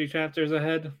 maybe 30 chapters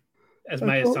ahead, as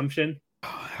my assumption.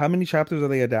 How many chapters are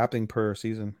they adapting per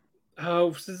season?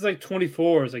 Oh, since it's like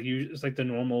 24, it's like the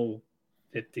normal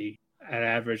 50 at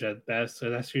average at best. So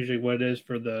that's usually what it is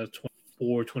for the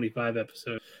 24-25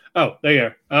 episodes. Oh, there you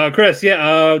are. Chris,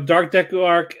 Dark Deku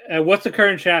arc. What's the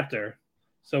current chapter?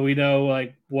 So we know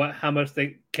like how much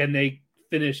they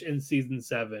finish in season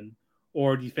 7,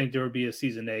 or do you think there would be a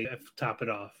season 8 to top it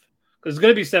off? Because it's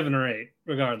going to be 7 or 8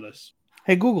 regardless.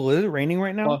 Hey Google, is it raining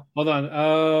right now? Hold on.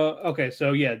 Okay,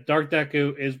 so Dark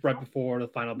Deku is right before the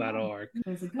final battle arc.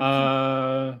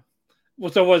 So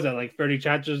was that like 30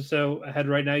 chapters or so ahead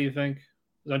right now? You think?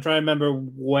 I'm trying to remember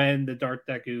when the Dark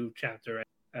Deku chapter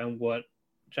and what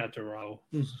chapter we're on.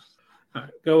 All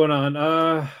right, going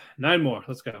on. 9 more.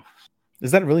 Let's go.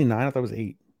 Is that really 9? I thought it was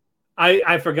 8.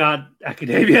 I forgot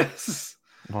Academia.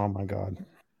 Oh my god.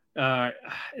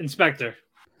 Inspector.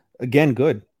 Again,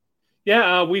 good.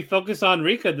 Yeah, we focus on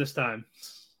Rika this time.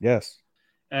 Yes.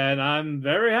 And I'm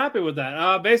very happy with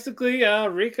that. Basically,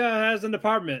 Rika has an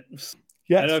apartment.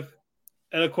 Yes.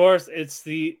 And of course, it's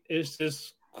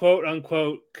this quote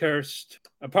unquote cursed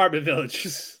apartment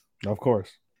village. Of course.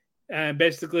 And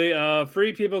basically,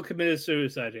 3 people committed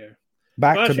suicide here.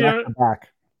 Back to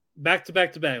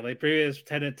back. Like previous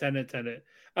tenant.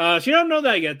 She don't know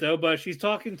that yet though, but she's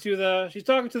talking to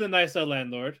the nice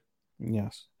landlord.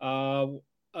 Yes.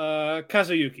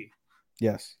 Kazuyuki.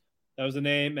 Yes. That was the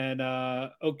name, and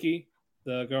Oki,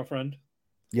 the girlfriend.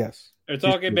 Yes. They're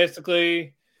talking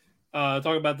basically,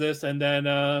 talking about this, and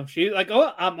then she's like,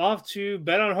 "Oh, I'm off to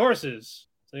bet on horses."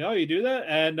 It's like, "Oh, you do that?"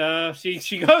 And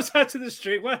she goes out to the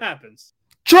street. What happens?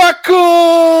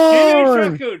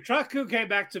 Truckun! Truckun came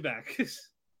back to back.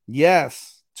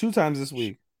 Yes, 2 times this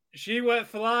week. She went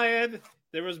flying.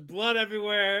 There was blood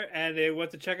everywhere, and they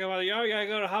went to check him out. Like, oh, you gotta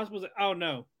go to the hospital. Like, oh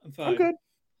no, I'm fine. I'm good.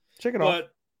 Check it off.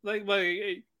 But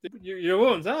your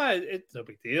wounds, it's no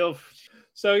big deal.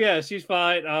 So yeah, she's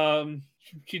fine.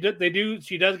 She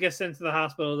does get sent to the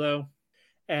hospital though,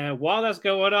 and while that's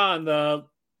going on, the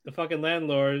fucking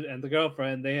landlord and the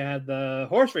girlfriend, they had the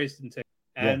horse racing ticket,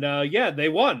 and they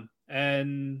won,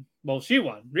 and she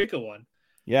won. Rika won.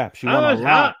 Yeah, she won a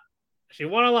lot. She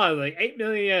won a lot, like 8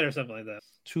 million yen or something like that.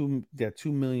 2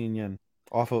 million yen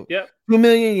off of 2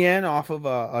 million yen off of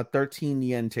a 13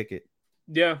 yen ticket.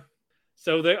 Yeah.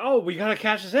 So we gotta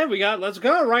cash this in. Let's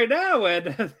go right now.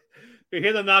 And we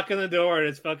hear them knock on the door, and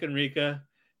it's fucking Rika.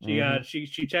 She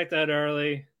checked out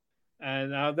early,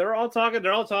 and they're all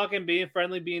talking, being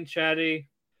friendly, being chatty.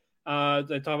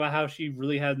 They talk about how she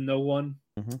really had no one.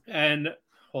 And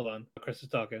hold on, Chris is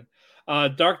talking.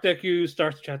 Dark Deku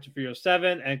starts chapter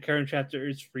 307, and current chapter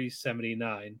is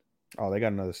 379. Oh, they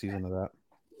got another season of that.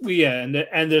 Yeah,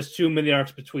 and there's 2 mini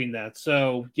arcs between that.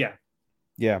 So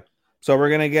yeah. So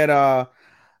we're gonna get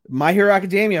My Hero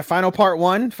Academia final part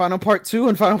 1, final part 2,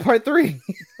 and final part 3.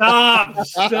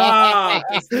 Stop!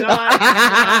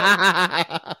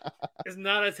 It's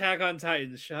not Attack on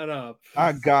Titan. Shut up.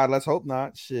 Oh God, let's hope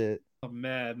not. Shit. Oh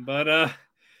man, but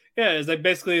it's like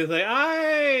basically it's like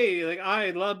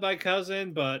I love my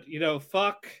cousin, but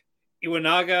fuck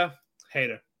Iwanaga.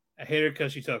 Hate her. I hate her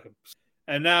because she took him.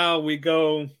 And now we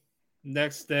go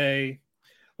next day.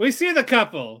 We see the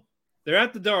couple. They're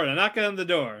at the door. They're knocking on the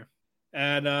door.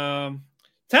 And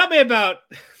tell me about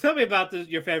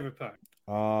your favorite part.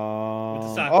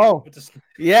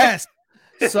 Yes.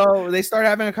 So they start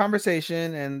having a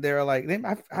conversation, and they're like,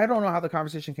 I don't know how the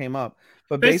conversation came up,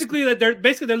 but basically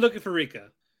they're looking for Rika.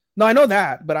 No, I know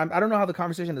that, but I don't know how the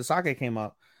conversation to Sake came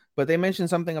up. But they mentioned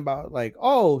something about like,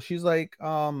 oh, she's like,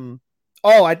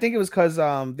 I think it was because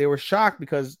they were shocked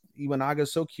because Iwanaga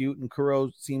is so cute and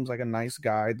Kuro seems like a nice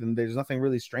guy. Then there's nothing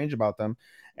really strange about them.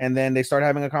 And then they start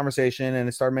having a conversation, and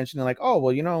they start mentioning like, oh,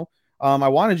 well, I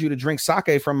wanted you to drink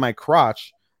sake from my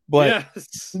crotch, but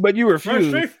you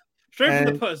refused. Straight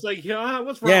from the puss. Like,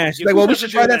 what's wrong? Yeah, she's like, well, we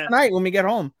should try that tonight when we get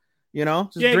home.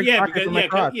 Just drink sake from my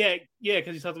crotch.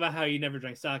 Because you talked about how you never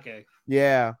drank sake.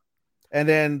 Yeah, and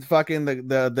then fucking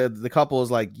the couple is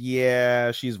like,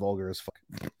 yeah, she's vulgar as fuck,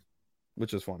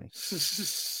 which is funny.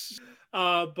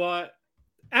 But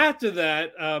after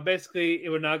that, basically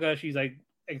Iwanaga, she's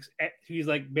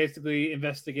like basically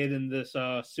investigating this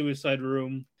suicide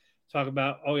room. Talk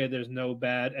about, there's no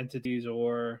bad entities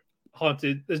or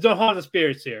there's no haunted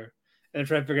spirits here, and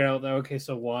try to figure out, okay,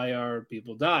 so why are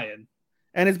people dying?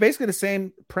 And it's basically the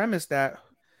same premise that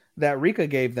Rika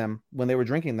gave them when they were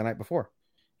drinking the night before.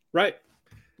 Right.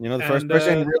 The first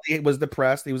person really was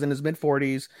depressed. He was in his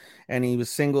mid-40s, and he was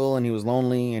single, and he was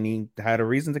lonely, and he had a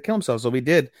reason to kill himself. So he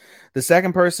did. The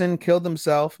second person killed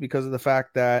himself because of the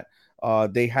fact that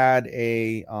they had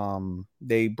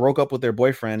they broke up with their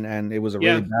boyfriend, and it was a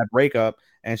really bad breakup,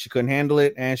 and she couldn't handle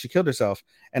it, and she killed herself.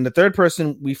 And the third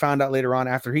person we found out later on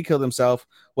after he killed himself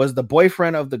was the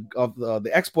boyfriend of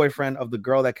the ex-boyfriend of the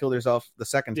girl that killed herself the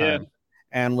second time,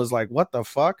 and was like, what the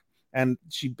fuck? And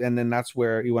then that's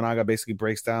where Iwanaga basically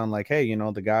breaks down like, hey,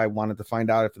 the guy wanted to find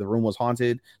out if the room was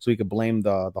haunted so he could blame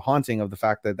the haunting of the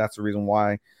fact that that's the reason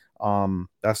why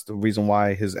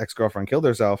his ex-girlfriend killed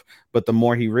herself. But the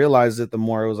more he realized it, the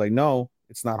more it was like, no,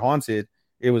 it's not haunted.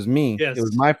 It was me. Yes. It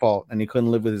was my fault. And he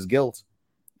couldn't live with his guilt.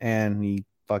 And he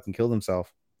fucking killed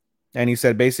himself. And he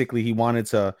said basically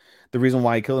the reason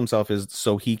why he killed himself is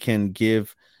so he can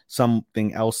give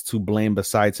something else to blame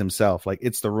besides himself. Like,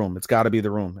 it's the room. It's got to be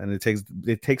the room. And it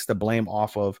takes the blame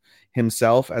off of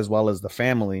himself as well as the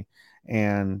family.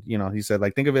 And, he said,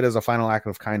 like, think of it as a final act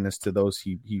of kindness to those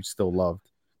he still loved,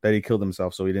 that he killed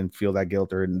himself so he didn't feel that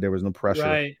guilt or there was no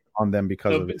pressure on them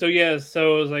because of it. So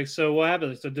it was like, so what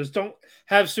happens? So just don't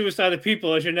have suicidal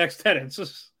people as your next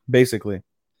tenants. Basically.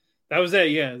 That was it,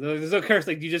 yeah. There's no curse.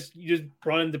 Like, you just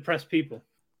brought in depressed people.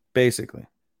 Basically.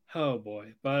 Oh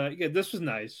boy. But yeah, this was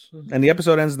nice. And the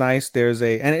episode ends nice.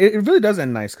 And it really does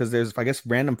end nice because there's, I guess,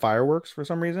 random fireworks for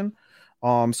some reason.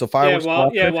 So fireworks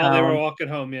while they were walking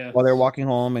home, While they're walking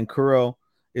home, and Kuro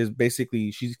is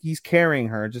basically he's carrying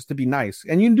her just to be nice.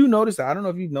 And you do notice that. I don't know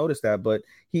if you've noticed that, but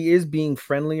he is being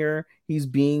friendlier. He's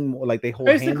being like, they hold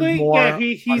basically hands more. Yeah,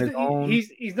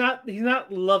 he's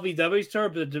not lovey-dovey to her,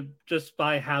 but just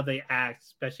by how they act,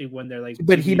 especially when they're like.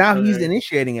 But he's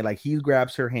initiating it. Like, he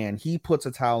grabs her hand, he puts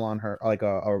a towel on her, like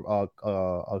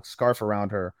a scarf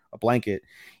around her, a blanket.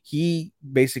 He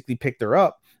basically picked her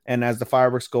up. And as the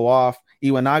fireworks go off,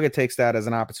 Iwanaga takes that as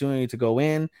an opportunity to go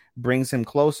in, brings him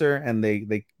closer, and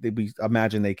we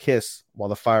imagine they kiss while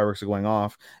the fireworks are going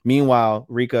off. Meanwhile,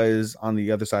 Rika is on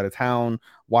the other side of town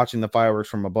watching the fireworks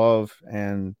from above,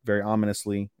 and very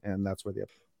ominously, and that's where the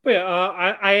episode. But yeah,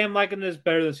 I am liking this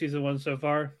better than season 1 so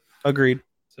far. Agreed.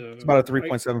 So it's about a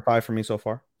 3.75 for me so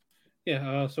far.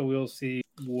 Yeah, so we'll see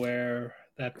where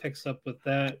that picks up with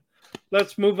that.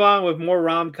 Let's move on with more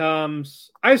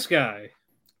rom-coms. Ice Guy.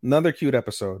 Another cute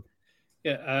episode.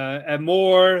 Yeah, and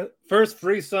more first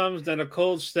threesomes than a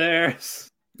cold stares.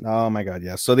 Oh my god,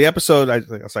 yes. So the episode, I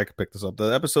could pick this up.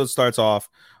 The episode starts off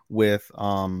with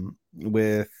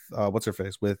what's her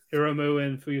face? With Hiromu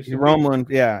and Fuyusuki. Hiromu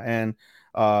and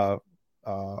and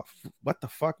what the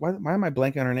fuck? Why am I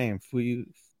blanking on her name?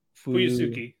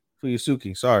 Fuyusuki.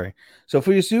 Fuyusuki, sorry. So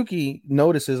Fuyusuki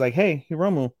notices like, hey,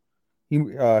 Hiromu. You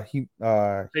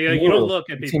don't look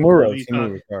at people.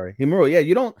 Himuro, yeah,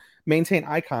 you don't maintain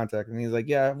eye contact. And he's like,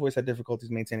 yeah, I've always had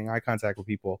difficulties maintaining eye contact with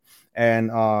people.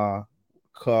 And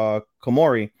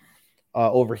Komori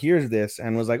overhears this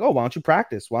and was like, oh, why don't you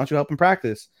practice? Why don't you help him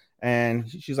practice? And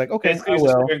she's like, okay, I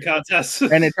will.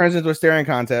 And it turns into a staring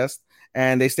contest.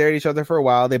 And they stare at each other for a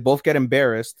while. They both get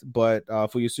embarrassed, but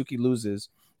Fuyusuki loses.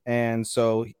 And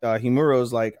so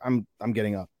Himuro's like, I'm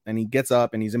getting up. And he gets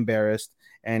up and he's embarrassed.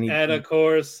 And of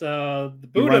course, the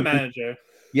Buddha manager.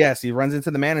 Yes, he runs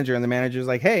into the manager, and the manager's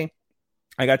like, hey,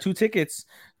 I got 2 tickets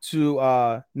to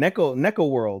Neko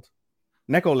World.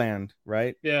 Neko Land,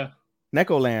 right? Yeah.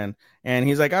 Neko Land. And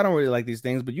he's like, I don't really like these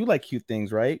things, but you like cute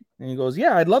things, right? And he goes,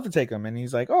 yeah, I'd love to take them. And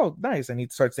he's like, oh, nice. And he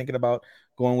starts thinking about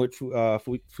going with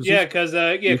Fuyusuki. Yeah, because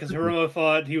Hiromu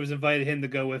thought he was invited him to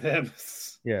go with him.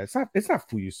 Yeah, it's not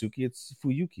Fuyusuki, it's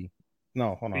Fuyuki.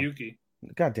 No, hold on. Fuyuki.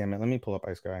 God damn it. Let me pull up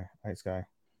Ice Guy.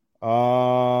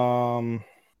 No,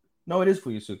 it is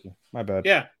Fuyusuki. My bad.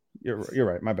 Yeah. You're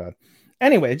right. My bad.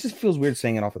 Anyway, it just feels weird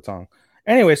saying it off the tongue.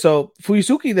 Anyway, so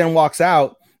Fuyusuki then walks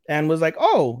out and was like,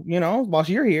 oh, while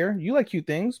you're here, you like cute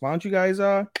things. Why don't you guys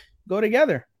go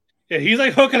together? Yeah, he's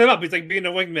like hooking him up. He's like being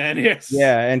a wingman. Yes.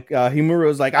 Yeah, and Himuro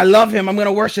is like, I love him. I'm going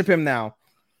to worship him now,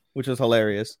 which was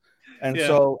hilarious. And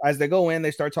so as they go in,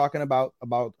 they start talking about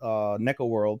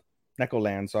Neko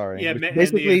Land, sorry. Yeah,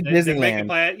 basically Disneyland.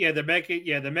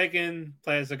 They're making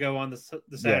plans to go on the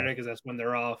Saturday because that's when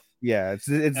they're off. Yeah, it's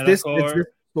this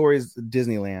story's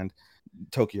Disneyland,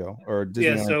 Tokyo, or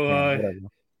Disneyland. Yeah, so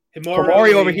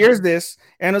Komori overhears this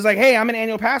and was like, "Hey, I'm an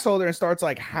annual pass holder," and starts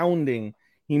like hounding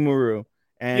Himuro.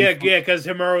 And because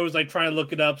Himuro was like trying to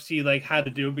look it up, see like how to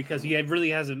do it because he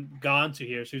really hasn't gone to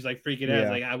here, so he's like freaking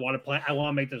out. Like, I want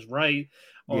to make this right,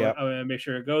 or I want to make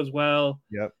sure it goes well.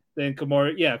 Yep. Then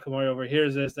Komori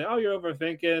overhears this. Like, oh, you're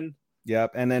overthinking.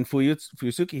 Yep. And then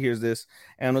Fuyusuki hears this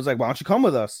and was like, "Why don't you come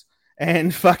with us?"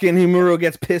 And fucking Himuro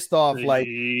gets pissed off, like,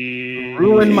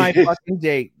 ruin my fucking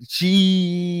date. This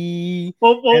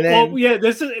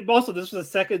was the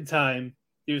second time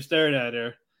he was staring at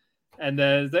her. And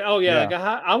then it's like, oh yeah, like,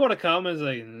 I want to come. And it's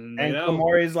like, and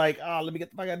Komori's like, oh, let me get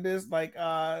the fuck out of this. Like,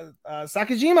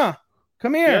 Sakajima,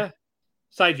 come here. Yeah.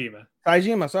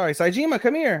 Saejima,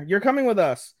 come here. You're coming with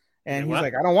us. And he's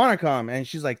like, I don't want to come. And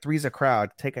she's like, three's a crowd.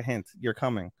 Take a hint. You're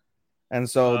coming. And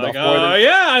so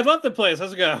I love the place.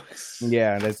 Let's go.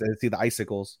 Yeah, they see the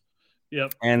icicles.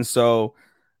 Yep. And so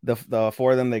the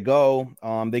four of them, they go.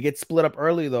 They get split up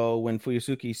early though when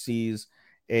Fuyusuki sees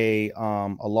a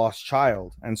lost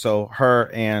child, and so her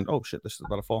and this is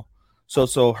about to fall.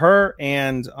 So her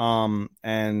and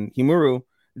Himuro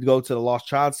go to the Lost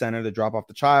Child Center to drop off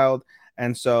the child,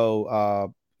 and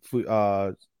so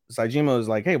Saejima is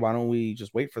like, hey, why don't we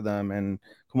just wait for them? And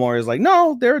Komori is like,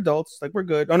 no, they're adults, like we're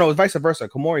good. Oh no, it's vice versa.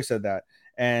 Komori said that,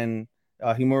 and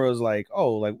Himuro is like,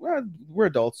 oh, like we're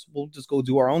adults, we'll just go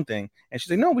do our own thing. And she's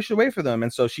like, no, we should wait for them.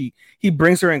 And so he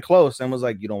brings her in close and was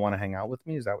like, you don't want to hang out with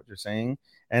me? Is that what you're saying?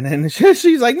 And then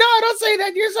she's like, no, don't say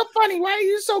that. You're so funny. Why are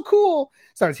you so cool?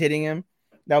 Starts hitting him.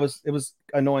 It was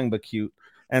annoying but cute.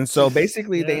 And so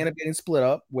basically they end up getting split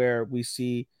up, where we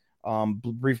see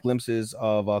brief glimpses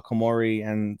of Komori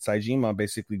and Saejima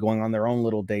basically going on their own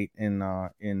little date in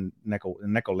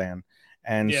Neko Land.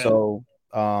 And so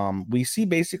we see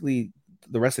basically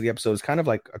the rest of the episode is kind of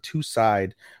like a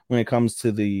two-side when it comes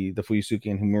to the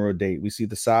Fuyusuki and Himuro date. We see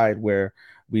the side where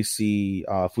we see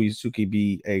Fuyusuki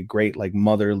be a great like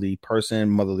motherly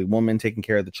woman, taking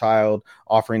care of the child,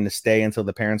 offering to stay until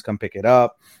the parents come pick it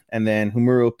up. And then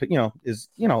Himuro,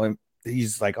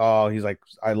 he's like,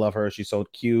 I love her. She's so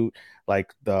cute.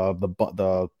 Like the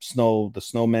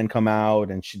snowmen come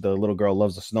out, and the little girl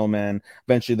loves the snowmen.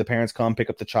 Eventually the parents come pick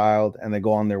up the child and they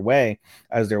go on their way.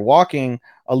 As they're walking,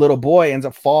 a little boy ends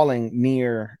up falling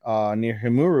near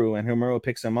Himuro, and Himuro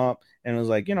picks him up and was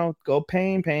like, go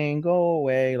pain, go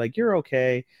away. Like, you're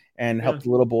okay. And help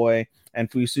the little boy. And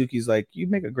Fuyusuki's like, you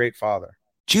make a great father.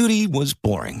 Judy was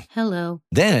boring. Hello.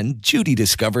 Then Judy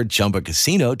discovered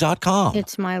ChumbaCasino.com.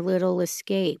 It's my little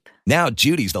escape. Now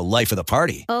Judy's the life of the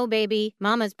party. Oh, baby,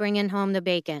 mama's bringing home the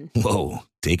bacon. Whoa,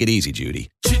 take it easy, Judy.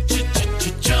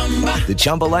 The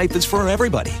Chumba life is for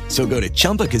everybody. So go to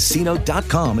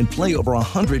ChumbaCasino.com and play over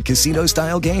 100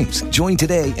 casino-style games. Join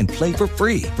today and play for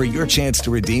free for your chance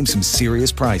to redeem some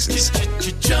serious prizes.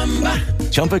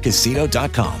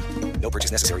 ChumbaCasino.com. No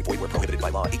purchase necessary. Void where prohibited by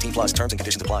law. 18+ terms and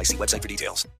conditions apply. See website for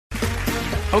details.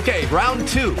 Okay, round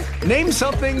two. Name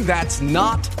something that's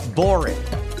not boring.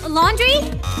 A laundry?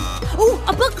 Ooh,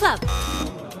 a book club.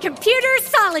 Computer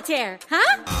solitaire,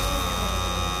 huh?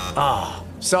 Ah,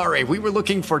 sorry. We were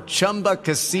looking for Chumba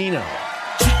Casino.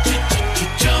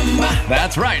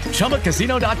 That's right.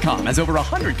 ChumbaCasino.com has over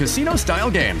 100 casino-style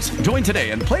games. Join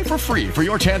today and play for free for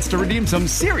your chance to redeem some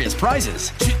serious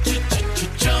prizes.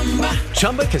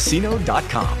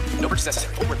 ChumbaCasino.com. No purchase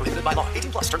necessary. Void where prohibited by law.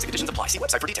 18+ terms and conditions apply. See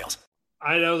website for details.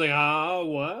 I was like,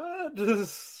 what?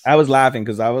 I was laughing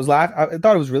because I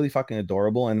thought it was really fucking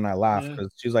adorable, and I laughed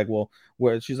because she's like, well,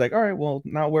 where? She's like, all right, well,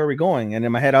 now where are we going? And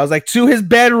in my head, I was like, to his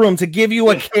bedroom to give you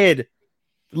a kid,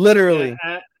 literally.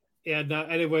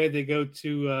 Anyway, they go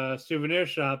to a souvenir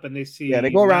shop and they see. Yeah,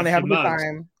 they go around. They have a good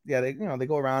time. Yeah, they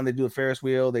go around. They do a Ferris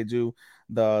wheel. They do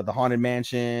the haunted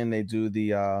mansion. They do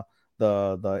the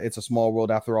It's a Small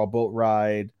World After All boat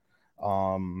ride.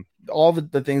 All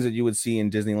the things that you would see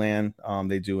in Disneyland,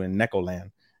 they do in Neko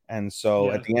Land. And so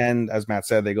at the end, as Matt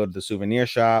said, they go to the souvenir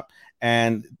shop.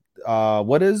 And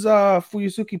what does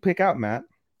Fuyusuki pick out, Matt?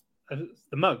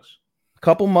 The mugs. A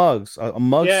couple mugs. A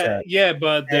mug set. Yeah,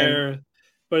 but they're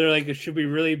But they're like, should we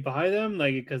really buy them?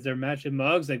 Like, because they're matching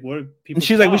mugs. Like, what are people? And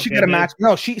she's like, we should get a match.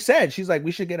 No, she's like,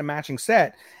 we should get a matching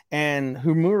set. And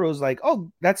Humuro's like,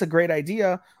 oh, that's a great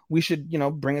idea. We should,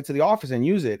 bring it to the office and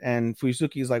use it. And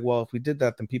Fuizuki's like, well, if we did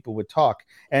that, then people would talk.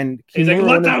 And he's like,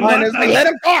 let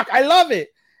him talk. I love it.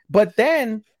 But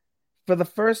then, for the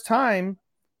first time,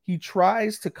 he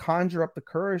tries to conjure up the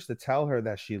courage to tell her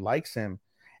that she likes him.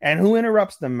 And who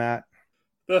interrupts them, Matt?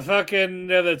 The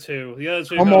other two.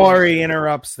 Omori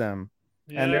interrupts them.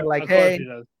 Yeah, and they're like, hey,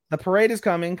 the parade is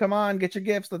coming. Come on, get your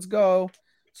gifts. Let's go.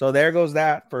 So there goes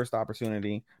that first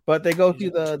opportunity. But they go through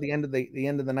the end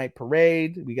of the night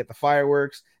parade. We get the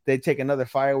fireworks. They take another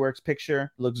fireworks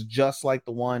picture. Looks just like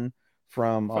the one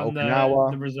from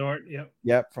Okinawa. The resort.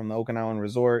 Yep, from the Okinawan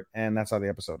resort. And that's how the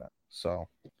episode ends. So.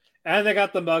 And they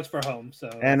got the mugs for home.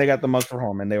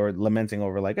 And they were lamenting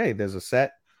over like, hey, there's a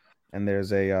set. And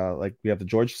there's a we have the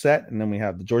George set, and then we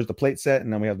have the George the Plate set,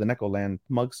 and then we have the Nekoland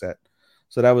mug set.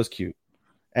 So that was cute.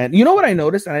 And you know what I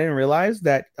noticed, and I didn't realize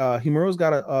that Himuro's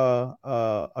got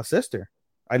a sister.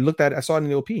 I saw it in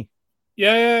the OP.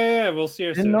 Yeah. We'll see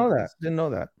her. Didn't know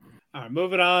that. All right,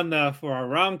 moving on for our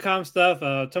rom-com stuff.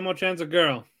 Tomo-chan's a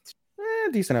girl.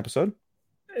 Decent episode.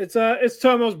 It's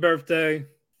Tomo's birthday.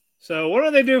 So what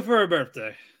do they do for her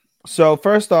birthday? So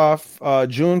first off,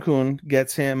 Jun-kun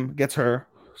gets her.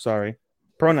 Sorry,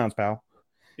 pronouns, pal.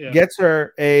 Yeah. Gets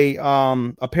her a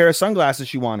pair of sunglasses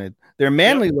she wanted. They're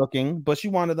manly looking, but she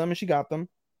wanted them and she got them.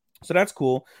 So that's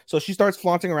cool. So she starts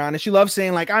flaunting around and she loves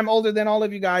saying like, I'm older than all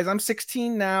of you guys. I'm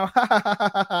 16 now.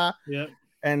 Yeah.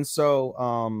 And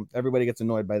so everybody gets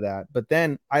annoyed by that. But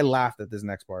then I laughed at this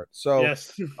next part. So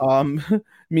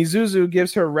Mizuzu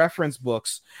gives her reference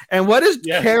books. And what does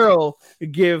Carol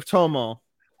give Tomo?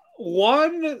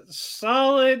 One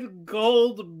solid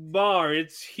gold bar.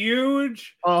 It's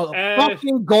huge.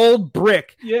 Fucking gold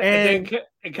brick. Yeah.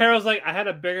 And Carol's like, I had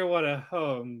a bigger one at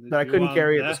home. But I couldn't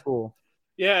carry it to school.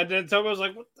 Yeah. And then Tomo's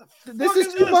like, what the fuck This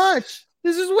is too much.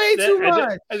 This is way too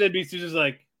much. And then Mitsu's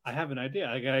like, I have an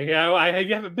idea.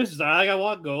 You have a business. I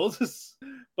want gold.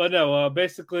 But no,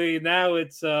 basically now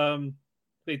it's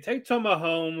they take Tomo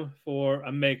home for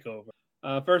a makeover.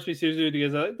 First Mitsuzu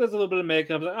does a little bit of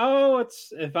makeup. Like,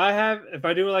 if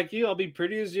I do it like you, I'll be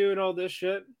pretty as you and all this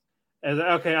shit. And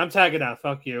okay, I'm tagging out.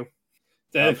 Fuck you.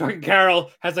 Then fucking Carol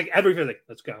has like everything. Like,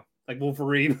 let's go. Like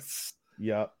Wolverine.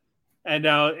 Yep. And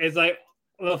now it's like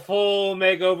the full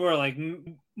makeover, like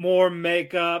more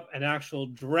makeup, an actual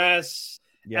dress,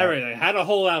 everything. Had a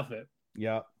whole outfit.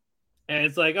 Yep. And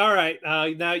it's like, all right,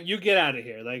 now you get out of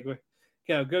here. Like,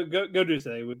 go do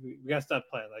something. We gotta stop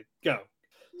playing. Like, go.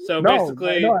 So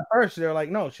basically, at first they're like,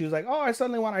 no. She was like, oh, I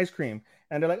suddenly want ice cream,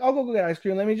 and they're like, oh, go get ice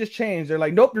cream. Let me just change. They're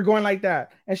like, nope, you're going like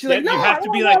that. And she's like, no, you have to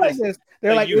be like this.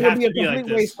 They're like, it would be a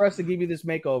complete waste for us to give you this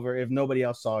makeover if nobody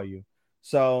else saw you.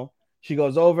 So she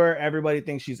goes over. Everybody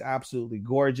thinks she's absolutely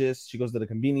gorgeous. She goes to the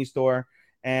Konbini store,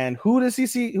 and who does she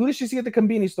see at the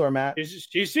Konbini store, Matt?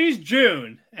 She sees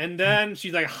June, and then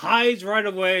she's like hides right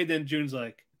away. Then June's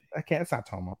like, I can't. It's not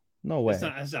Tomo. No way.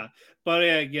 It's not.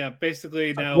 But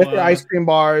basically now with the ice cream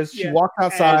bars, she walked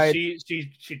outside.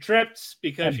 She trips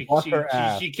because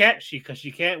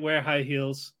she can't wear high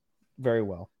heels very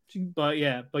well. But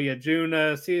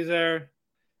June sees her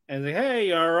and like, hey,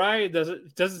 you all right?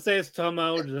 Doesn't say it's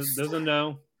Tomo, doesn't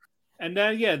know. And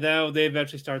then now they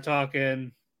eventually start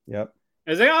talking. Yep.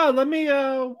 And it's like, oh, let me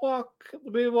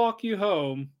walk you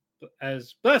home.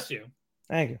 As bless you.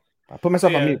 Thank you. I put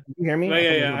myself on mute. Can you hear me?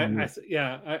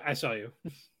 I saw you.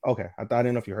 Okay, I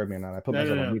didn't know if you heard me or not. I put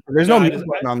myself on mute. There's no mute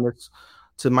button on this.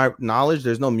 To my knowledge,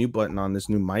 there's no mute button on this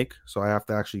new mic, so I have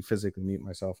to actually physically mute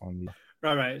myself on the.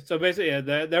 Right. So basically,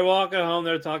 they're walking home.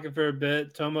 They're talking for a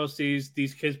bit. Tomo sees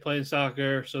these kids playing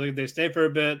soccer, so they stay for a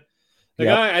bit. Like,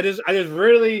 I just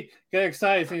really get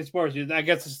excited seeing sports. I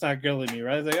guess it's not grilling me,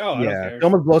 right? It's like, I don't care. She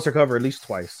almost blows her cover at least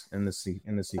twice in this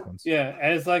sequence. Yeah,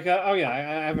 and it's like, I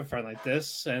have a friend like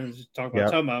this, and just talk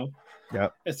about Tomo.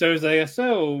 Yep. And so it's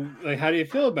like, how do you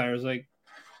feel about her? It's like,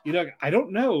 I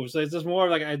don't know. So it's just more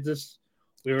like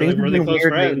we were really close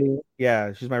friends. Lately.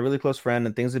 Yeah, she's my really close friend,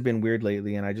 and things have been weird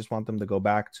lately, and I just want them to go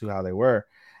back to how they were.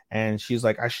 And she's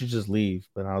like, I should just leave,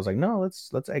 but I was like, no,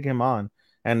 let's egg him on.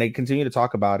 And they continue to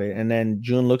talk about it. And then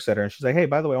June looks at her and she's like, hey,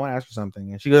 by the way, I want to ask you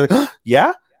something. And she goes,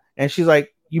 yeah? And she's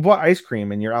like, you bought ice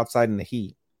cream and you're outside in the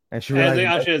heat. And she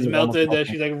realizes it's melted that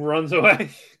she like runs away.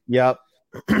 Yep.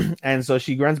 And so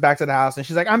she runs back to the house and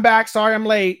she's like, I'm back. Sorry, I'm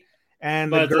late.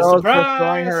 And the girls are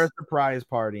throwing her a surprise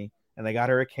party. And they got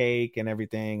her a cake and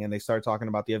everything. And they start talking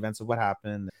about the events of what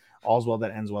happened. all's well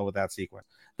that ends well with that sequence.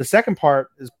 The second part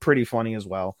is pretty funny as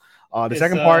well. The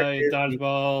second part is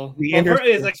dodgeball.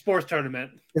 It's like sports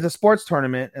tournament. It's a sports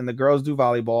tournament, and the girls do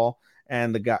volleyball,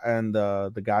 and the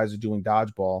guys are doing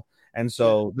dodgeball. And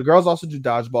so the girls also do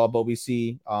dodgeball, but we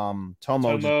see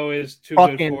Tomo is too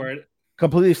good for it.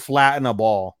 Completely flatten a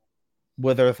ball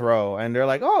with her throw, and they're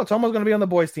like, "Oh, Tomo's going to be on the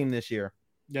boys' team this year."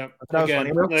 Yep, that was funny.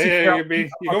 You're going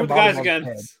with the guys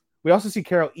again. We also see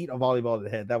Carol eat a volleyball to the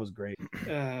head. That was great.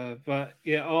 But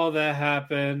yeah, all that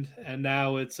happened, and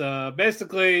now it's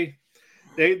basically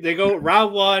they go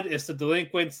round one. It's the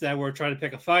delinquents that were trying to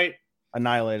pick a fight,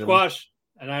 annihilated, squash,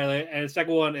 annihilate, and the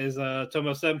second one is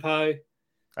Tomo Senpai,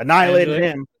 annihilated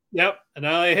him. Yep,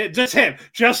 annihilated just him.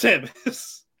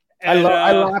 And,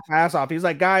 I laughed my ass off. He's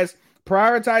like, guys,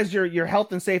 prioritize your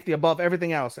health and safety above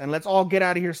everything else, and let's all get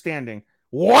out of here standing.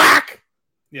 Whack!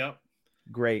 Yep.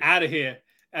 Great. Out of here.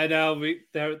 And now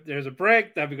there's a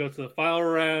break. Then we go to the final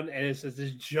round, and it says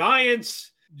this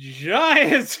giants.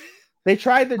 They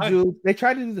tried to do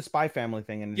the Spy Family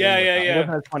thing, and it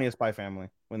wasn't as funny as Spy Family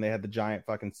when they had the giant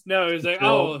fucking. No, it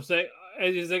was like,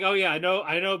 he's like, oh yeah, I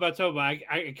know about Tomo.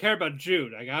 I care about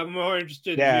Jude. Like, I'm more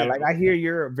interested. Yeah, in you. like I hear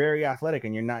you're very athletic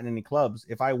and you're not in any clubs.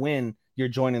 If I win, you're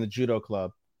joining the judo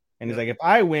club. And he's like, if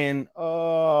I win,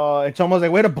 it's almost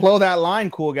like, way to blow that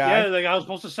line, cool guy. Yeah, like I was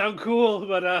supposed to sound cool,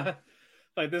 but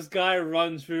like this guy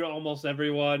runs through almost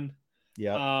everyone.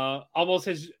 Yeah. Almost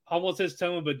his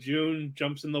Tomo, but June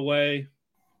jumps in the way.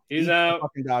 He's out.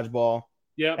 Fucking dodgeball.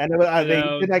 Yep. And they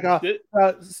did like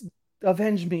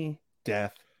avenge me,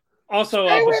 death. Also,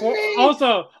 before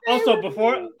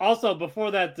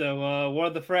that, one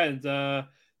of the friends,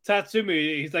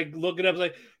 Tatsumi, he's like looking up,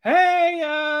 like,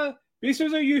 "Hey,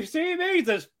 Misuzu, you see me?" He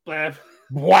says, "Blam."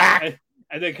 Whack.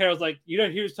 And then Carol's like, "You know,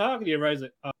 he was talking to you, right?" He's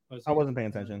like, "Oh, I wasn't paying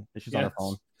attention." She's on her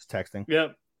phone, just texting.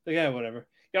 Yep. Yeah, whatever.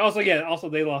 Also,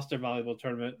 they lost their volleyball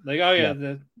tournament. Like, oh yeah,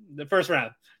 the first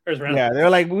round. Yeah, they're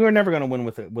like, we were never gonna win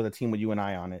with a team with you and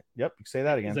I on it. Yep, you say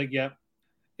that again. He's like, yep.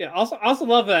 Yeah. Also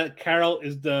love that Carol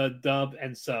is the dub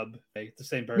and sub, like, the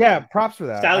same person. Yeah, props for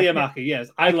that. Sally Yamaki, yes,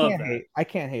 I love that. I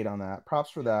can't hate on that. Props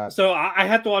for that. So I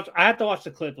have to watch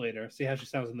the clip later, see how she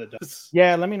sounds in the dub.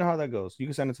 Yeah, let me know how that goes. You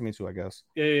can send it to me too, I guess.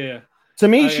 Yeah. To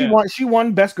me, she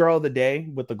won best girl of the day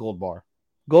with the gold bar.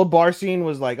 Gold bar scene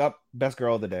was like best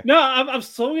girl of the day. No, I'm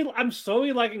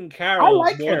slowly liking Carol. I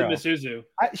like more Carol. than Misuzu.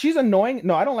 She's annoying.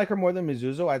 No, I don't like her more than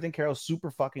Misuzu. I think Carol's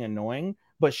super fucking annoying,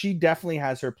 but she definitely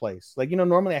has her place. Like,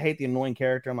 normally I hate the annoying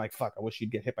character. I'm like, fuck, I wish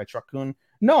she'd get hit by Truck-kun.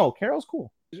 No, Carol's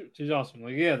cool. She's awesome.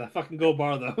 Like, yeah, that fucking gold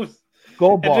bar though.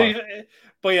 Gold bar.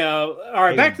 But yeah, all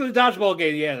right, back to the dodgeball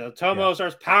game. Yeah, Tomo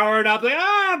starts powering up,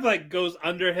 like goes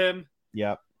under him.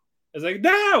 Yep. It's like,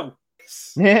 no.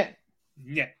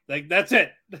 Yeah, like that's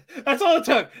it. That's all it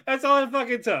took. That's all it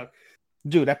fucking took.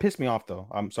 Dude, that pissed me off though.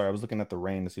 I'm sorry. I was looking at the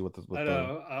rain to see what the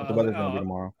weather's gonna be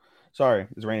tomorrow. Sorry,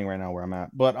 it's raining right now where I'm at.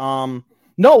 But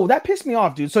no, that pissed me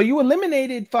off, dude. So you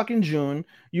eliminated fucking June.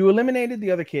 You eliminated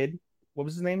the other kid. What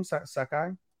was his name?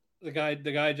 Sakai? The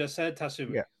guy just said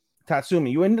Tatsumi. Yeah,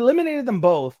 Tatsumi. You eliminated them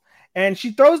both, and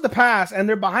she throws the pass, and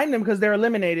they're behind them because they're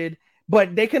eliminated,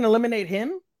 but they can eliminate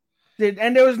him.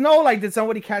 And there was no like, did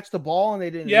somebody catch the ball and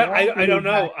they didn't? Yeah, I don't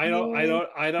know. I don't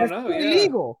know.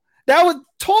 Illegal. That was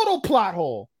total plot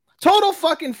hole. Total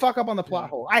fucking fuck up on the plot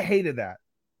hole. I hated that.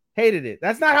 Hated it.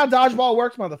 That's not how dodgeball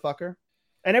works, motherfucker.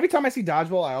 And every time I see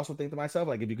dodgeball, I also think to myself,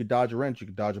 like, if you could dodge a wrench, you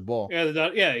could dodge a ball.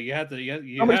 Yeah, you have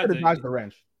to. Somebody should have dodged the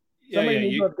wrench. Somebody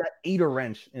needs to eat a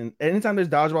wrench. And anytime there's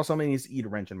dodgeball, somebody needs to eat a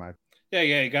wrench in my. Yeah,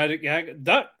 you got it.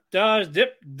 Yeah, dodge,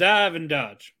 dip, dive, and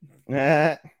dodge. All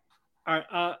right.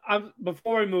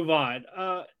 Before we move on,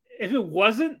 if it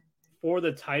wasn't for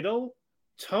the title,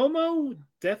 Tomo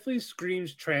definitely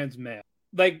screams trans male.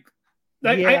 Like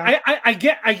yeah. I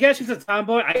guess she's a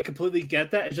tomboy. I completely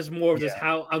get that. It's just more of just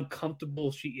how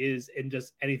uncomfortable she is in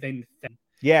just anything.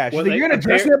 Yeah, she's like, you're gonna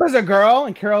dress me up as a girl,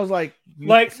 and Carol's like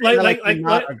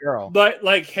not a girl. But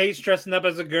like hates dressing up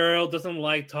as a girl, doesn't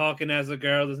like talking as a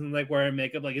girl, doesn't like wearing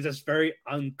makeup. Like, it's just very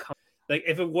uncomfortable. Like,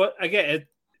 if it was again.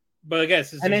 But I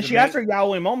guess, and then she has her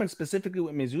yaoi moment specifically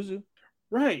with Mizuzu,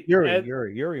 right?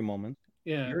 Yuri moment,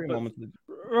 Yuri moment.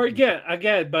 Right, yeah,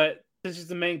 again, but since she's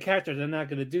the main character, they're not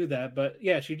going to do that. But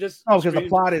yeah, she just because the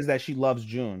plot is that she loves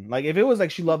June. Like, if it was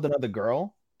like she loved another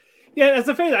girl, yeah, that's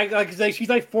the thing. Like she's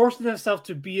like forcing herself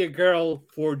to be a girl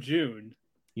for June,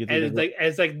 and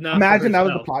it's like not. Imagine that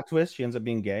was the plot twist. She ends up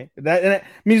being gay.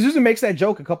 Mizuzu makes that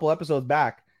joke a couple episodes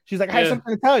back. She's like, I have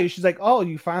something to tell you. She's like, oh,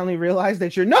 you finally realized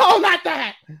that you're... No, not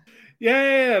that!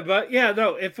 Yeah, but yeah,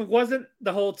 no, if it wasn't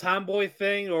the whole tomboy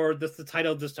thing or just the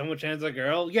title, just so much as a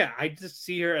girl, yeah, I just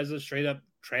see her as a straight up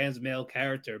trans male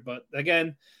character. But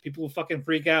again, people will fucking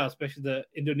freak out, especially the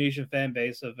Indonesian fan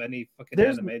base of any fucking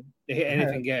anime. They hate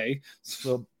anything gay.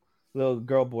 Little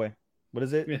girl, boy. What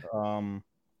is it? Yeah.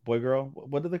 Boy, girl.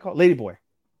 What do they call it? Lady boy.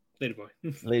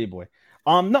 Lady boy.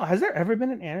 No, has there ever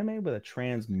been an anime with a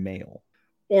trans male?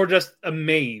 Or just a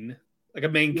main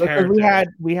character?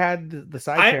 We had the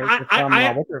side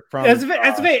character from as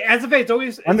if it's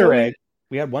always Wonder Egg.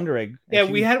 We had Wonder Egg. Yeah,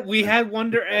 we had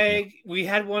Wonder Egg. We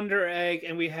had Wonder Egg,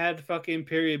 and we had fucking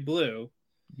Period Blue.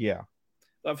 Yeah.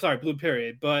 I'm sorry, Blue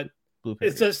Period, but Blue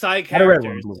Period. It's just side I read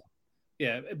characters. one, Blue.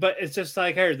 Yeah, but it's just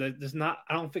side characters. There's not.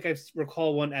 I don't think I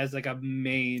recall one as like a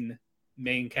main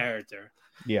character.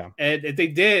 Yeah. And if they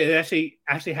did, it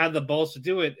actually had the balls to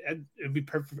do it. It'd be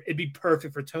perfect. It'd be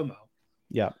perfect for Tomo.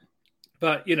 Yeah.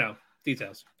 But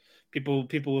details. People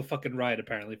will fucking riot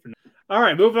apparently for. All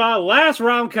right, moving on. Last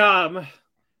rom-com,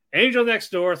 Angel Next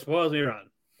Door. Spoils me run.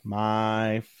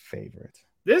 My favorite.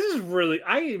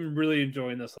 I am really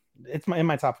enjoying this. It's in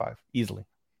my top 5 easily.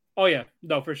 Oh yeah,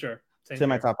 no, for sure. It's in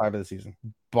my top 5 of the season,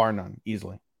 bar none,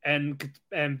 easily. And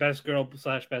best girl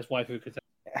 / best wife who could.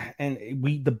 And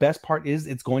the best part is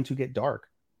it's going to get dark.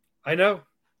 I know.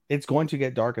 It's going to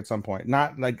get dark at some point.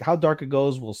 Not like how dark it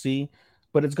goes, we'll see,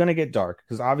 but it's going to get dark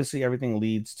because obviously everything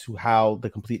leads to how the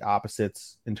complete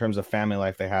opposites in terms of family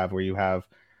life they have, where you have,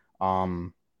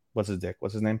 what's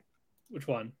his name? Which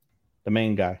one? The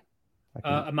main guy.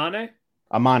 Amane?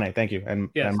 Amane, thank you.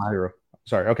 And Mahiru.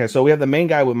 Sorry. Okay, so we have the main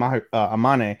guy with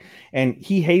Amane, and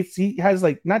he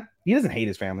doesn't hate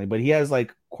his family, but he has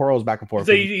like quarrels back and forth.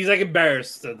 So he's like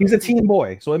embarrassed. He's a teen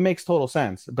boy, so it makes total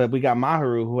sense. But we got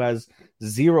Mahiru, who has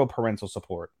 0 parental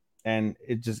support, and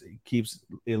it just keeps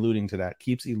alluding to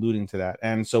that.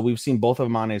 And so we've seen both of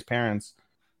Amane's parents.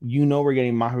 We're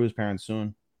getting Mahiru's parents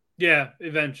soon. Yeah,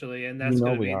 eventually, and that's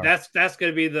gonna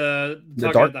be the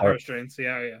dark the heartstrings.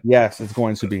 Yeah. Yes, it's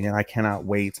going to be, and I cannot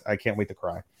wait. I can't wait to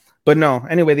cry. But no,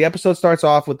 anyway, the episode starts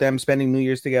off with them spending New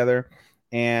Year's together,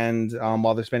 and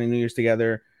while they're spending New Year's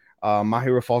together,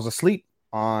 Mahiru falls asleep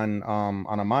on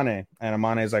Amane, and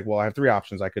Amane is like, "Well, I have 3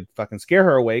 options. I could fucking scare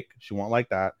her awake. She won't like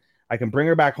that. I can bring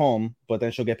her back home, but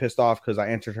then she'll get pissed off because I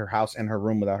entered her house and her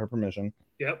room without her permission.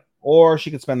 Yep. Or she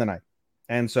could spend the night."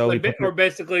 And so,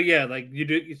 basically, yeah, like you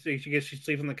do. You see, she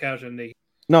sleeps on the couch, and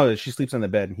she sleeps on the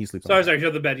bed, and he sleeps. Sorry, she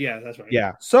on the bed. Yeah, that's right.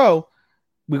 Yeah. So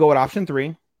we go with option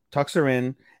 3, tucks her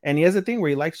in, and he has a thing where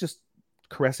he likes just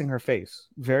caressing her face.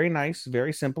 Very nice,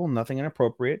 very simple, nothing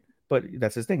inappropriate, but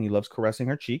that's his thing. He loves caressing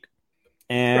her cheek.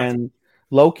 And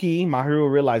low key,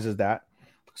 Mahiru realizes that.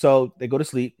 So they go to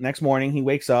sleep. Next morning, he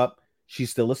wakes up. She's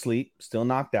still asleep, still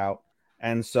knocked out,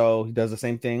 and so he does the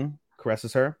same thing,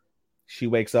 caresses her. She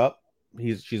wakes up.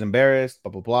 She's embarrassed,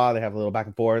 blah blah blah. They have a little back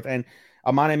and forth, and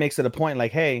Amane makes it a point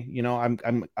like, "Hey, I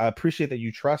appreciate that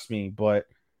you trust me, but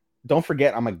don't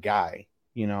forget I'm a guy,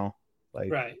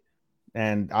 right."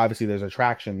 And obviously there's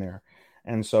attraction there,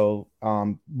 and so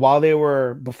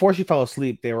before she fell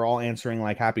asleep, they were all answering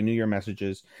like Happy New Year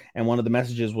messages, and one of the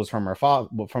messages was from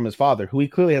his father, who he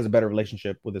clearly has a better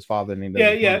relationship with his father than he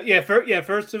does.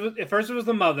 First it was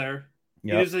the mother.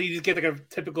 Yeah. You just get like a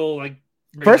typical like.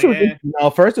 First it was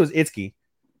Itsuki.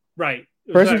 Right.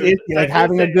 First it was Itsuki, like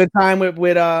having a good time with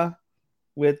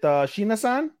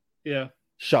Shina-san. Yeah.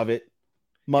 Shove it.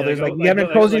 Mother's you having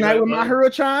a cozy night with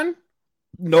Mahiru-chan?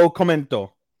 No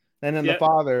commento. And then the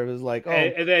father was like, "Oh,"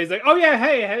 and then he's like, "Oh yeah,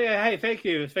 hey, thank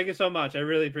you so much. I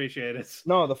really appreciate it."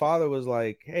 No, the father was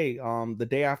like, "Hey, the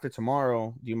day after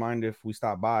tomorrow, do you mind if we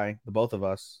stop by, the both of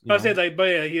us?" I said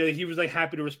he was like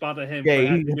happy to respond to him.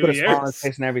 Yeah, he put a smile on his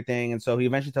face and everything, and so he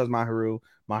eventually tells Mahiru.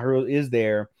 Mahiru is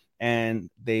there, and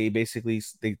they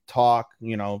talk.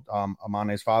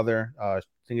 Amane's father, I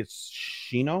think it's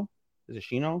Shino. Is it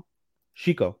Shino?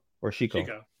 Shiko or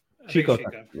Shiko?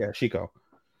 Shiko. Yeah, Shiko.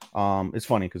 It's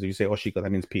funny because if you say Oshiko,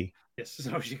 that means P. Yes, it's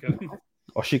Oshiko.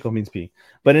 Oshiko means P.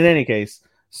 But in any case,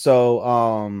 so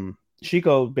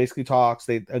Shiko basically talks.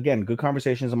 They again good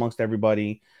conversations amongst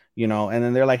everybody, and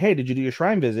then they're like, "Hey, did you do your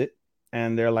shrine visit?"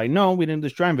 And they're like, "No, we didn't do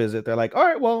the shrine visit." They're like, "All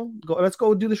right, well, let's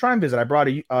go do the shrine visit."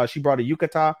 She brought a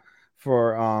yukata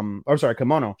for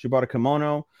kimono. She brought a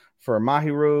kimono for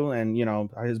Mahiru, and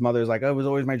his mother's like, "Oh, it was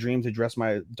always my dream to dress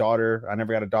my daughter. I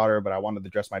never got a daughter, but I wanted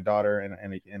to dress my daughter in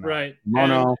right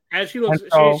kimono." And she looks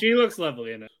she looks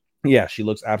lovely in it. Yeah, she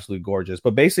looks absolutely gorgeous.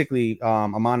 But basically,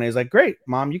 Amane is like, "Great,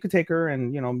 Mom, you could take her,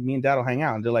 and me and Dad will hang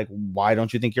out." And they're like, "Why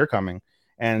don't you think you're coming?"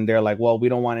 And they're like, "Well, we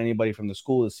don't want anybody from the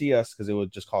school to see us because it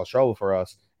would just cause trouble for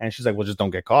us." And she's like, "Well, just don't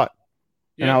get caught."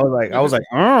 Yeah. And I was like,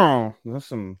 "Oh, there's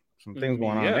some things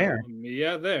going on there."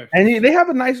 Yeah, there. And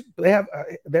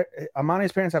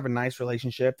Amane's parents have a nice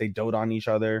relationship. They dote on each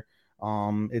other.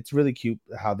 It's really cute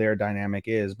how their dynamic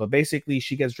is. But basically,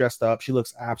 she gets dressed up. She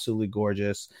looks absolutely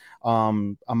gorgeous.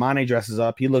 Amane dresses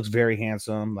up. He looks very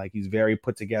handsome. Like, he's very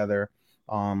put together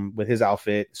with his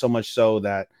outfit. So much so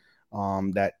that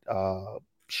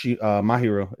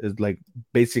Mahiru is like,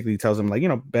 basically tells him, like,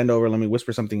 bend over, let me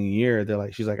whisper something in your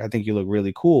ear. She's like, I think you look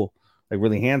really cool, like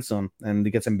really handsome. And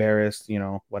he gets embarrassed,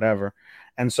 whatever.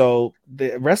 And so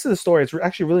the rest of the story, it's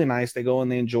actually really nice. They go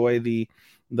and they enjoy the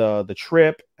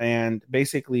trip, and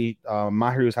basically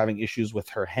Mahiru is having issues with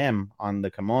her hem on the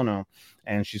kimono,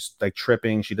 and she's like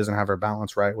tripping. She doesn't have her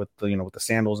balance right with the with the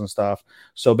sandals and stuff.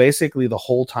 So basically the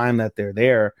whole time that they're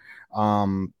there,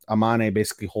 Amane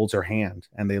basically holds her hand,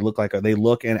 and they look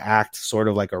and act sort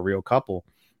of like a real couple,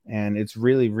 and it's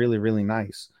really, really, really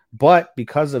nice. But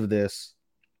because of this,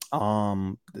 there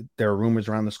are rumors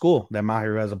around the school that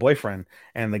Mahiru has a boyfriend,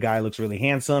 and the guy looks really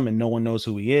handsome, and no one knows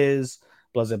who he is.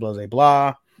 Blah, blah, blah,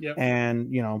 blah. Yep.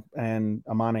 And and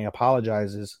Amane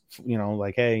apologizes,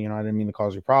 like, hey, I didn't mean to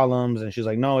cause you problems. And she's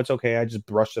like, no, it's okay. I just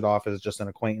brushed it off as just an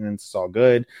acquaintance. It's all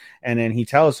good. And then he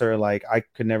tells her, like, I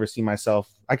could never see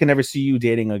you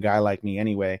dating a guy like me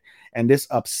anyway. And this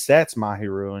upsets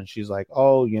Mahiru. And she's like,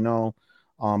 oh,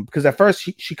 because at first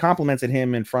she complimented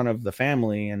him in front of the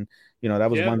family, and that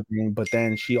was one thing. But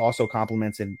then she also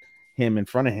complimented him in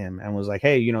front of him and was like,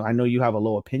 hey, I know you have a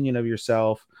low opinion of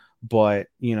yourself, but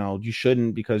you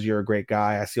shouldn't, because you're a great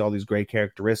guy. I see all these great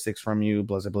characteristics from you,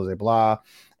 blah, blah, blah, blah.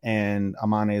 And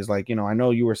Amane is like, I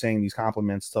know you were saying these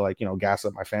compliments to, like, gas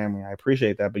up my family. I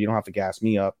appreciate that, but you don't have to gas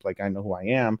me up. Like, I know who I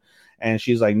am. And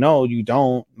she's like, no, you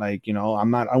don't. Like, I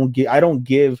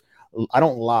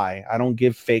don't lie. I don't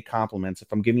give fake compliments.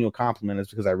 If I'm giving you a compliment, it's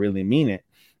because I really mean it.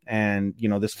 And,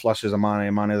 this flushes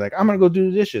Amane. Amane is like, I'm going to go do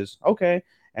the dishes. Okay.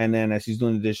 And then as he's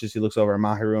doing the dishes, he looks over at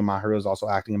Mahiru, and Mahiru is also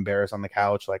acting embarrassed on the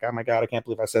couch. Like, oh my God, I can't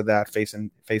believe I said that, facing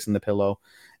the pillow.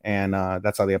 And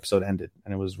that's how the episode ended.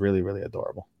 And it was really, really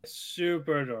adorable.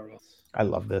 Super adorable. I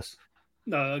love this.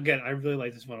 No, again, I really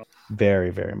like this one. Very,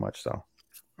 very much so.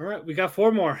 All right, we got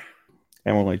 4 more.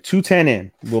 And we're only 2:10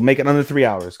 in. We'll make it under 3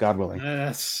 hours, God willing.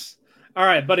 Yes. All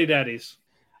right, Buddy Daddies.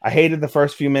 I hated the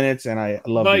first few minutes, and I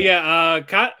loved it.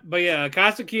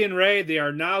 Kazuki and Rei, they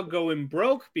are now going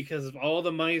broke because of all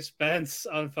the money spent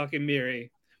on fucking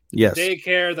Miri. Yes.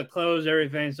 Daycare, the clothes,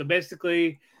 everything. So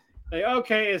basically, like,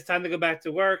 okay, it's time to go back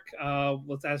to work.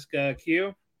 Let's ask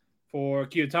Q for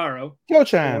Kyotaro.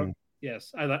 Kyo-chan.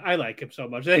 Yes, I like him so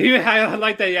much. I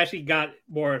like that he actually got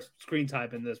more screen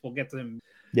time in this. We'll get to him.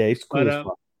 Yeah, he's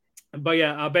cool.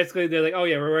 Basically, they're like, oh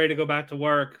yeah, we're ready to go back to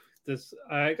work.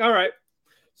 All right.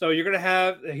 So you're going to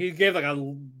have, he gave like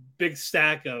a big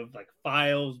stack of like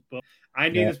files, but I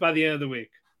need this by the end of the week.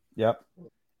 Yep.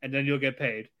 And then you'll get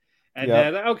paid. And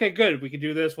then, okay, good. We can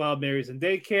do this while Mary's in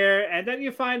daycare. And then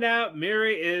you find out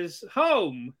Mary is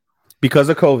home. Because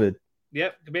of COVID.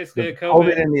 Yep. Basically a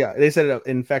COVID. They said an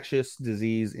infectious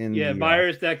disease in the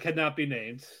virus that cannot be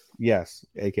named. Yes.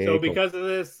 AKA So COVID. because of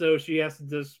this, so she has to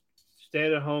just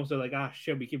stay at home. So like,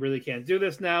 shit, we really can't do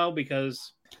this now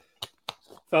because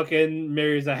fucking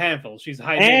Mary's a handful. She's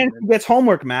hiding. And she gets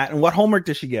homework, Matt. And what homework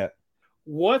does she get?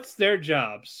 What's their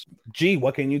jobs? Gee,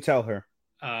 what can you tell her?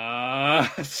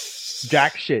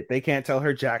 Jack shit. They can't tell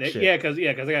her jack shit. Yeah, because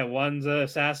I got one's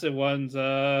assassin, one's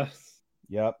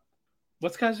Yep.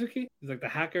 What's Kazuki? He's like the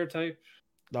hacker type.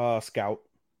 Scout.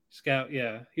 Scout,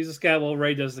 yeah. He's a scout while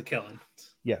Rei does the killing.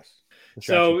 Yes.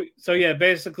 So yeah,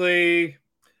 basically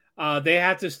they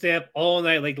have to stay up all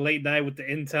night, like late night with the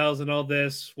intels and all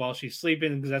this while she's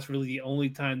sleeping, because that's really the only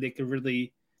time they can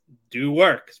really do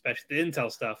work, especially the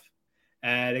intel stuff.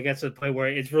 And it gets to the point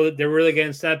where they're really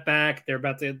getting set back. They're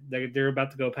about to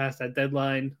go past that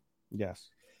deadline. Yes.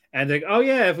 And they're like, oh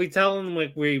yeah, if we tell him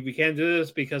like we can't do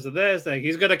this because of this, like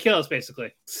he's gonna kill us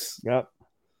basically. Yep.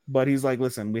 But he's like,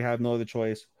 listen, we have no other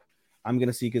choice. I'm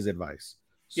gonna seek his advice.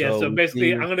 So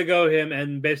basically, I'm gonna go him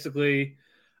and basically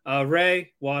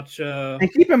Rei, watch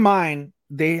and keep in mind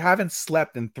they haven't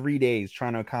slept in 3 days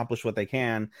trying to accomplish what they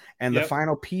can. And the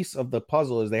final piece of the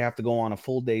puzzle is they have to go on a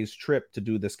full day's trip to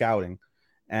do the scouting.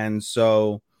 And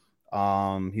so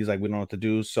he's like, we don't know what to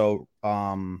do. So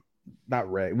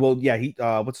not Rei. Well, yeah, he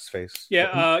what's his face?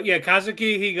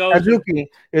 Kazuki, he goes.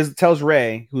 Kazuki tells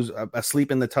Rei, who's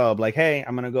asleep in the tub, like, hey,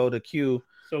 I'm gonna go to Q.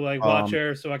 So like watch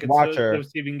her, so I can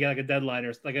see if we can get like a deadline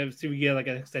or like see if we get like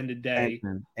an extended day.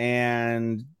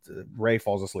 And Rei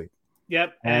falls asleep.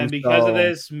 Yep, and because of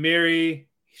this, Miri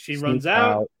she runs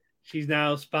out. She's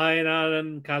now spying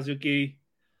on Kazuki.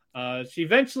 She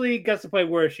eventually gets to the point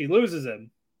where she loses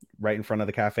him right in front of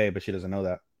the cafe, but she doesn't know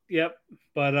that. Yep,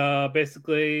 but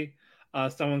basically,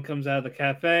 someone comes out of the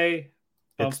cafe,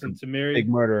 bumps into Miri.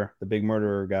 The big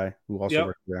murderer guy who also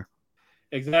works there.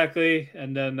 Exactly.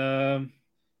 And then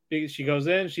she goes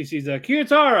in. She sees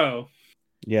Kyotaro.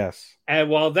 Yes. And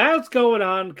while that's going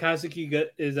on, Kazuki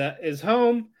is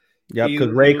home. Yep, because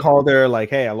Ray called her like,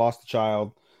 "Hey, I lost the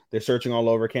child. They're searching all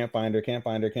over. Can't find her. Can't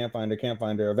find her. Can't find her. Can't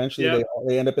find her." Eventually,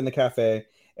 they end up in the cafe,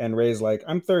 and Ray's like,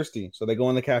 "I'm thirsty." So they go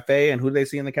in the cafe, and who do they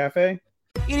see in the cafe?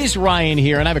 It is Ryan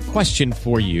here, and I have a question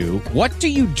for you. What do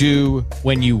you do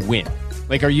when you win?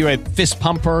 Like, are you a fist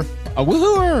pumper, a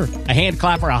woohooer, a hand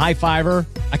clapper, a high fiver?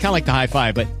 I kind of like the high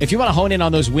five, but if you want to hone in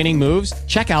on those winning moves,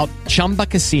 check out Chumba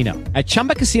Casino. At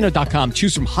ChumbaCasino.com,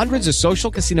 choose from hundreds of social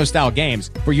casino style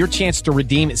games for your chance to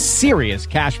redeem serious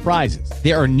cash prizes.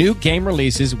 There are new game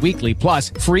releases weekly, plus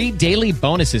free daily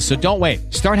bonuses. So don't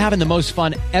wait. Start having the most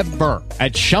fun ever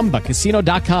at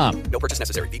ChumbaCasino.com. No purchase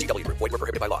necessary. VGW Group. Void were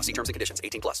prohibited by law. See terms and conditions.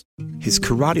 18+. His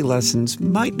karate lessons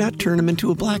might not turn him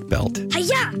into a black belt.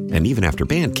 Hi-ya! And even after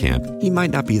band camp, he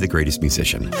might not be the greatest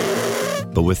musician.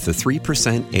 But with the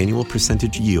 3% annual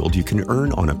percentage yield you can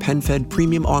earn on a PenFed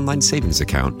premium online savings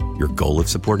account, your goal of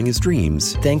supporting his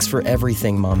dreams... Thanks for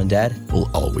everything, Mom and Dad. ...will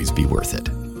always be worth it.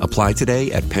 Apply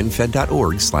today at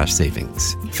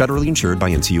PenFed.org/savings. Federally insured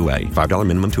by NCUA. $5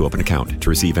 minimum to open account. To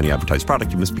receive any advertised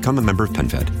product, you must become a member of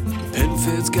PenFed.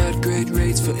 PenFed's got great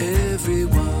rates for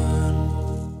everyone.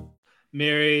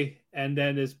 Mary, and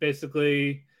then it's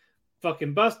basically...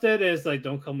 fucking busted. It's like,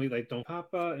 don't call me, like, don't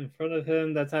papa in front of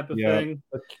him, that type of thing.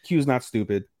 But Q's not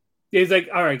stupid. He's like,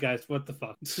 all right, guys, what the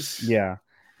fuck? Yeah.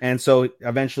 And so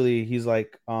eventually he's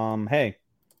like, hey,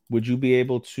 would you be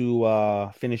able to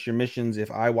finish your missions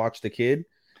if I watch the kid?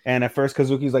 And at first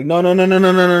Kazuki's like, no.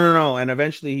 And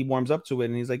eventually he warms up to it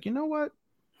and he's like, you know what?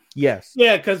 Yes.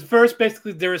 Yeah, because first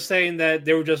basically they were saying that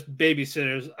they were just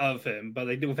babysitters of him, but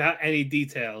like without any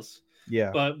details. Yeah.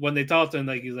 But when they talked to him,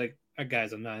 like, he's like,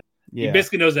 guys, I'm not. Yeah. He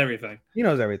basically knows everything. He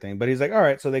knows everything, but he's like, all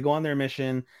right. So they go on their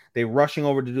mission. They're rushing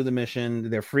over to do the mission.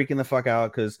 They're freaking the fuck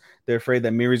out because they're afraid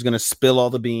that Miri's going to spill all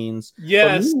the beans. Yes.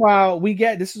 But meanwhile,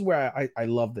 this is where I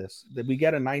love this. That we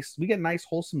get nice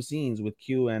wholesome scenes with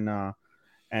Q and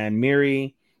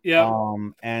Miri. Yeah.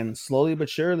 And slowly but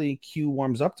surely, Q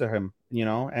warms up to him.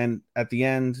 And at the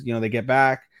end, they get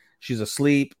back. She's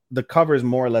asleep. The cover is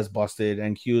more or less busted,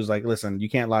 and Q is like, "Listen, you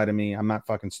can't lie to me. I'm not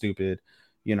fucking stupid.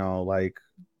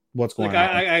 What's going on?"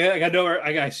 I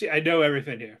know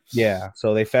everything here. Yeah.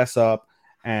 So they fess up,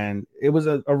 and it was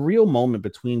a real moment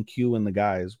between Q and the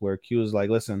guys where Q is like,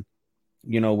 "Listen,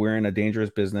 we're in a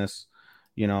dangerous business.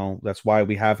 That's why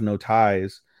we have no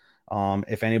ties.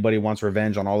 If anybody wants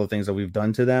revenge on all the things that we've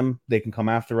done to them, they can come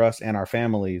after us and our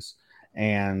families.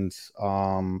 And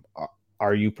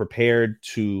are you prepared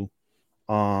to?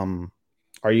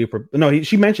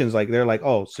 She mentions like they're like,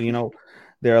 oh, so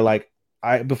they're like."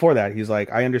 Before that, he's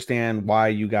like, I understand why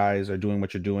you guys are doing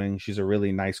what you're doing. She's a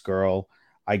really nice girl.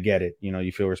 I get it.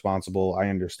 You feel responsible. I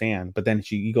understand. But then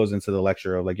he goes into the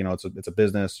lecture of like, it's a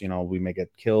business, we may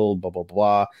get killed, blah, blah,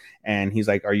 blah. And he's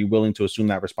like, are you willing to assume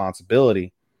that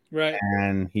responsibility? Right.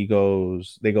 And they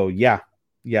go, yeah,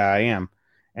 I am.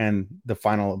 And the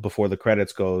final, before the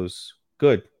credits goes,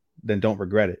 good, then don't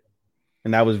regret it.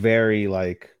 And that was very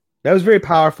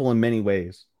powerful in many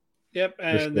ways. Yep.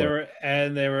 And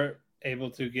they were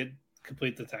able to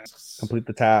complete the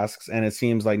tasks, and it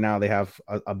seems like now they have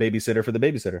a babysitter for the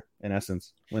babysitter in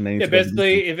essence when they need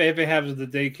basically if it happens the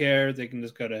daycare, they can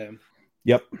just go to him.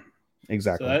 Yep,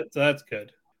 exactly. So that's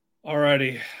good.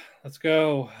 Alrighty, let's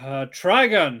go.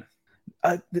 Trigun.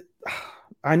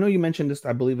 I know you mentioned this,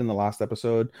 I believe, in the last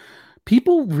episode.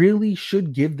 People really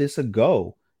should give this a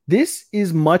go. This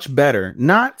is much better,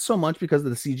 not so much because of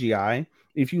the CGI.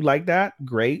 If you like that,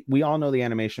 great. We all know the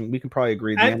animation. We can probably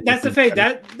agree. That's the fate.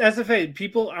 That's the fate.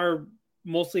 People are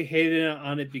mostly hating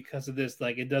on it because of this.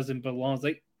 Like, it doesn't belong. It's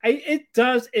like it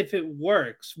does if it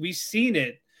works. We've seen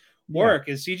it work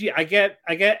in CGI. I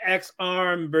get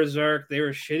X-Arm, Berserk. They were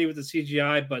shitty with the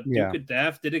CGI, but Duke of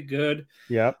Death did it good.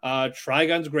 Yep.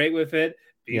 Trigun's great with it.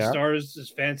 Beastars is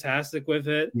fantastic with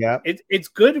it. Yeah. It's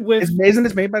good with. It's amazing.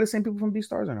 It's made by the same people from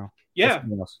Beastars, or no? Yeah.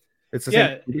 It's the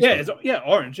same.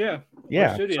 Orange. Yeah.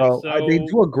 So they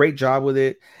do a great job with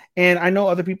it, and I know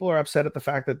other people are upset at the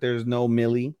fact that there's no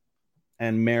Millie,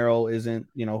 and Meryl isn't.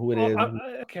 Who it is.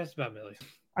 I cares about Millie.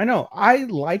 I know. I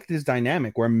like this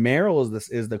dynamic where Meryl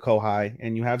is the Kohai,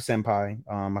 and you have Senpai.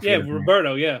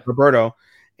 Roberto. Yeah, Roberto,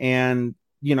 and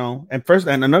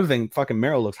and another thing, fucking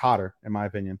Meryl looks hotter in my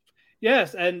opinion.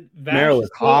 Yes, and Vash Meryl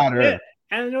is hotter. Yeah.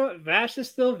 And you know what? Vash is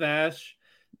still Vash.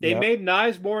 They made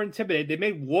Knives more intimidating. They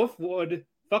made Wolfwood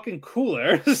fucking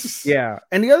cooler. Yeah.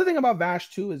 And the other thing about Vash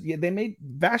too is they made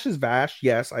Vash is Vash.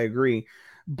 Yes, I agree.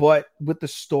 But with the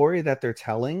story that they're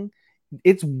telling,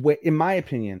 it's in my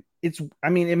opinion,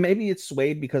 maybe it's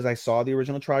swayed because I saw the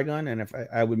original Trigun, and if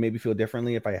I would maybe feel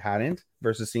differently if I hadn't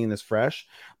versus seeing this fresh.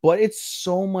 But it's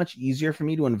so much easier for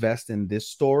me to invest in this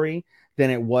story than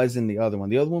it was in the other one.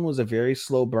 The other one was a very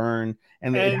slow burn,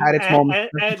 and it had its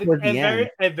moments towards the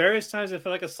end. At various times, it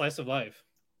felt like a slice of life.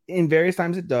 In various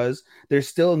times, it does. There's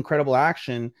still incredible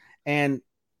action, and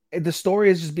the story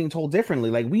is just being told differently.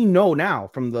 Like, we know now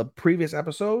from the previous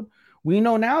episode, we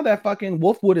know now that fucking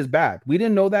Wolfwood is bad. We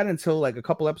didn't know that until like a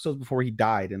couple episodes before he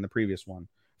died in the previous one.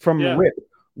 From Rip,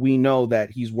 we know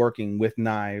that he's working with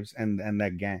Knives and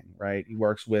that gang, right? He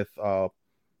works with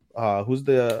who's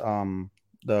the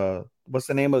what's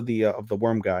the name of the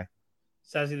worm guy?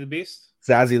 Zazzy the Beast.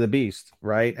 Zazzy the Beast,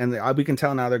 right? And we can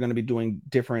tell now they're going to be doing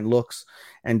different looks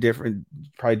and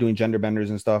probably doing gender benders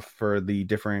and stuff for the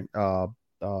different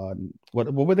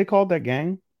what were they called, that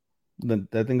gang? I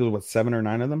think it was 7 or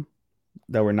 9 of them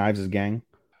that were Knives' gang.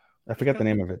 I forgot the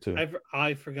name of it too.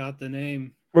 I forgot the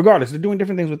name. Regardless, they're doing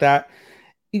different things with that.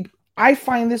 I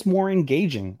find this more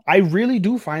engaging. I really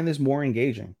do find this more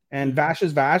engaging. And Vash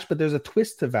is Vash, but there's a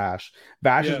twist to Vash.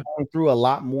 Vash is going through a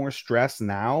lot more stress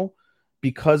now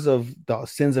because of the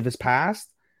sins of his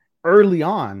past early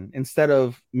on instead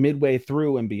of midway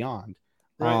through and beyond.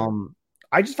 Right.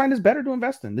 I just find this better to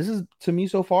invest in. This is, to me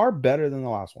so far, better than the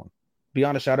last one,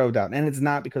 beyond a shadow of doubt. And it's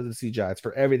not because of the CGI. It's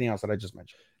for everything else that I just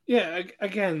mentioned. Yeah,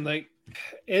 again, like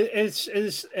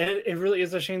it really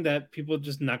is a shame that people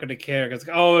just not going to care because,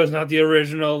 it's not the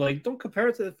original. Like, don't compare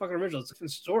it to the fucking original. It's a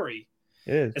different story.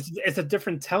 It is. It's a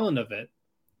different telling of it.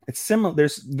 It's similar.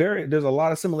 There's a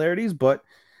lot of similarities, but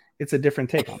it's a different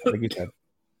take on it, like you said.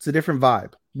 It's a different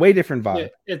vibe, way different vibe.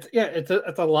 It's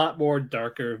a lot more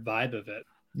darker vibe of it.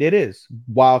 It is,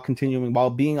 while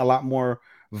being a lot more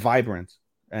vibrant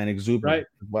and exuberant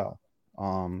as well.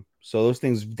 So those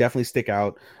things definitely stick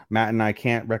out. Matt and I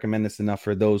can't recommend this enough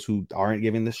for those who aren't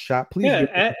giving this a shot. Please,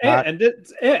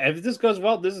 if this goes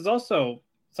well, this is also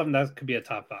something that could be a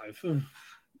top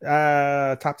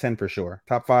 5. Top 10 for sure.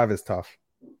 Top 5 is tough.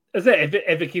 If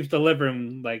it keeps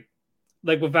delivering like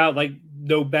without like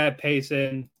no bad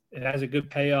pacing, it has a good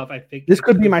payoff. I think this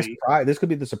could be my surprise. This could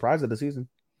be the surprise of the season.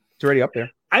 It's already up there.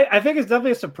 I think it's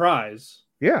definitely a surprise.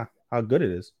 Yeah, how good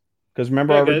it is. Because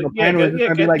remember, our original plan was going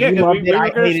to be like, you loved it, I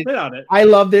hated it. I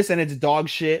love this, and it's dog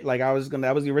shit. Like that was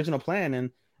the original plan.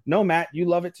 And no, Matt, you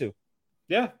love it too.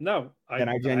 Yeah, no, I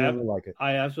genuinely like it.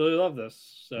 I absolutely love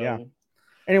this. So yeah.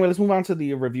 Anyway, let's move on to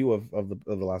the review of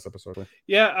the last episode.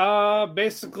 Yeah,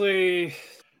 basically,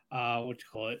 what you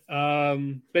call it?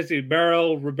 Basically,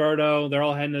 Beryl, Roberto, they're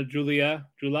all heading to July.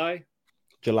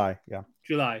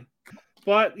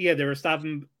 But yeah, they were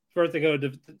stopping first. They go to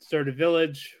Deserted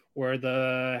Village where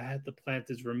the plant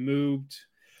is removed.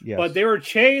 Yes. But they were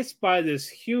chased by this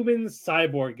human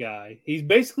cyborg guy. He's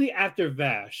basically after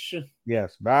Vash.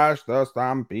 Yes, Vash the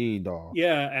Stampedo.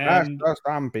 Yeah, and Vash the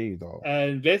Stampedo.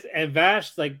 And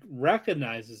Vash like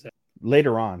recognizes him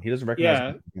later on. He doesn't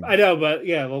recognize him. I know, but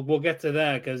yeah, we'll get to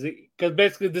that because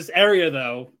basically this area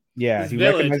though. Yeah, he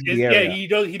recognizes the area. Yeah, he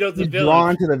does the He's village.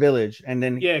 Drawn to the village, and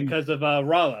then because of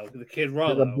Rollo, the kid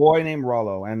Rollo. There's a boy named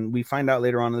Rollo, and we find out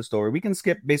later on in the story. We can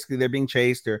skip. Basically, they're being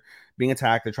chased, they're being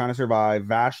attacked, they're trying to survive.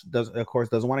 Vash doesn't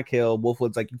want to kill.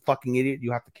 Wolfwood's like, you fucking idiot,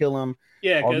 you have to kill him.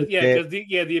 Yeah, because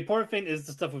the important thing is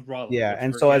the stuff with Rollo. Yeah,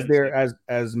 and so as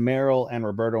Meryl and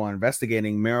Roberto are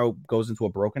investigating, Meryl goes into a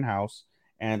broken house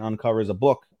and uncovers a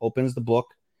book, opens the book,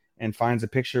 and finds a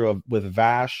picture with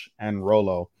Vash and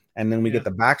Rollo. And then we get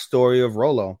the backstory of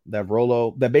Rollo.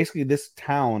 That basically this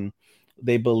town,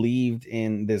 they believed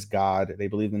in this god. They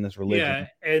believed in this religion.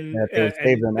 Yeah, and they would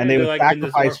save them. And they would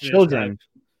sacrifice children.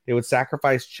 They would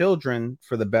sacrifice children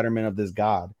for the betterment of this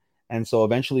god. And so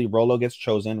eventually Rollo gets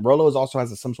chosen. Rollo also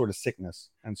has some sort of sickness.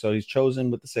 And so he's chosen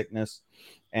with the sickness.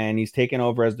 And he's taken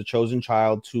over as the chosen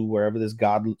child to wherever this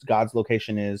god's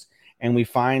location is. And we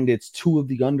find it's 2 of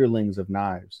the underlings of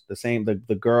Knives.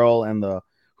 The girl and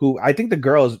who I think the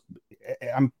girl is,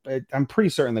 I'm pretty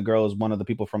certain the girl is one of the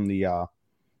people from the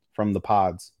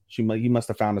pods. He must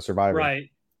have found a survivor. Right.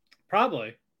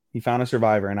 Probably. He found a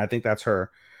survivor, and I think that's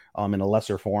her in a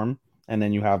lesser form. And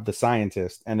then you have the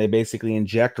scientist, and they basically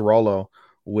inject Rollo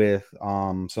with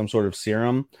some sort of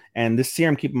serum. And this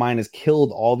serum, keep in mind, has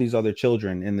killed all these other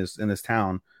children in this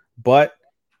town. But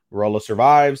Rollo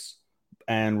survives,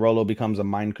 and Rollo becomes a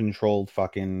mind-controlled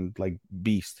fucking like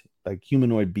beast, like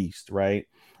humanoid beast, right?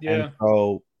 Yeah. And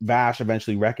so Vash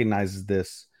eventually recognizes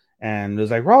this and is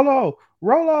like, Rollo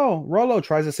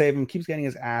tries to save him, keeps getting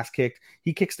his ass kicked.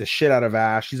 He kicks the shit out of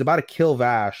Vash. He's about to kill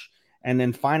Vash. And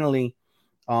then finally,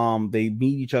 they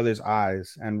meet each other's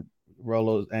eyes, and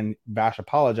Rollo and Vash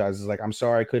apologizes, like, I'm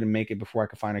sorry I couldn't make it before I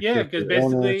could find a kid. Yeah, because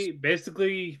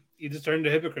basically he just turned a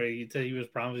hypocrite. He said he was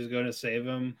promised he was going to save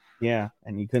him. Yeah,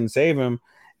 and he couldn't save him.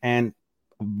 And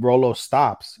Rolo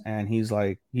stops, and he's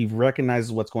like, he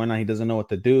recognizes what's going on. He doesn't know what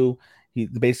to do.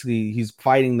 He's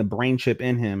fighting the brain chip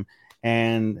in him,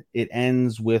 and it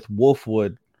ends with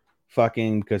Wolfwood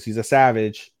fucking, because he's a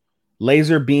savage,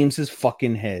 laser beams his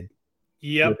fucking head.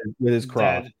 Yep, with his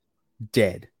cross,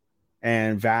 dead.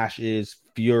 And Vash is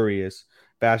furious.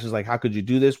 Vash is like, "How could you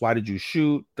do this? Why did you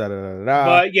shoot?" Da, da, da, da.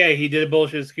 But yeah, he did a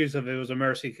bullshit excuse of it was a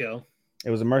mercy kill.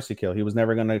 It was a mercy kill. He was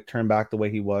never going to turn back the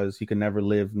way he was. He could never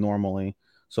live normally.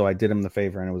 So I did him the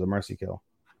favor, and it was a mercy kill.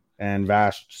 And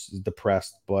Vash is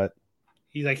depressed, but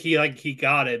he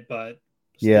got it, but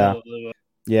yeah.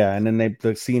 And then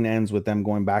the scene ends with them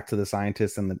going back to the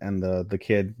scientist and the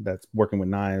kid that's working with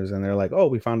knives, and they're like, "Oh,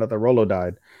 we found out that Rolo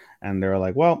died," and they're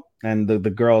like, "Well," and the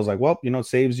girl's like, "Well,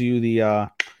 saves you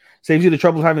the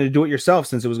trouble of having to do it yourself,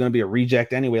 since it was going to be a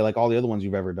reject anyway, like all the other ones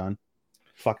you've ever done."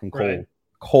 Fucking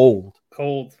cold.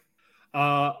 Cold.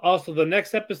 Also, the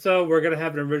next episode, we're going to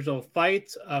have an original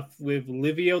fight with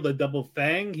Livio, the Double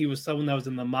Fang. He was someone that was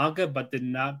in the manga, but did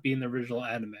not be in the original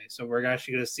anime. So we're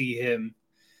actually going to see him.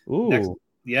 Ooh. Next.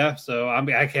 Yeah, so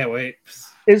I can't wait.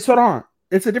 It's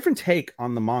a different take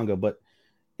on the manga, but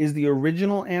is the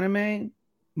original anime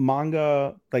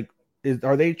manga,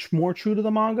 are they more true to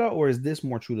the manga, or is this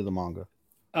more true to the manga?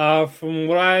 From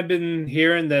what I've been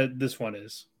hearing, that this one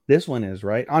is. This one is,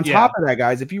 right? On top of that,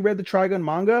 guys, if you read the Trigun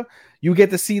manga, you get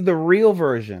to see the real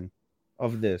version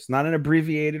of this, not an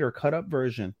abbreviated or cut up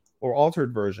version or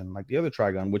altered version like the other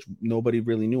Trigun, which nobody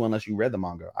really knew unless you read the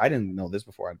manga. I didn't know this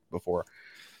before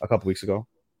a couple weeks ago.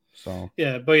 So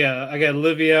yeah, but yeah, I got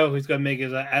Livio, who's gonna make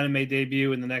his anime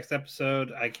debut in the next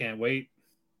episode. I can't wait.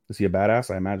 Is he a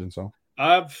badass? I imagine so.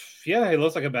 Yeah, he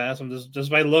looks like a badass. I'm just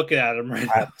by looking at him right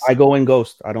now. I go in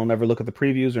Ghost. I don't ever look at the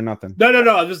previews or nothing. No.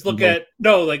 I'm just looking at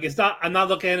it's not. I'm not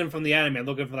looking at him from the anime. I'm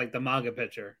looking for like the manga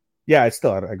picture. Yeah, I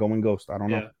go in Ghost. I don't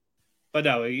know. But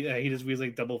no, he just uses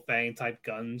like double fang type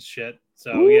guns shit.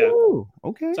 So Ooh,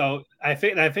 okay. So I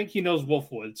think he knows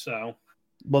Wolfwood. So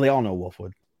well, they all know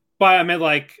Wolfwood. But I meant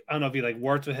I don't know if he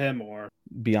worked with him or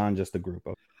beyond just the group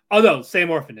of. Oh no, same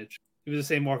orphanage. He was the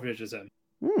same orphanage as him.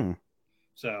 Hmm.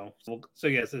 So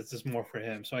yes, it's just more for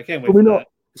him. So I can't wait.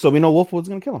 So we know Wolfwood's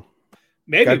gonna kill him.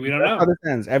 Maybe we don't know. How this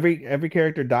ends. Every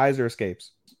character dies or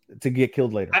escapes to get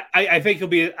killed later. I think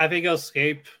he'll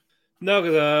escape. No,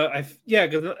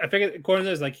 because I think according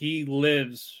to this, he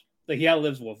lives, he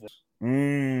outlives Wolfwood.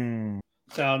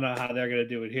 So I don't know how they're gonna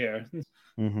do it here.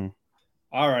 Mm-hmm.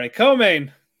 All right,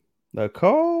 co-main. The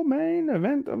co-main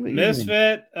event of the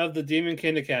Misfit of the Demon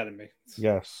King Academy.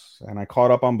 Yes, and I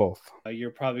caught up on both.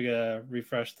 You're probably gonna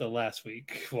refresh the last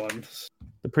week ones.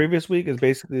 The previous week is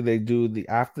basically they do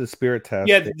after the spirit test.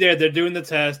 Yeah, they're doing the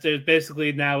test. There's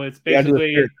basically now it's do a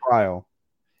basically spirit trial.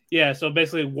 Yeah, so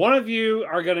basically one of you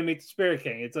are gonna meet the Spirit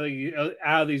King. It's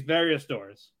out of these various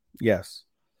doors. Yes,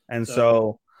 and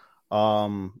so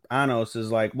Anos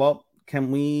is like, well,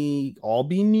 can we all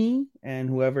be me, and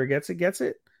whoever gets it gets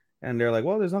it? And they're like,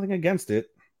 well, there's nothing against it.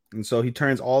 And so he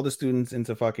turns all the students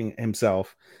into fucking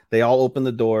himself. They all open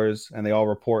the doors and they all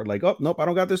report like, oh, nope, I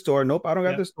don't got this door. Nope, I don't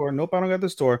got this door. Nope, I don't got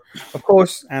this door. Of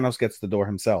course, Anos gets the door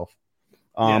himself.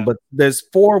 But there's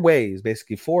 4 ways.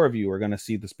 Basically, 4 of you are going to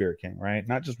see the Spirit King, right?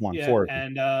 Not just one. 4 of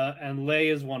you. And Lei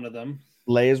is one of them.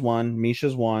 Lei is one.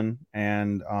 Misha's one.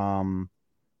 And the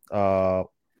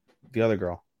other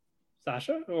girl.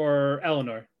 Sasha or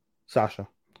Eleanor? Sasha.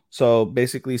 So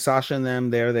basically, Sasha and them,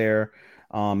 they're there.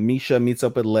 Misha meets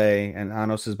up with Lei, and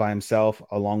Anos is by himself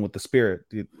along with the spirit.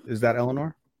 Is that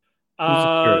Eleanor?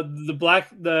 The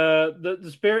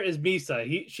spirit is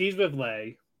Misa. She's with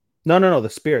Lei. No. The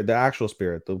spirit, the actual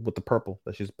spirit, with the purple.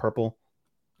 That she's purple,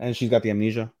 and she's got the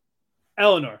amnesia.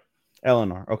 Eleanor.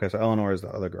 Okay, so Eleanor is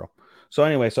the other girl. So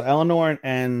anyway, so Eleanor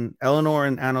and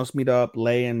Anos meet up.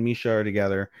 Lei and Misha are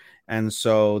together, and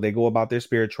so they go about their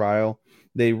spirit trial.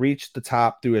 They reach the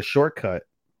top through a shortcut,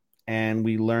 and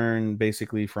we learn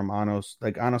basically from Anos.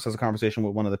 Anos has a conversation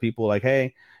with one of the people, like,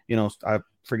 "Hey, I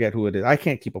forget who it is. I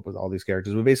can't keep up with all these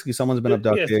characters, but basically, someone's been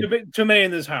abducted. Yeah, too many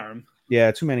in this harem.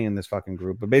 Yeah, too many in this fucking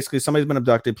group. But basically, somebody's been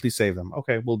abducted. Please save them.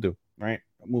 Okay, we'll do. Right,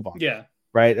 move on. Yeah,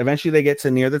 right. Eventually, they get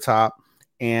to near the top,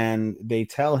 and they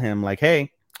tell him, like,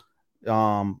 "Hey,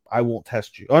 I won't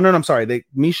test you." Oh no, I'm sorry.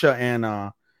 Misha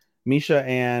and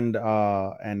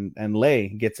Lei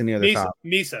get to near the top.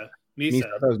 Misa.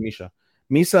 That was Misha.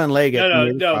 Misa and Lei get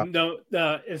no.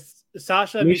 It's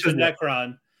Sasha, Misha,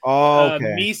 Necron. Oh,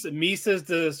 okay. Misa's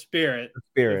the spirit.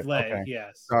 Spirit. Lei, okay.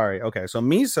 Yes. Sorry. Okay. So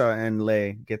Misa and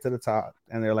Lei get to the top,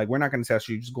 and they're like, "We're not going to test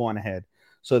you. Just go on ahead."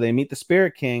 So they meet the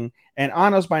Spirit King, and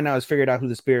Anos by now has figured out who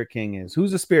the Spirit King is.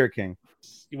 Who's the Spirit King?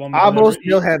 You want me Avos to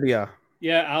Dilhevia.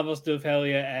 Yeah, Avos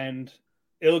Dilhevia, and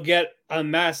it'll get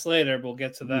unmasked later. We'll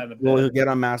get to that in a bit. Well, he'll get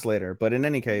unmasked later. But in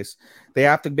any case, they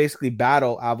have to basically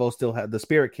battle Avos the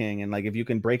Spirit King, and like if you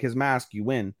can break his mask, you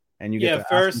win. And you get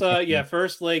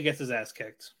first Lay gets his ass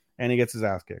kicked. And he gets his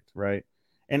ass kicked, right?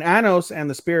 And Anos and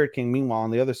the Spirit King, meanwhile, on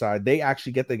the other side, they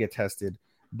actually get tested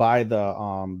by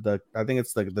the I think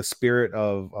it's like the spirit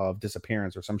of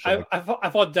disappearance or some shit. I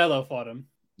thought Dello fought him.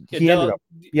 He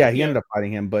ended up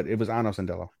fighting him, but it was Anos and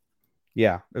Dello.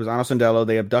 Yeah, it was Anos and Dello.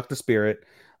 They abduct the spirit.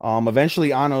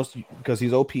 Eventually Anos, because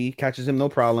he's OP, catches him no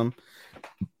problem,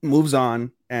 moves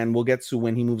on, and we'll get to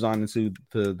when he moves on into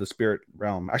the spirit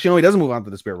realm. Actually, no, he doesn't move on to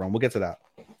the spirit realm. We'll get to that.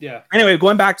 Yeah. Anyway,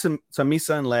 going back to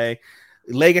Misa and Lay.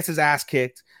 Lay gets his ass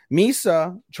kicked.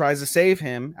 Misa tries to save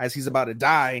him as he's about to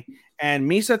die, and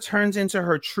Misa turns into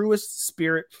her truest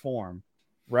spirit form,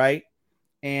 right?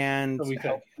 And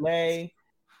help Lay,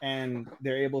 and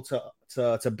they're able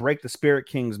to break the Spirit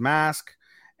King's mask.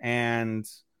 And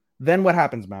then what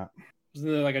happens, Matt?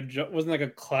 Wasn't like a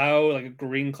cloud, like a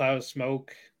green cloud of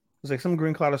smoke? It was like some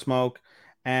green cloud of smoke,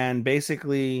 and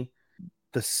basically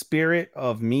the spirit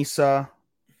of Misa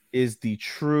is the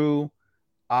true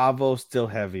Avos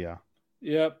Dilhevia.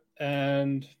 Yep,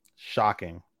 and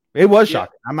shocking. It was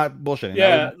shocking. I'm not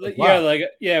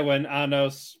bullshitting. When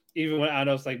Anos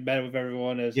like met with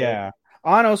everyone is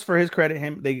Anos, for his credit,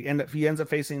 he ends up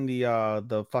facing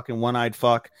the fucking one-eyed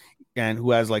fuck and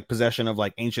who has like possession of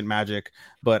like ancient magic,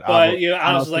 but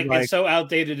Anos is like it's so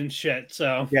outdated and shit.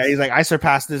 So yeah, he's like, I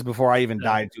surpassed this before I even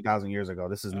died 2,000 years ago.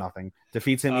 This is nothing.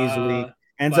 Defeats him easily.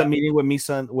 Ends up meeting with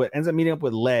Misa. Ends up meeting up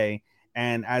with Lay.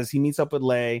 And as he meets up with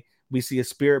Lay, we see a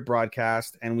spirit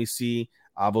broadcast, and we see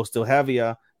Avos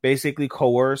Dilhevia basically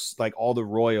coerce like all the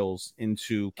royals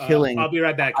into killing. I'll be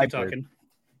right back. Keep talking.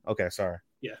 Okay, sorry.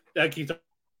 Yeah, keep talking.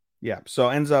 Yeah, so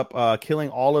ends up killing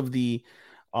all of ends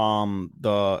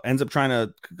up trying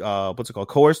to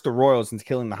coerce the royals into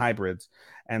killing the hybrids.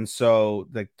 And so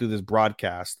they do this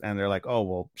broadcast, and they're like, oh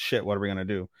well, shit, what are we gonna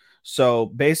do? So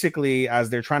basically,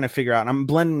 as they're trying to figure out, and I'm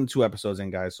blending the 2 episodes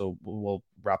in, guys, so we'll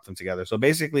wrap them together. So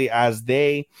basically, as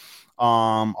they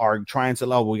are trying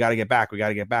to, we got to get back.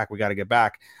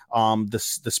 The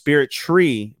spirit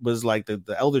tree was like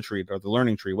the elder tree or the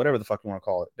learning tree, whatever the fuck you want to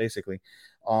call it, basically,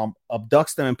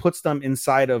 abducts them and puts them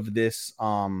inside of this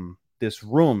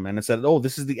room, and it said, oh,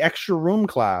 this is the extra room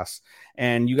class,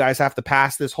 and you guys have to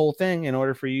pass this whole thing in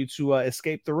order for you to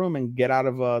escape the room and get out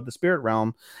of the spirit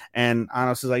realm. And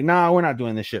Anos is like, nah, we're not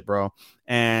doing this shit, bro.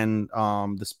 And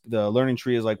the learning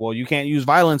tree is like, well, you can't use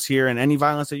violence here, and any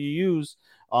violence that you use,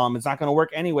 it's not going to work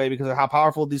anyway because of how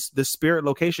powerful this spirit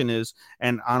location is.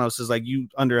 And Anos is like, you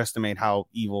underestimate how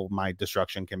evil my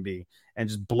destruction can be, and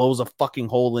just blows a fucking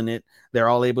hole in it. They're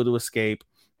all able to escape.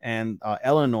 And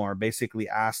Eleanor basically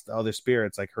asked the other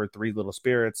spirits, like her 3 little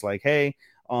spirits, like, hey,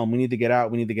 we need to get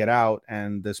out.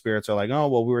 And the spirits are like, oh,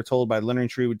 well, we were told by the learning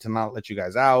tree to not let you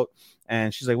guys out.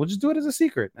 And she's like, well, just do it as a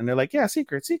secret. And they're like, yeah,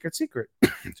 secret.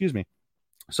 Excuse me.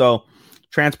 So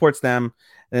transports them,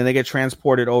 and then they get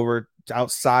transported over to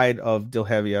outside of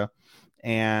Dilhevia.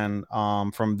 And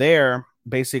from there,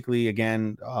 basically,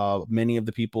 again, many of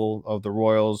the people of the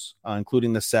royals,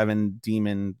 including the 7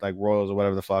 demon like royals or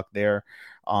whatever the fuck, they're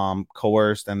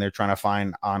coerced, and they're trying to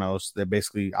find Anos. They're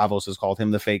basically, Avos has called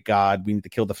him the fake god. We need to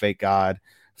kill the fake god,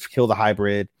 kill the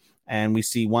hybrid. And we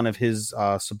see one of his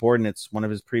subordinates, one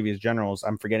of his previous generals,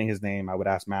 I'm forgetting his name. I would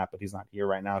ask Matt, but he's not here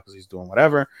right now because he's doing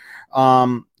whatever.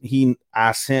 He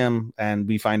asks him, and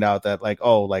we find out that like,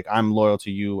 oh, like, I'm loyal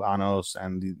to you, Anos.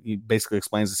 And he basically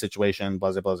explains the situation,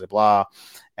 blah, blah, blah, blah.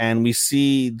 And we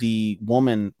see the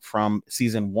woman from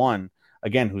season 1,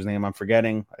 again, whose name I'm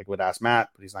forgetting. I would ask Matt,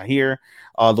 but he's not here.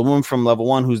 The woman from level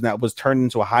 1 was turned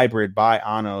into a hybrid by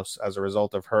Anos as a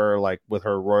result of her, like, with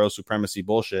her royal supremacy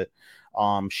bullshit.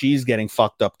 She's getting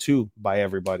fucked up too by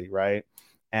everybody, right?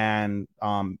 And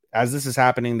as this is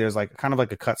happening, there's like kind of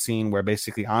like a cutscene where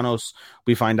basically Anos,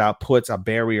 we find out, puts a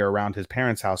barrier around his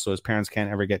parents' house so his parents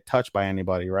can't ever get touched by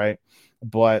anybody, right?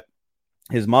 But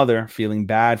his mother, feeling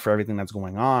bad for everything that's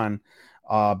going on,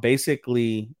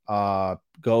 basically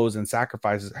goes and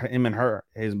sacrifices him and her.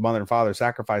 His mother and father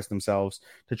sacrifice themselves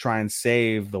to try and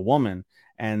save the woman.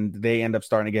 And they end up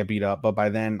starting to get beat up. But by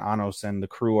then, Anos and the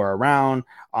crew are around.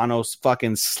 Anos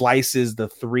fucking slices the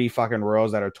 3 fucking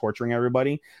royals that are torturing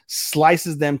everybody,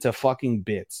 slices them to fucking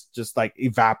bits, just like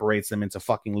evaporates them into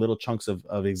fucking little chunks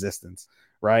of existence,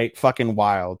 right? Fucking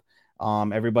wild.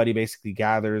 Everybody basically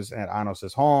gathers at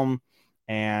Anos's home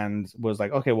and was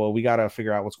like, okay, well, we got to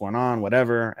figure out what's going on,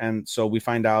 whatever. And so we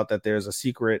find out that there's a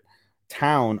secret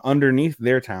town underneath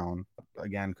their town.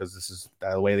 Again, because this is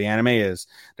the way the anime is.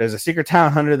 There's a secret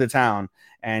town under the town,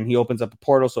 and he opens up a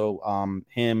portal. So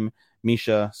him,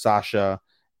 Misha, Sasha,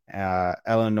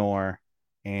 Eleanor,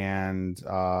 and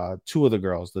two of the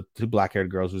girls, the two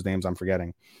black-haired girls whose names I'm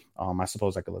forgetting. I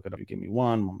suppose I could look it up. You give me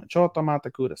one moment. Choto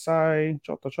mate kudasai.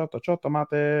 Choto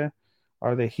mate.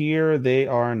 Are they here? They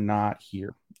are not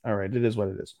here. All right, it is what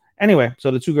it is. Anyway, so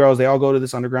the two girls, they all go to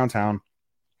this underground town.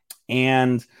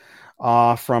 And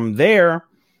from there,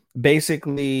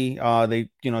 basically, they,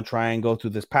 try and go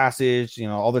through this passage.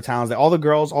 All the towns, all the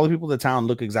girls, all the people in the town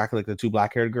look exactly like the two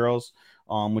black-haired girls,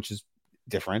 which is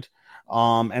different.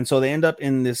 And so they end up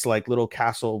in this like little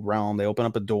castle realm. They open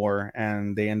up a door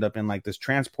and they end up in like this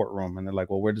transport room. And they're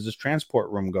like, well, where does this transport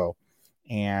room go?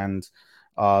 And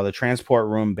the transport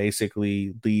room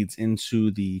basically leads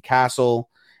into the castle.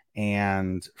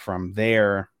 And from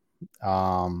there,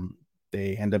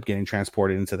 they end up getting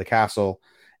transported into the castle.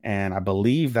 And I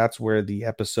believe that's where the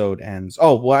episode ends.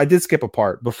 Oh, well, I did skip a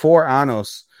part. Before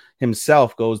Anos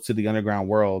himself goes to the underground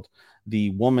world, the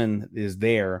woman is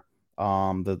there.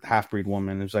 The half-breed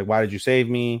woman is like, why did you save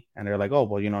me? And they're like, oh,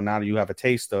 well, now that you have a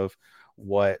taste of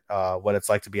what it's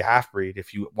like to be a half-breed,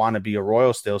 if you want to be a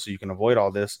royal still so you can avoid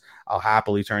all this, I'll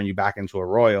happily turn you back into a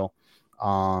royal.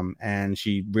 And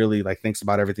she really like thinks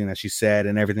about everything that she said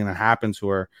and everything that happened to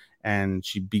her, and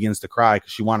she begins to cry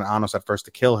because she wanted Anos at first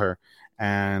to kill her,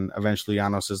 and eventually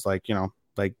Anos is like,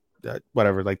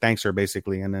 whatever, like thanks her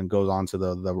basically, and then goes on to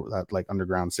the like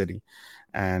underground city.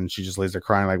 And she just lays there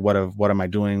crying, like, what am I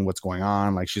doing? What's going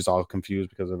on? Like, she's all confused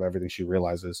because of everything she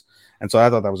realizes. And so I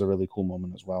thought that was a really cool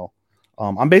moment as well.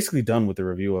 I'm basically done with the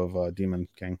review of Demon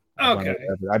King. Okay.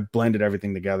 I blended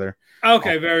everything together.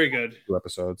 Okay, very good. 2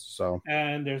 episodes. So.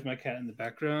 And there's my cat in the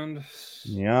background.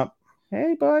 Yep.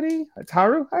 Hey, buddy. It's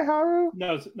Haru. Hi, Haru.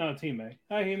 No, it's Hime.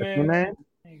 Hi, Hime. There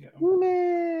you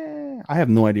go. I have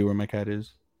no idea where my cat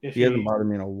is. Yeah, he hasn't bothered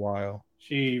me in a while.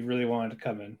 She really wanted to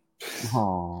come in.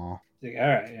 Aww. Like, all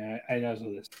right, yeah, I know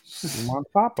this. You want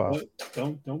Papa?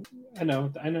 Don't. I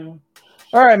know.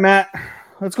 All right, Matt.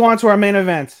 Let's go on to our main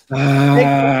event.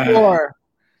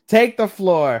 Take the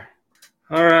floor.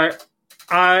 All right.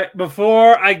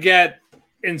 Before I get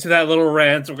into that little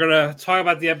rant, we're gonna talk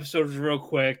about the episodes real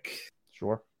quick.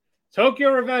 Sure. Tokyo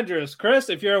Revengers.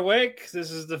 Chris, if you're awake, this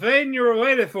is the thing you were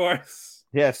waiting for.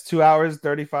 Yes, 2 hours,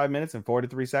 35 minutes, and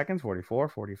 43 seconds. 44,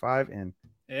 45, and.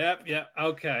 Yep.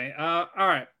 Okay. All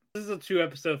right. This is a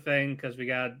 2-episode thing because we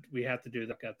have to do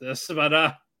this.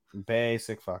 But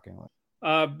basic fucking.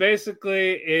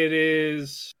 Basically, it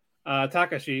is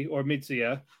Takashi or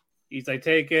Mitsuya. He's like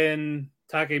taking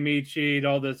Takemichi and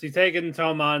all this. He's taking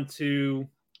Toman to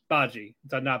Baji.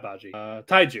 Not Baji.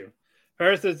 Taiju.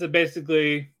 First, it's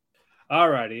basically,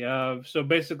 alrighty. So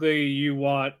basically, you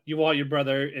want your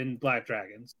brother in Black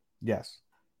Dragons. Yes.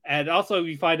 And also,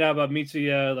 you find out about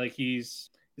Mitsuya. Like he's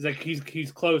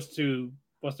close to.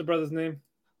 What's the brother's name?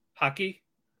 Hakai.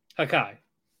 Yeah.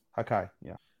 Hakai.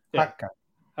 Yeah.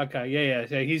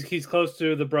 He's close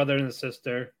to the brother and the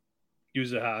sister,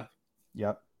 Yuzuha.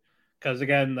 Yep. Because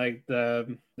again, like they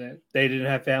didn't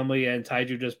have family, and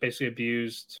Taiju just basically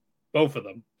abused both of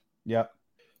them. Yep.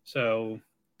 So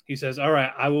he says, "All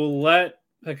right, I will let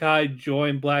Hakai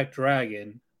join Black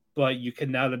Dragon, but you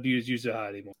cannot abuse Yuzuha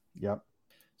anymore." Yep.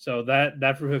 So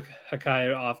that threw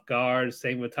Hakai off guard.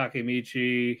 Same with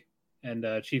Takemichi and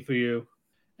Chifuyu,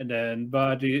 and then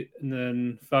Baji, and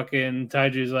then fucking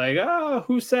Taiju's like, oh,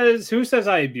 who says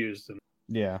I abused him?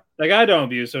 Yeah, like I don't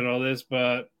abuse him and all this,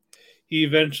 but he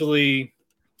eventually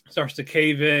starts to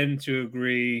cave in to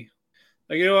agree.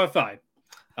 Like, you know what? Fine,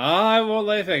 I won't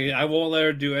let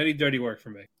her do any dirty work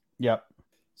for me. Yep.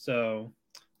 So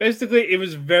basically,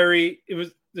 this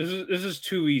is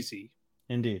too easy.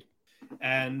 Indeed.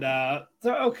 And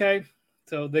okay,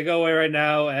 so they go away right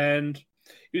now, and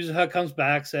Yuzuha comes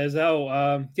back, says,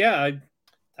 Taiju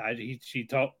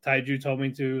told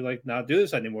me to like not do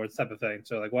this anymore, this type of thing.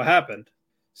 So like, what happened?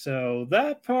 So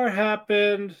that part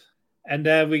happened, and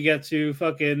then we get to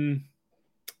fucking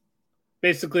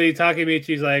basically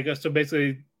Takemichi's like, so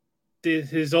basically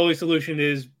his only solution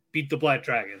is beat the Black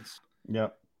Dragons.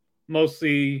 Yep.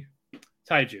 Mostly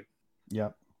Taiju.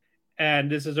 Yep. And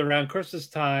this is around Christmas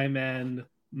time, and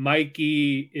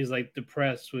Mikey is like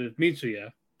depressed with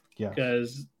Mitsuya. Yeah.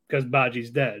 Because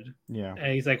Baji's dead. Yeah.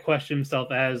 And he's like questioning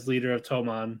himself as leader of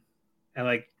Toman. And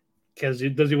like, because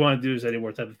does he want to do this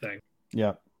anymore type of thing.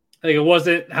 Yeah. Like, it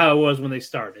wasn't how it was when they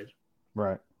started.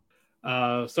 Right.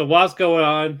 So what's going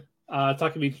on?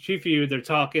 Takemichi Chifuyu, they're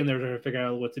talking. They're trying to figure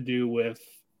out what to do with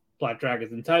Black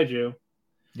Dragons and Taiju.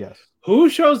 Yes. Who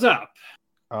shows up?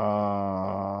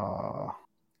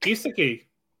 Kisaki.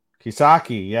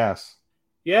 Kisaki, yes.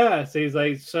 Yeah, so he's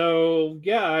like, so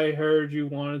yeah, I heard you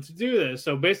wanted to do this.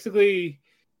 So basically,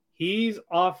 he's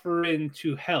offering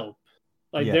to help.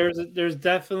 Like there's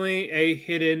definitely a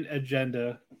hidden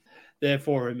agenda there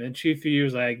for him, and Chief Yu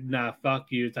was like, nah,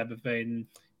 fuck you, type of thing.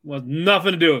 Was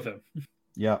nothing to do with him.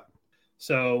 Yep.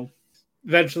 So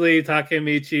eventually,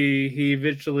 Takemichi he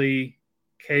eventually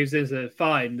caves in and said,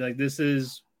 fine, like this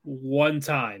is one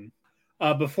time.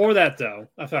 Before that though,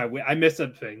 I'm sorry, I missed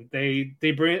something. They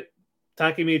bring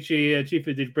Takemichi and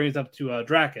Chief brings up to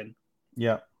Draken.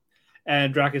 Yeah.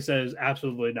 And Draken says,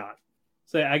 absolutely not.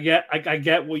 So I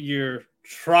get what you're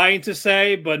trying to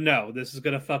say, but no, this is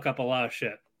gonna fuck up a lot of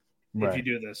shit if you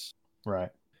do this. Right.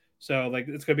 So like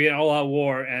it's gonna be an all-out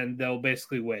war and they'll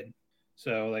basically win.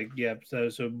 So like so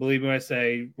believe me when I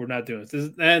say we're not doing this.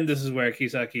 This is where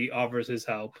Kisaki offers his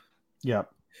help.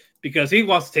 Yep. Because he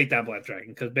wants to take down Black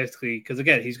Dragon, because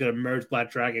again he's gonna merge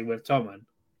Black Dragon with Toman.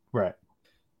 Right.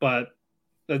 But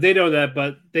they know that,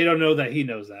 but they don't know that he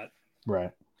knows that.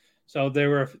 Right. So now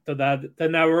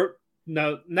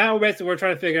basically we're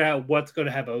trying to figure out what's going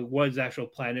to happen, what his actual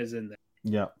plan is in there.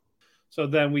 Yeah. So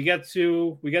then we get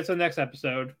to the next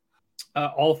episode.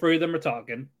 All three of them are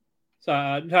talking. So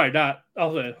sorry, not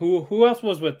also who else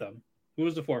was with them? Who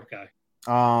was the fourth guy?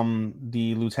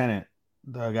 The lieutenant,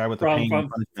 the guy with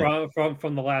the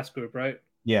from the last group, right?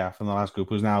 Yeah, from the last group,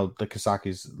 who's now the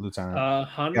Kisaki's lieutenant.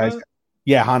 Hanma.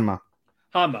 Yeah, Hanma.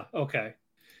 Hanma. Okay.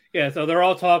 Yeah, so they're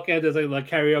all talking. There's like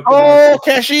karaoke. Oh,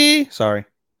 Keshi. Sorry.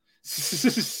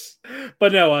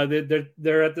 But no,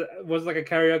 they're at the was like a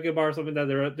karaoke bar or something. That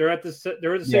they're in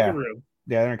the second room.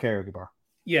 Yeah, they're in a karaoke bar.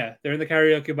 Yeah, they're in the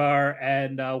karaoke bar,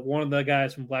 and one of the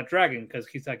guys from Black Dragon, because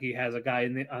Kisaki has a guy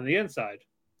on the inside.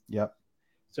 Yep.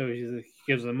 So he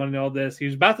gives them money and all this. He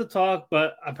was about to talk,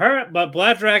 but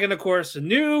Black Dragon, of course,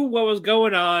 knew what was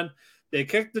going on. They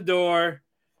kicked the door.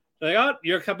 They're like, oh,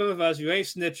 you're coming with us. You ain't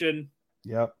snitching.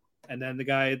 Yep. And then the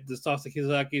guy just talks to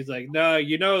Kisaki. He's like, no,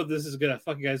 you know this is gonna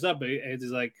fuck you guys up. And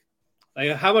he's like,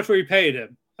 how much were you paid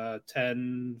him?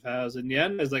 10,000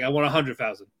 yen. It's like, I want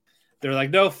 100,000. They're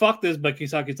like, no, fuck this. But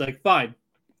Kisaki's like, fine.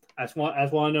 I just want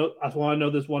to know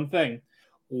this one thing.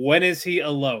 When is he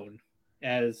alone?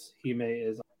 As Hime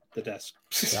is on the desk.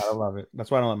 Gotta love it.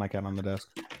 That's why I don't let my cat on the desk.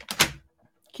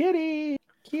 Kitty.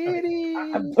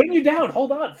 I'm putting you down.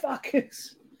 Hold on. Fuck it.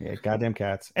 Yeah, goddamn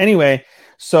cats. Anyway,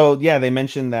 so yeah, they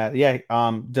mentioned that. Yeah,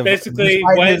 basically,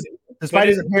 despite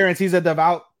his appearance, he's a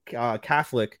devout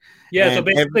Catholic. Yeah, so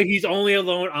basically, he's only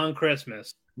alone on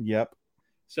Christmas. Yep.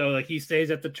 So like he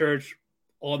stays at the church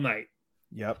all night.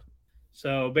 Yep.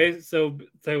 So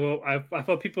I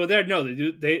thought people were there. No,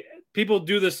 people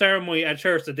do the ceremony at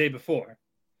church the day before.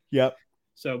 Yep.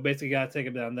 So basically, gotta take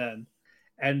him down then,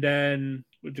 and then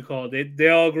what you call it? They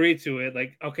all agree to it.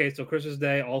 Like, okay, so Christmas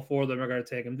Day, all four of them are gonna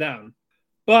take him down.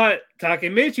 But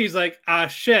Takemichi's like,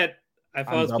 shit, I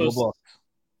thought it was supposed.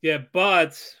 Yeah,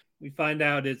 but we find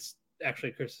out it's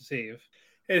actually Christmas Eve.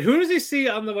 And who does he see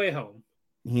on the way home?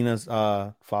 Hina's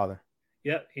father.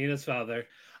 Yep, Hina's father.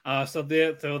 So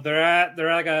they're at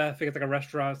like I think it's like a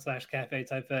restaurant / cafe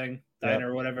type thing,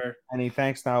 diner or whatever. And he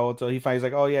thanks Naoto. He's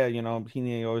like, oh yeah,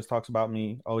 Hina always talks about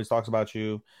me, always talks about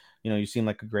you. You seem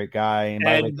like a great guy. And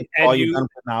by the way, all you've done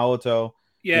for Naoto.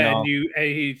 Yeah, and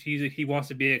he wants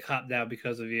to be a cop now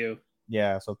because of you.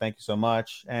 Yeah, so thank you so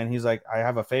much. And he's like, I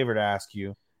have a favor to ask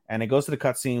you. And it goes to the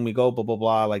cutscene. We go blah blah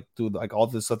blah, like through like all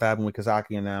this stuff that happened with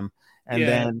Kisaki and them. And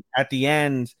then at the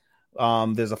end,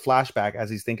 there's a flashback as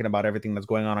he's thinking about everything that's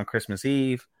going on Christmas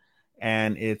Eve,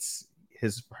 and it's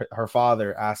her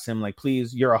father asks him like,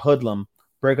 please, you're a hoodlum,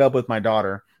 break up with my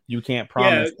daughter. You can't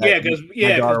promise that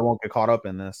my daughter won't get caught up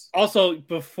in this. Also,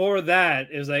 before that,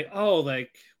 it was like, oh,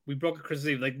 like we broke a Christmas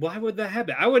Eve. Like, why would that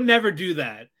happen? I would never do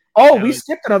that. Oh, we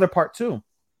skipped another part too.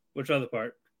 Which other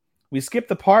part? We skipped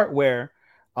the part where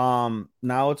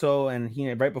Naoto and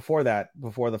Hina, right before that,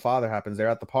 before the father happens, they're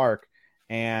at the park.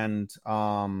 And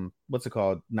what's it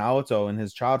called? Naoto in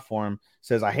his child form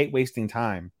says, I hate wasting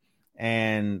time.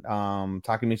 And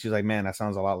Takemichi's like, man, that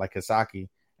sounds a lot like Kisaki.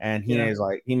 And Hime's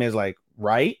like,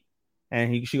 right?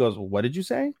 And she goes, what did you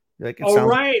say? Like,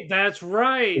 right, that's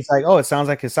right. It's like, oh, it sounds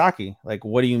like Kisaki. Like,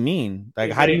 what do you mean?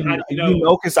 Like, how do you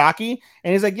know Kisaki?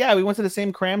 And he's like, yeah, we went to the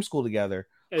same cram school together.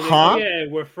 Huh? Yeah,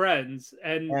 we're friends.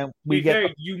 And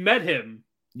you met him.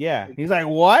 Yeah. He's like,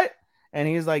 what? And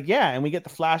he's like, yeah. And we get the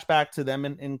flashback to them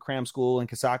in cram school. And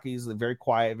Kisaki's very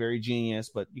quiet, very genius,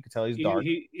 but you can tell he's dark.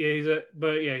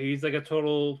 He's like a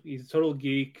total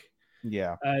geek.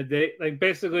 Yeah.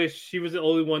 Basically she was the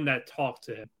only one that talked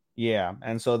to him. Yeah.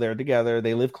 And so they're together.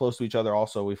 They live close to each other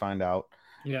also, we find out.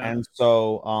 Yeah. And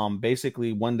so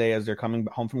basically one day as they're coming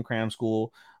home from cram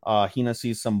school, Hina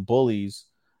sees some bullies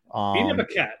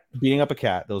beating up a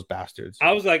cat, those bastards.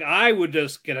 I was like, I would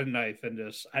just get a knife and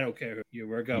just, I don't care who you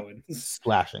were going.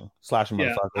 Slashing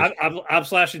Yeah, motherfuckers. I'm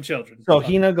slashing children. So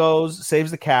Hina goes, saves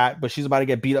the cat, but she's about to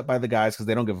get beat up by the guys because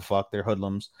they don't give a fuck. They're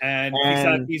hoodlums. And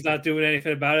he's not doing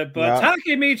anything about it. But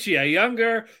Takemichi, a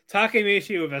younger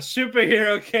Takemichi with a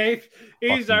superhero cape,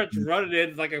 he starts running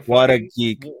in like a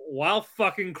geek while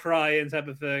fucking crying type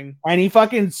of thing. And he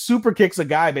fucking super kicks a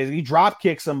guy, basically. He drop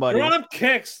kicks somebody. Drop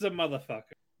kicks the motherfucker.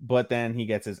 But then he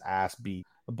gets his ass beat.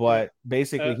 But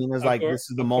basically, Hina's like, this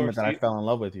is the moment that I fell in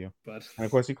love with you. And of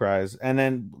course, he cries. And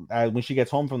then when she gets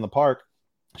home from the park,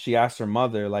 she asks her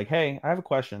mother, like, hey, I have a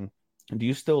question. Do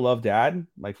you still love Dad?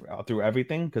 Like, through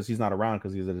everything? Because he's not around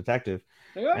because he's a detective.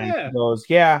 She goes,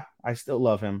 yeah, I still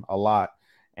love him a lot.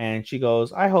 And she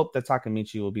goes, I hope that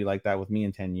Takemichi will be like that with me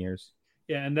in 10 years.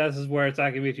 Yeah, and this is where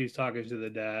Takemichi's talking to the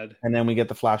dad. And then we get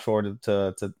the flash forward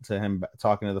to him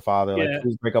talking to the father, like,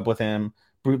 please break up with him.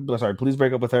 Please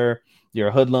break up with her. You're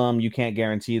a hoodlum. You can't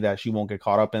guarantee that she won't get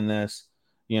caught up in this.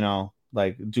 You know,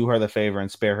 like, do her the favor and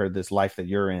spare her this life that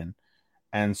you're in.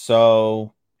 And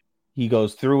so he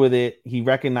goes through with it. He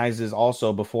recognizes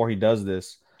also, before he does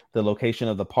this, the location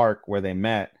of the park where they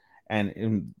met.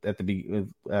 And at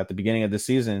the beginning of this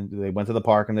season, they went to the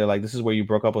park and they're like, this is where you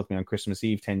broke up with me on Christmas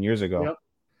Eve 10 years ago. Yep.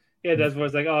 Yeah, that's where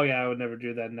it's like, oh, yeah, I would never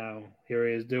do that now. Here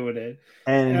he is doing it.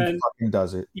 And he fucking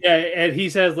does it. Yeah, and he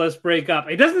says, let's break up.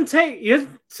 He doesn't say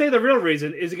the real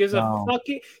reason. He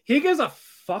gives a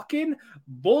fucking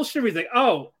bullshit reason. Like,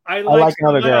 oh, I like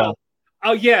another girl. Else.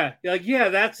 Oh, yeah. You're like, yeah,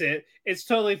 that's it. It's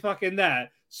totally fucking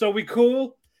that. So we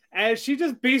cool? And she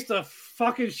just beats the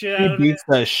fucking shit out of him. She beats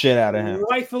the shit out of him.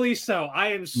 Rightfully so.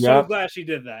 I am so glad she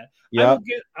did that. Yep.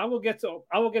 I will get to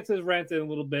this rant in a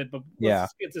little bit, but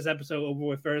let's get this episode over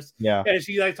with first. Yeah. And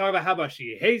she talking about how much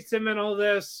she hates him and all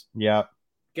this. Yeah.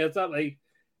 Gets up,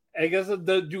 I guess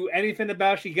doesn't do anything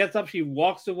about it. She gets up, she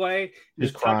walks away.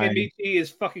 He's crying. Takemichi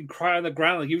is fucking crying on the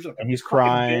ground like he was like and he's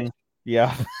crying. Bitch.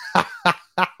 Yeah.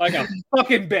 Like a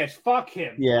fucking bitch. Fuck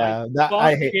him. Yeah.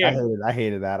 I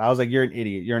hated that. I was like, you're an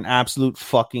idiot. You're an absolute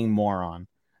fucking moron.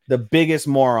 The biggest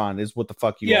moron is what the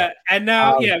fuck you are. And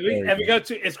now, we go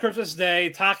to, it's Christmas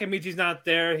Day. Takemichi's not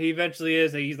there. He eventually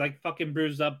is. He's like fucking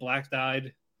bruised up,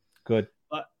 black-eyed. Good.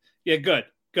 Good.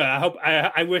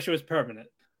 I wish it was permanent.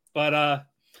 But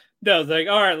no, it's like,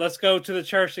 all right, let's go to the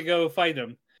church to go fight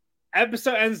him.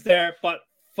 Episode ends there, but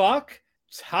fuck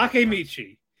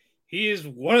Takemichi. He is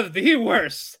one of the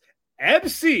worst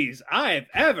MCs I have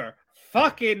ever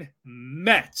fucking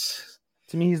met.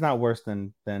 To me, he's not worse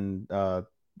than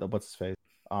what's his face?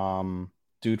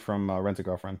 Dude from Rent a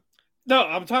Girlfriend. No,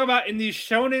 I'm talking about in the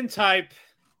shonen type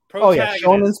protagonist.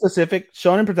 Oh yeah, shonen specific.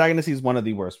 Shonen protagonist, he's one of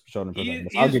the worst shonen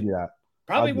protagonists. I'll give you that.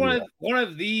 Probably one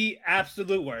of the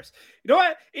absolute worst. You know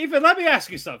what? Ethan, let me ask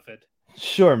you something.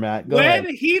 Sure, Matt. Go ahead.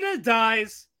 When Hina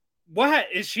dies, what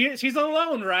is she's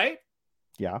alone, right?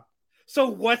 Yeah. So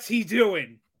what's he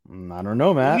doing? I don't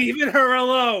know, Matt. Leaving her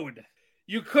alone.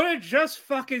 You could have just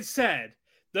fucking said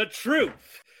the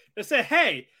truth. Just say,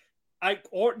 hey, don't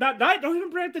even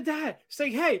bring up the dad.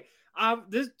 Say, hey,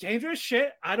 this dangerous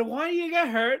shit. I don't want you to get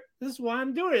hurt. This is why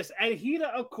I'm doing this. And Hina,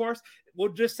 of course, will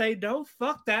just say, no,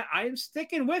 fuck that. I am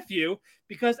sticking with you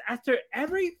because after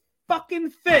every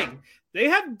fucking thing they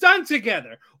have done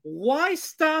together, why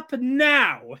stop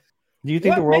now? Do you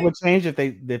think the world would change if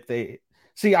they?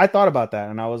 See, I thought about that,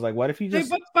 and I was like, what if he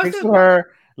just takes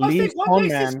her, leaves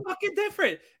Toman? Fucking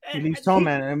different. He leaves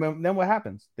Toman, and then what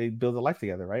happens? They build a life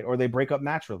together, right? Or they break up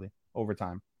naturally over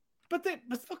time. But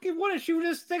fucking what if she would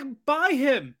just stick by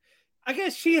him? I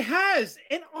guess she has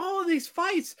in all of these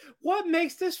fights. What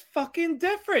makes this fucking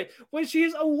different? When she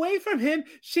is away from him,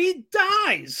 she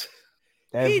dies.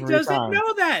 He doesn't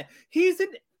know that. He's a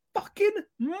fucking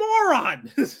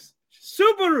moron.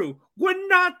 Subaru would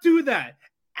not do that.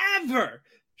 Ever.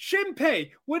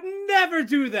 Shinpei would never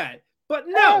do that. But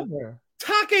no,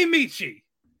 Takemichi,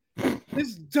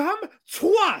 this dumb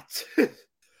twat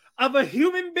of a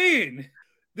human being,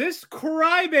 this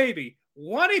crybaby,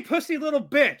 whiny pussy little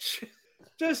bitch,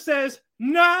 just says,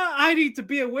 nah, I need to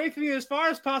be away from you as far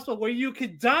as possible where you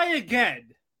could die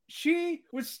again. She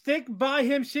would stick by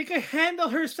him. She could handle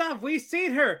herself. We've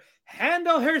seen her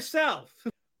handle herself.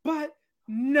 But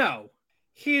no,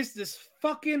 he's this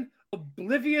fucking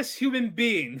oblivious human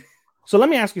being. So let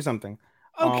me ask you something.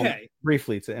 Okay.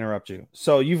 Briefly to interrupt you.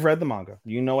 So you've read the manga.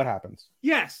 You know what happens.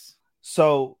 Yes.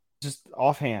 So just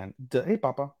offhand, hey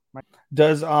Papa,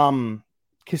 does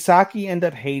Kisaki end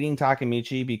up hating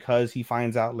Takemichi because he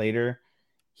finds out later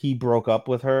he broke up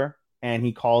with her and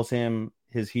he calls him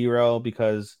his hero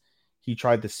because he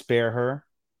tried to spare her,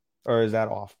 or is that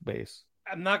off base?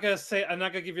 I'm not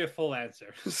gonna give you a full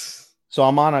answer. So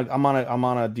I'm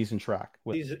on a decent track.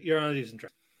 You're on a decent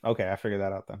track. Okay, I figured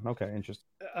that out then. Okay, interesting.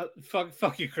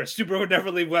 Fuck you, Chris. Subaru would never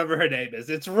leave whatever her name is.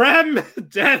 It's Rem.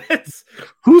 Damn it.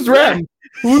 Who's Rem?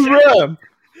 Who's Rem?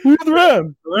 Who's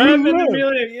Rem? Rem and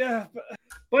Amelia. Yeah,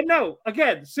 but no.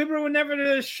 Again, Subaru would never do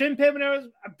this. Shinpei would never.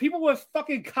 People with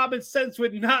fucking common sense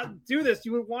would not do this.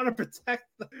 You would want to protect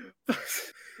them.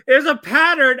 There's a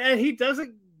pattern, and he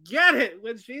doesn't get it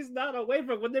when she's not away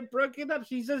from. When they're broken up,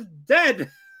 she's just dead.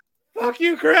 Fuck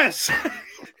you, Chris.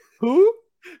 Who?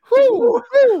 What?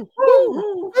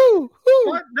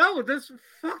 No,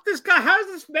 fuck this guy. How does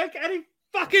this make any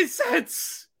fucking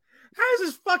sense? How does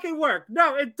this fucking work?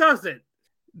 No, it doesn't.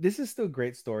 This is still a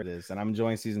great story, and I'm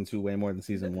enjoying season 2 way more than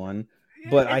season 1.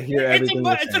 But I hear everything.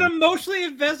 It's an emotionally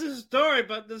invested story,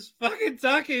 but this fucking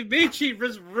Takemichi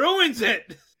just ruins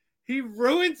it. He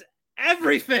ruins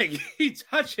everything he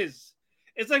touches.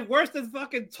 It's like worse than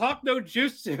fucking Talk No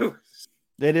Jutsu.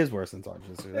 It is worse than Talk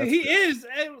Jutsu. He is.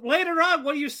 And later on,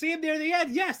 when you see him near the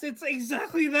end, yes, it's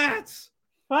exactly that.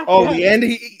 The end.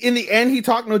 In the end, he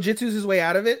Talk No Jutsu's his way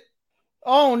out of it.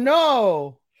 Oh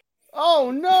no!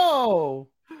 Oh no!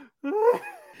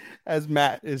 As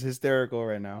Matt is hysterical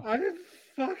right now. I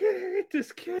fucking hate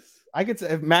this kid. I could say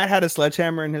if Matt had a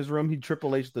sledgehammer in his room, he'd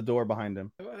Triple H the door behind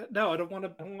him. No, I don't want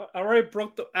to. I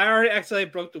already accidentally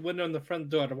broke the window in the front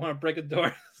door. I don't want to break a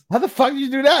door. How the fuck did you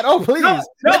do that? Oh, please.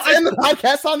 Let's end the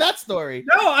podcast on that story.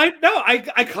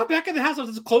 I come back in the house. I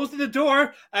was just closing the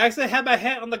door. I actually had my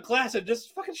hand on the glass and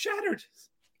just fucking shattered.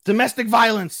 Domestic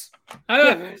violence.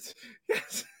 Yes.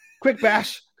 Quick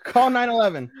bash. Call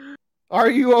 911. Are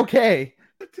you okay?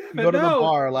 You go to the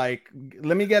bar. Like,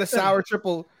 let me get a sour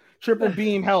triple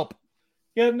beam help.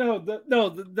 Yeah,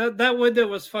 that window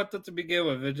was fucked up to begin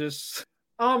with. It just.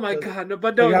 Oh my god! No,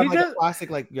 but no, you have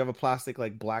a plastic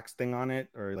black thing on it,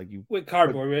 or like you with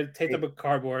cardboard. We taped up with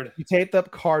cardboard. You taped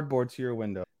up cardboard to your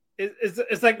window.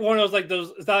 It's like one of those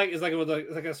those. It's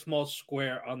like a small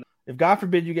square on. If God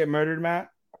forbid you get murdered, Matt,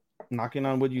 knocking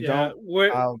on wood, I'll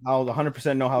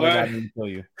 100% know how the guy need to kill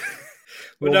you.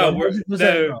 But we're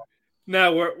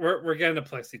getting a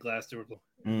plexiglass door.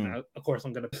 Of course,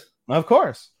 I'm gonna. Of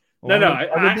course. Well,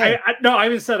 I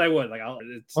even said I would. Like,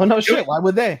 shit. Why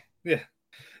would they? Yeah.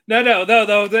 No.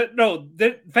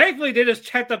 Thankfully, they just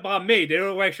checked up on me. They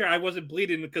don't make sure I wasn't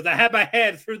bleeding because I had my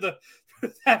hand through that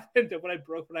window when I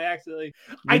accidentally.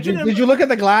 Did you look at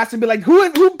the glass and be like,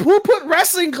 who put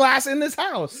wrestling glass in this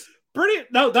house?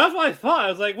 No, that's what I thought. I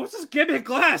was like, what's this gimmick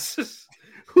glass?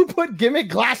 Who put gimmick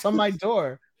glass on my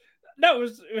door? No,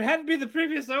 it had to be the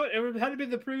previous owner. It had to be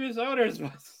the previous owners.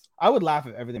 I would laugh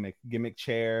at everything. Like gimmick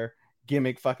chair,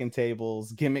 gimmick fucking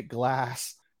tables, gimmick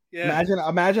glass. Yeah.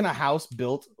 Imagine a house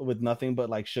built with nothing but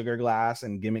like sugar glass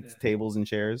and gimmick tables and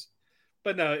chairs.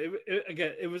 But no,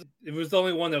 it was the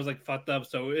only one that was like fucked up.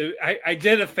 So I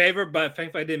did a favor, but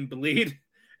thankfully I didn't bleed,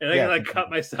 and I cut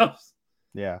myself.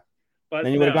 Yeah. But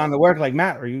then you would have gone to work like,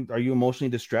 Matt, are you emotionally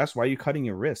distressed? Why are you cutting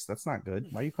your wrists? That's not good.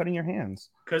 Why are you cutting your hands?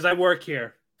 Because I work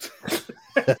here.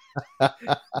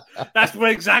 That's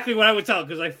exactly what I would tell.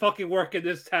 Because I fucking work in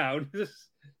this town.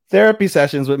 Therapy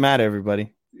sessions with Matt,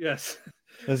 everybody. Yes.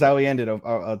 That's how we ended.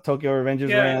 Tokyo Revengers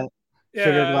rant,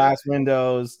 sugar glass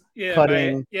windows,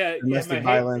 cutting, domestic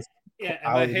violence.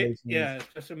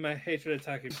 Especially my hatred of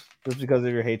Takemichi. Just because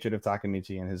of your hatred of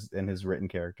Takemichi and his written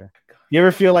character. You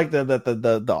ever feel like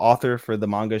the author for the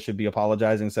manga should be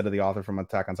apologizing instead of the author from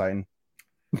Attack on Titan?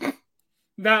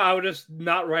 No, I would just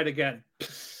not write again.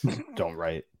 Don't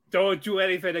write. Don't do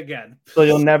anything again. So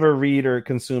you'll never read or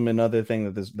consume another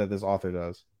thing that this author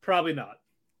does? Probably not.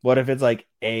 What if it's like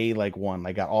one,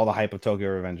 like got all the hype of Tokyo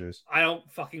Revengers? I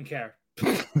don't fucking care.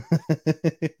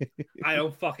 I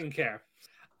don't fucking care.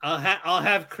 I'll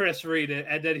have Chris read it,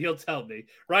 and then he'll tell me.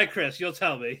 Right, Chris? You'll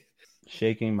tell me.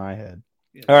 Shaking my head.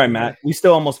 Yeah. All right, Matt. We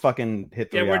still almost fucking hit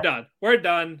 3 hours. Done. We're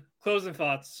done. Closing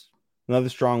thoughts. Another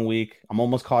strong week. I'm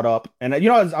almost caught up. And I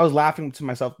was laughing to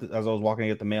myself as I was walking to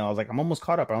get the mail. I was like, I'm almost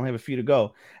caught up. I only have a few to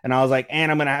go. And I was like,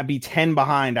 and I'm going to be 10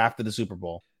 behind after the Super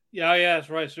Bowl. Yeah,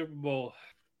 that's right. Super Bowl.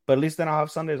 But at least then I'll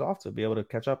have Sundays off to be able to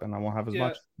catch up, and I won't have as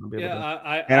much.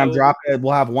 I'm dropping.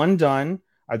 We'll have one done.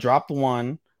 I dropped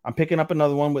one. I'm picking up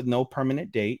another one with no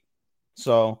permanent date,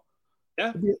 so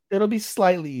it'll be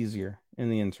slightly easier in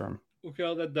the interim. We'll get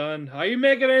all that done. Are you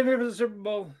making anything for the Super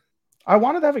Bowl? I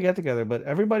wanted to have a get together, but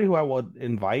everybody who I would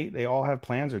invite, they all have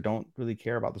plans or don't really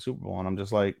care about the Super Bowl, and I'm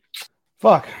just like,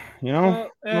 fuck,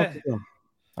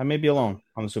 I may be alone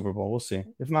on the Super Bowl. We'll see.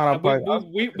 If not, I'll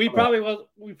probably. We probably will.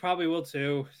 We probably will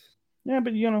too. Yeah,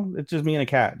 but it's just me and a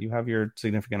cat. You have your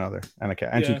significant other and a cat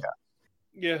and two cats.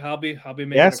 Yeah, I'll be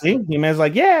making. Yeah, see, He-Man's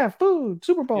like, yeah, food,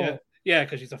 Super Bowl. Yeah,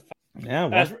 because she's a. Yeah,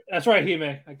 well. That's right,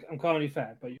 He-Man. I'm calling you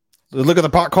fat, but look at the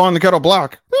pot calling the kettle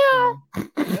black.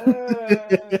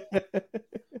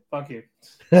 Fuck you.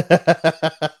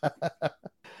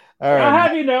 All right. I'll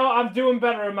have you know, I'm doing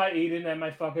better in my eating than my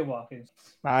fucking walking.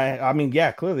 I mean,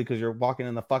 yeah, clearly, because you're walking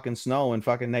in the fucking snow and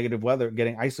fucking negative weather,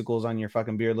 getting icicles on your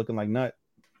fucking beard, looking like nut.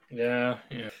 Yeah.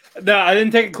 No, I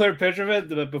didn't take a clear picture of it,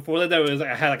 but before that, it was like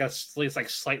I had like a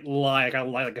slight lie. I got a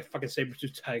lie like a fucking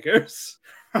saber-tooth tigers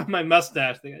on my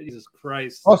mustache. Jesus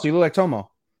Christ. Oh, so you look like Tomo.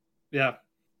 Yeah,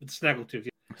 it's Snaggletooth.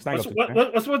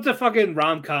 Snaggletooth, What's the fucking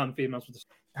rom-com females with this?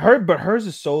 But hers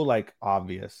is so like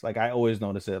obvious. Like I always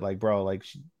notice it. Like, bro,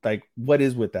 what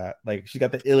is with that? Like she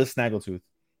got the illest Snaggletooth.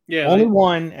 Yeah, only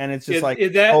one, and it's just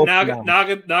is that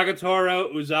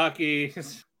Nagatoro,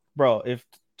 Uzaki. Bro, if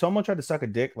Tomo tried to suck a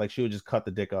dick, like she would just cut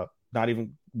the dick up, not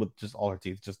even with just all her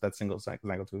teeth, just that single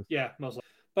Snaggletooth. Yeah, mostly.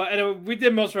 But anyway, we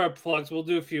did most of our plugs. We'll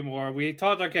do a few more. We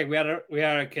talked our cake. We had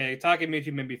our cake.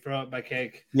 Takemichi made me throw up my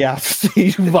cake. Yeah,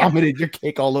 you vomited your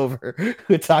cake all over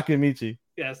with Takemichi.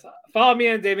 Yes. Follow me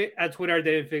at Twitter,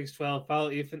 DavidFigs12.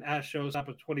 Follow Ethan at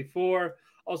Showstopper24.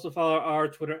 Also follow our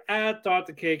Twitter at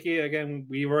Dr. Keiki. Again,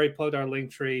 we already plugged our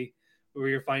link tree where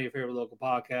you'll find your favorite local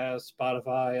podcast,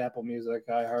 Spotify, Apple Music,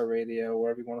 iHeartRadio,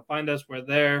 wherever you want to find us, we're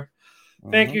there.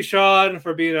 Thank you, Sean,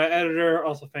 for being our editor.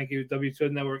 Also, thank you,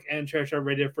 W2 Network and Chairshot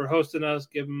Radio for hosting us.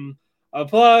 Give them a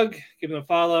plug, give them a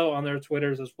follow on their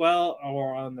Twitters as well,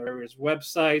 or on their various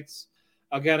websites.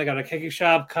 Again, I got a Keiki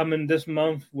shop coming this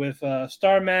month with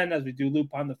Starman as we do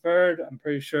Lupin the Third. I'm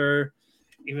pretty sure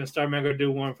even Starman going to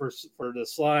do one for the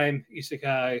Slime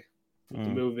Isekai, the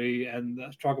movie, and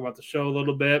talk about the show a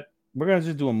little bit. We're going to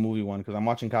just do a movie one because I'm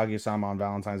watching Kaguya-sama on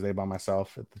Valentine's Day by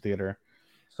myself at the theater.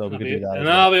 So we could do that. And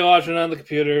I'll be watching on the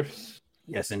computer.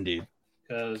 Yes, indeed.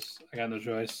 Because I got no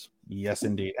choice. Yes,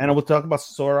 indeed. And we'll talk about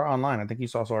Sword Art Online. I think you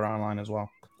saw Sword Art Online as well.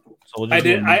 So we'll I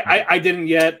didn't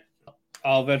yet.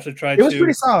 I'll eventually try to. It was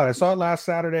pretty solid. I saw it last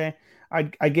Saturday. I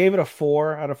gave it a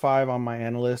 4 out of 5 on my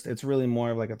analyst. It's really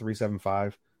more of like a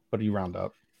 3.75, but you round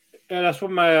up. Yeah, that's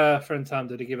what my friend Tom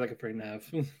did. He gave like a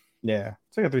 3.5. Yeah,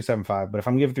 it's like a 3.75. But if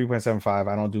I'm giving 3.75,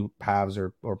 I don't do halves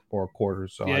or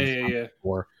quarters. So yeah.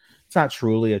 4. It's not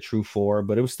truly a true 4,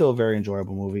 but it was still a very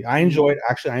enjoyable movie. I enjoyed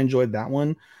that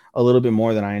one a little bit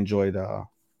more than I enjoyed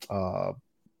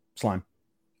Slime.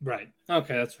 Right.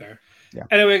 Okay, that's fair. Yeah.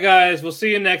 Anyway, guys, we'll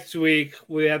see you next week.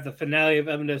 We have the finale of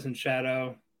Evanescent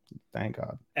Shadow. Thank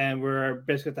God. And we're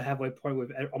basically at the halfway point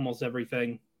with almost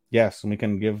everything. Yes, and we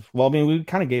can give. Well, I mean, we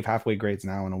kind of gave halfway grades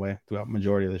now in a way throughout the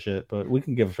majority of the shit, but we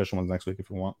can give official ones next week if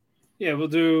we want. Yeah, we'll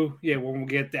do. Yeah, when we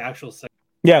get the actual segment.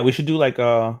 Yeah, we should do like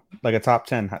a top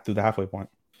 10 through the halfway point.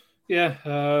 Yeah,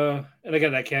 and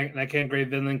again, I can't grade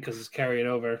Vinland because it's carrying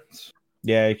over.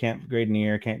 Yeah, you can't grade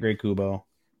Nier, can't grade Kubo.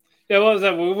 Yeah, what was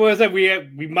that? What was that?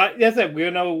 We might. That's it. We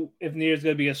don't know if Nier is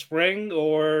going to be a spring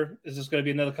or is this going to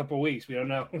be another couple of weeks. We don't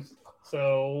know.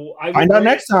 So I will find out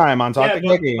next time on Talk to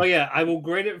Keiki. Oh yeah, I will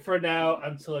grade it for now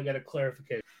until I get a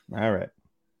clarification. All right.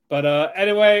 But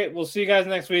anyway, we'll see you guys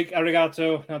next week.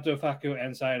 Arigato, nato faku,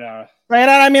 and sayonara.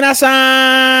 Sayonara,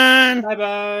 minasan. Bye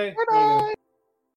bye. Bye bye.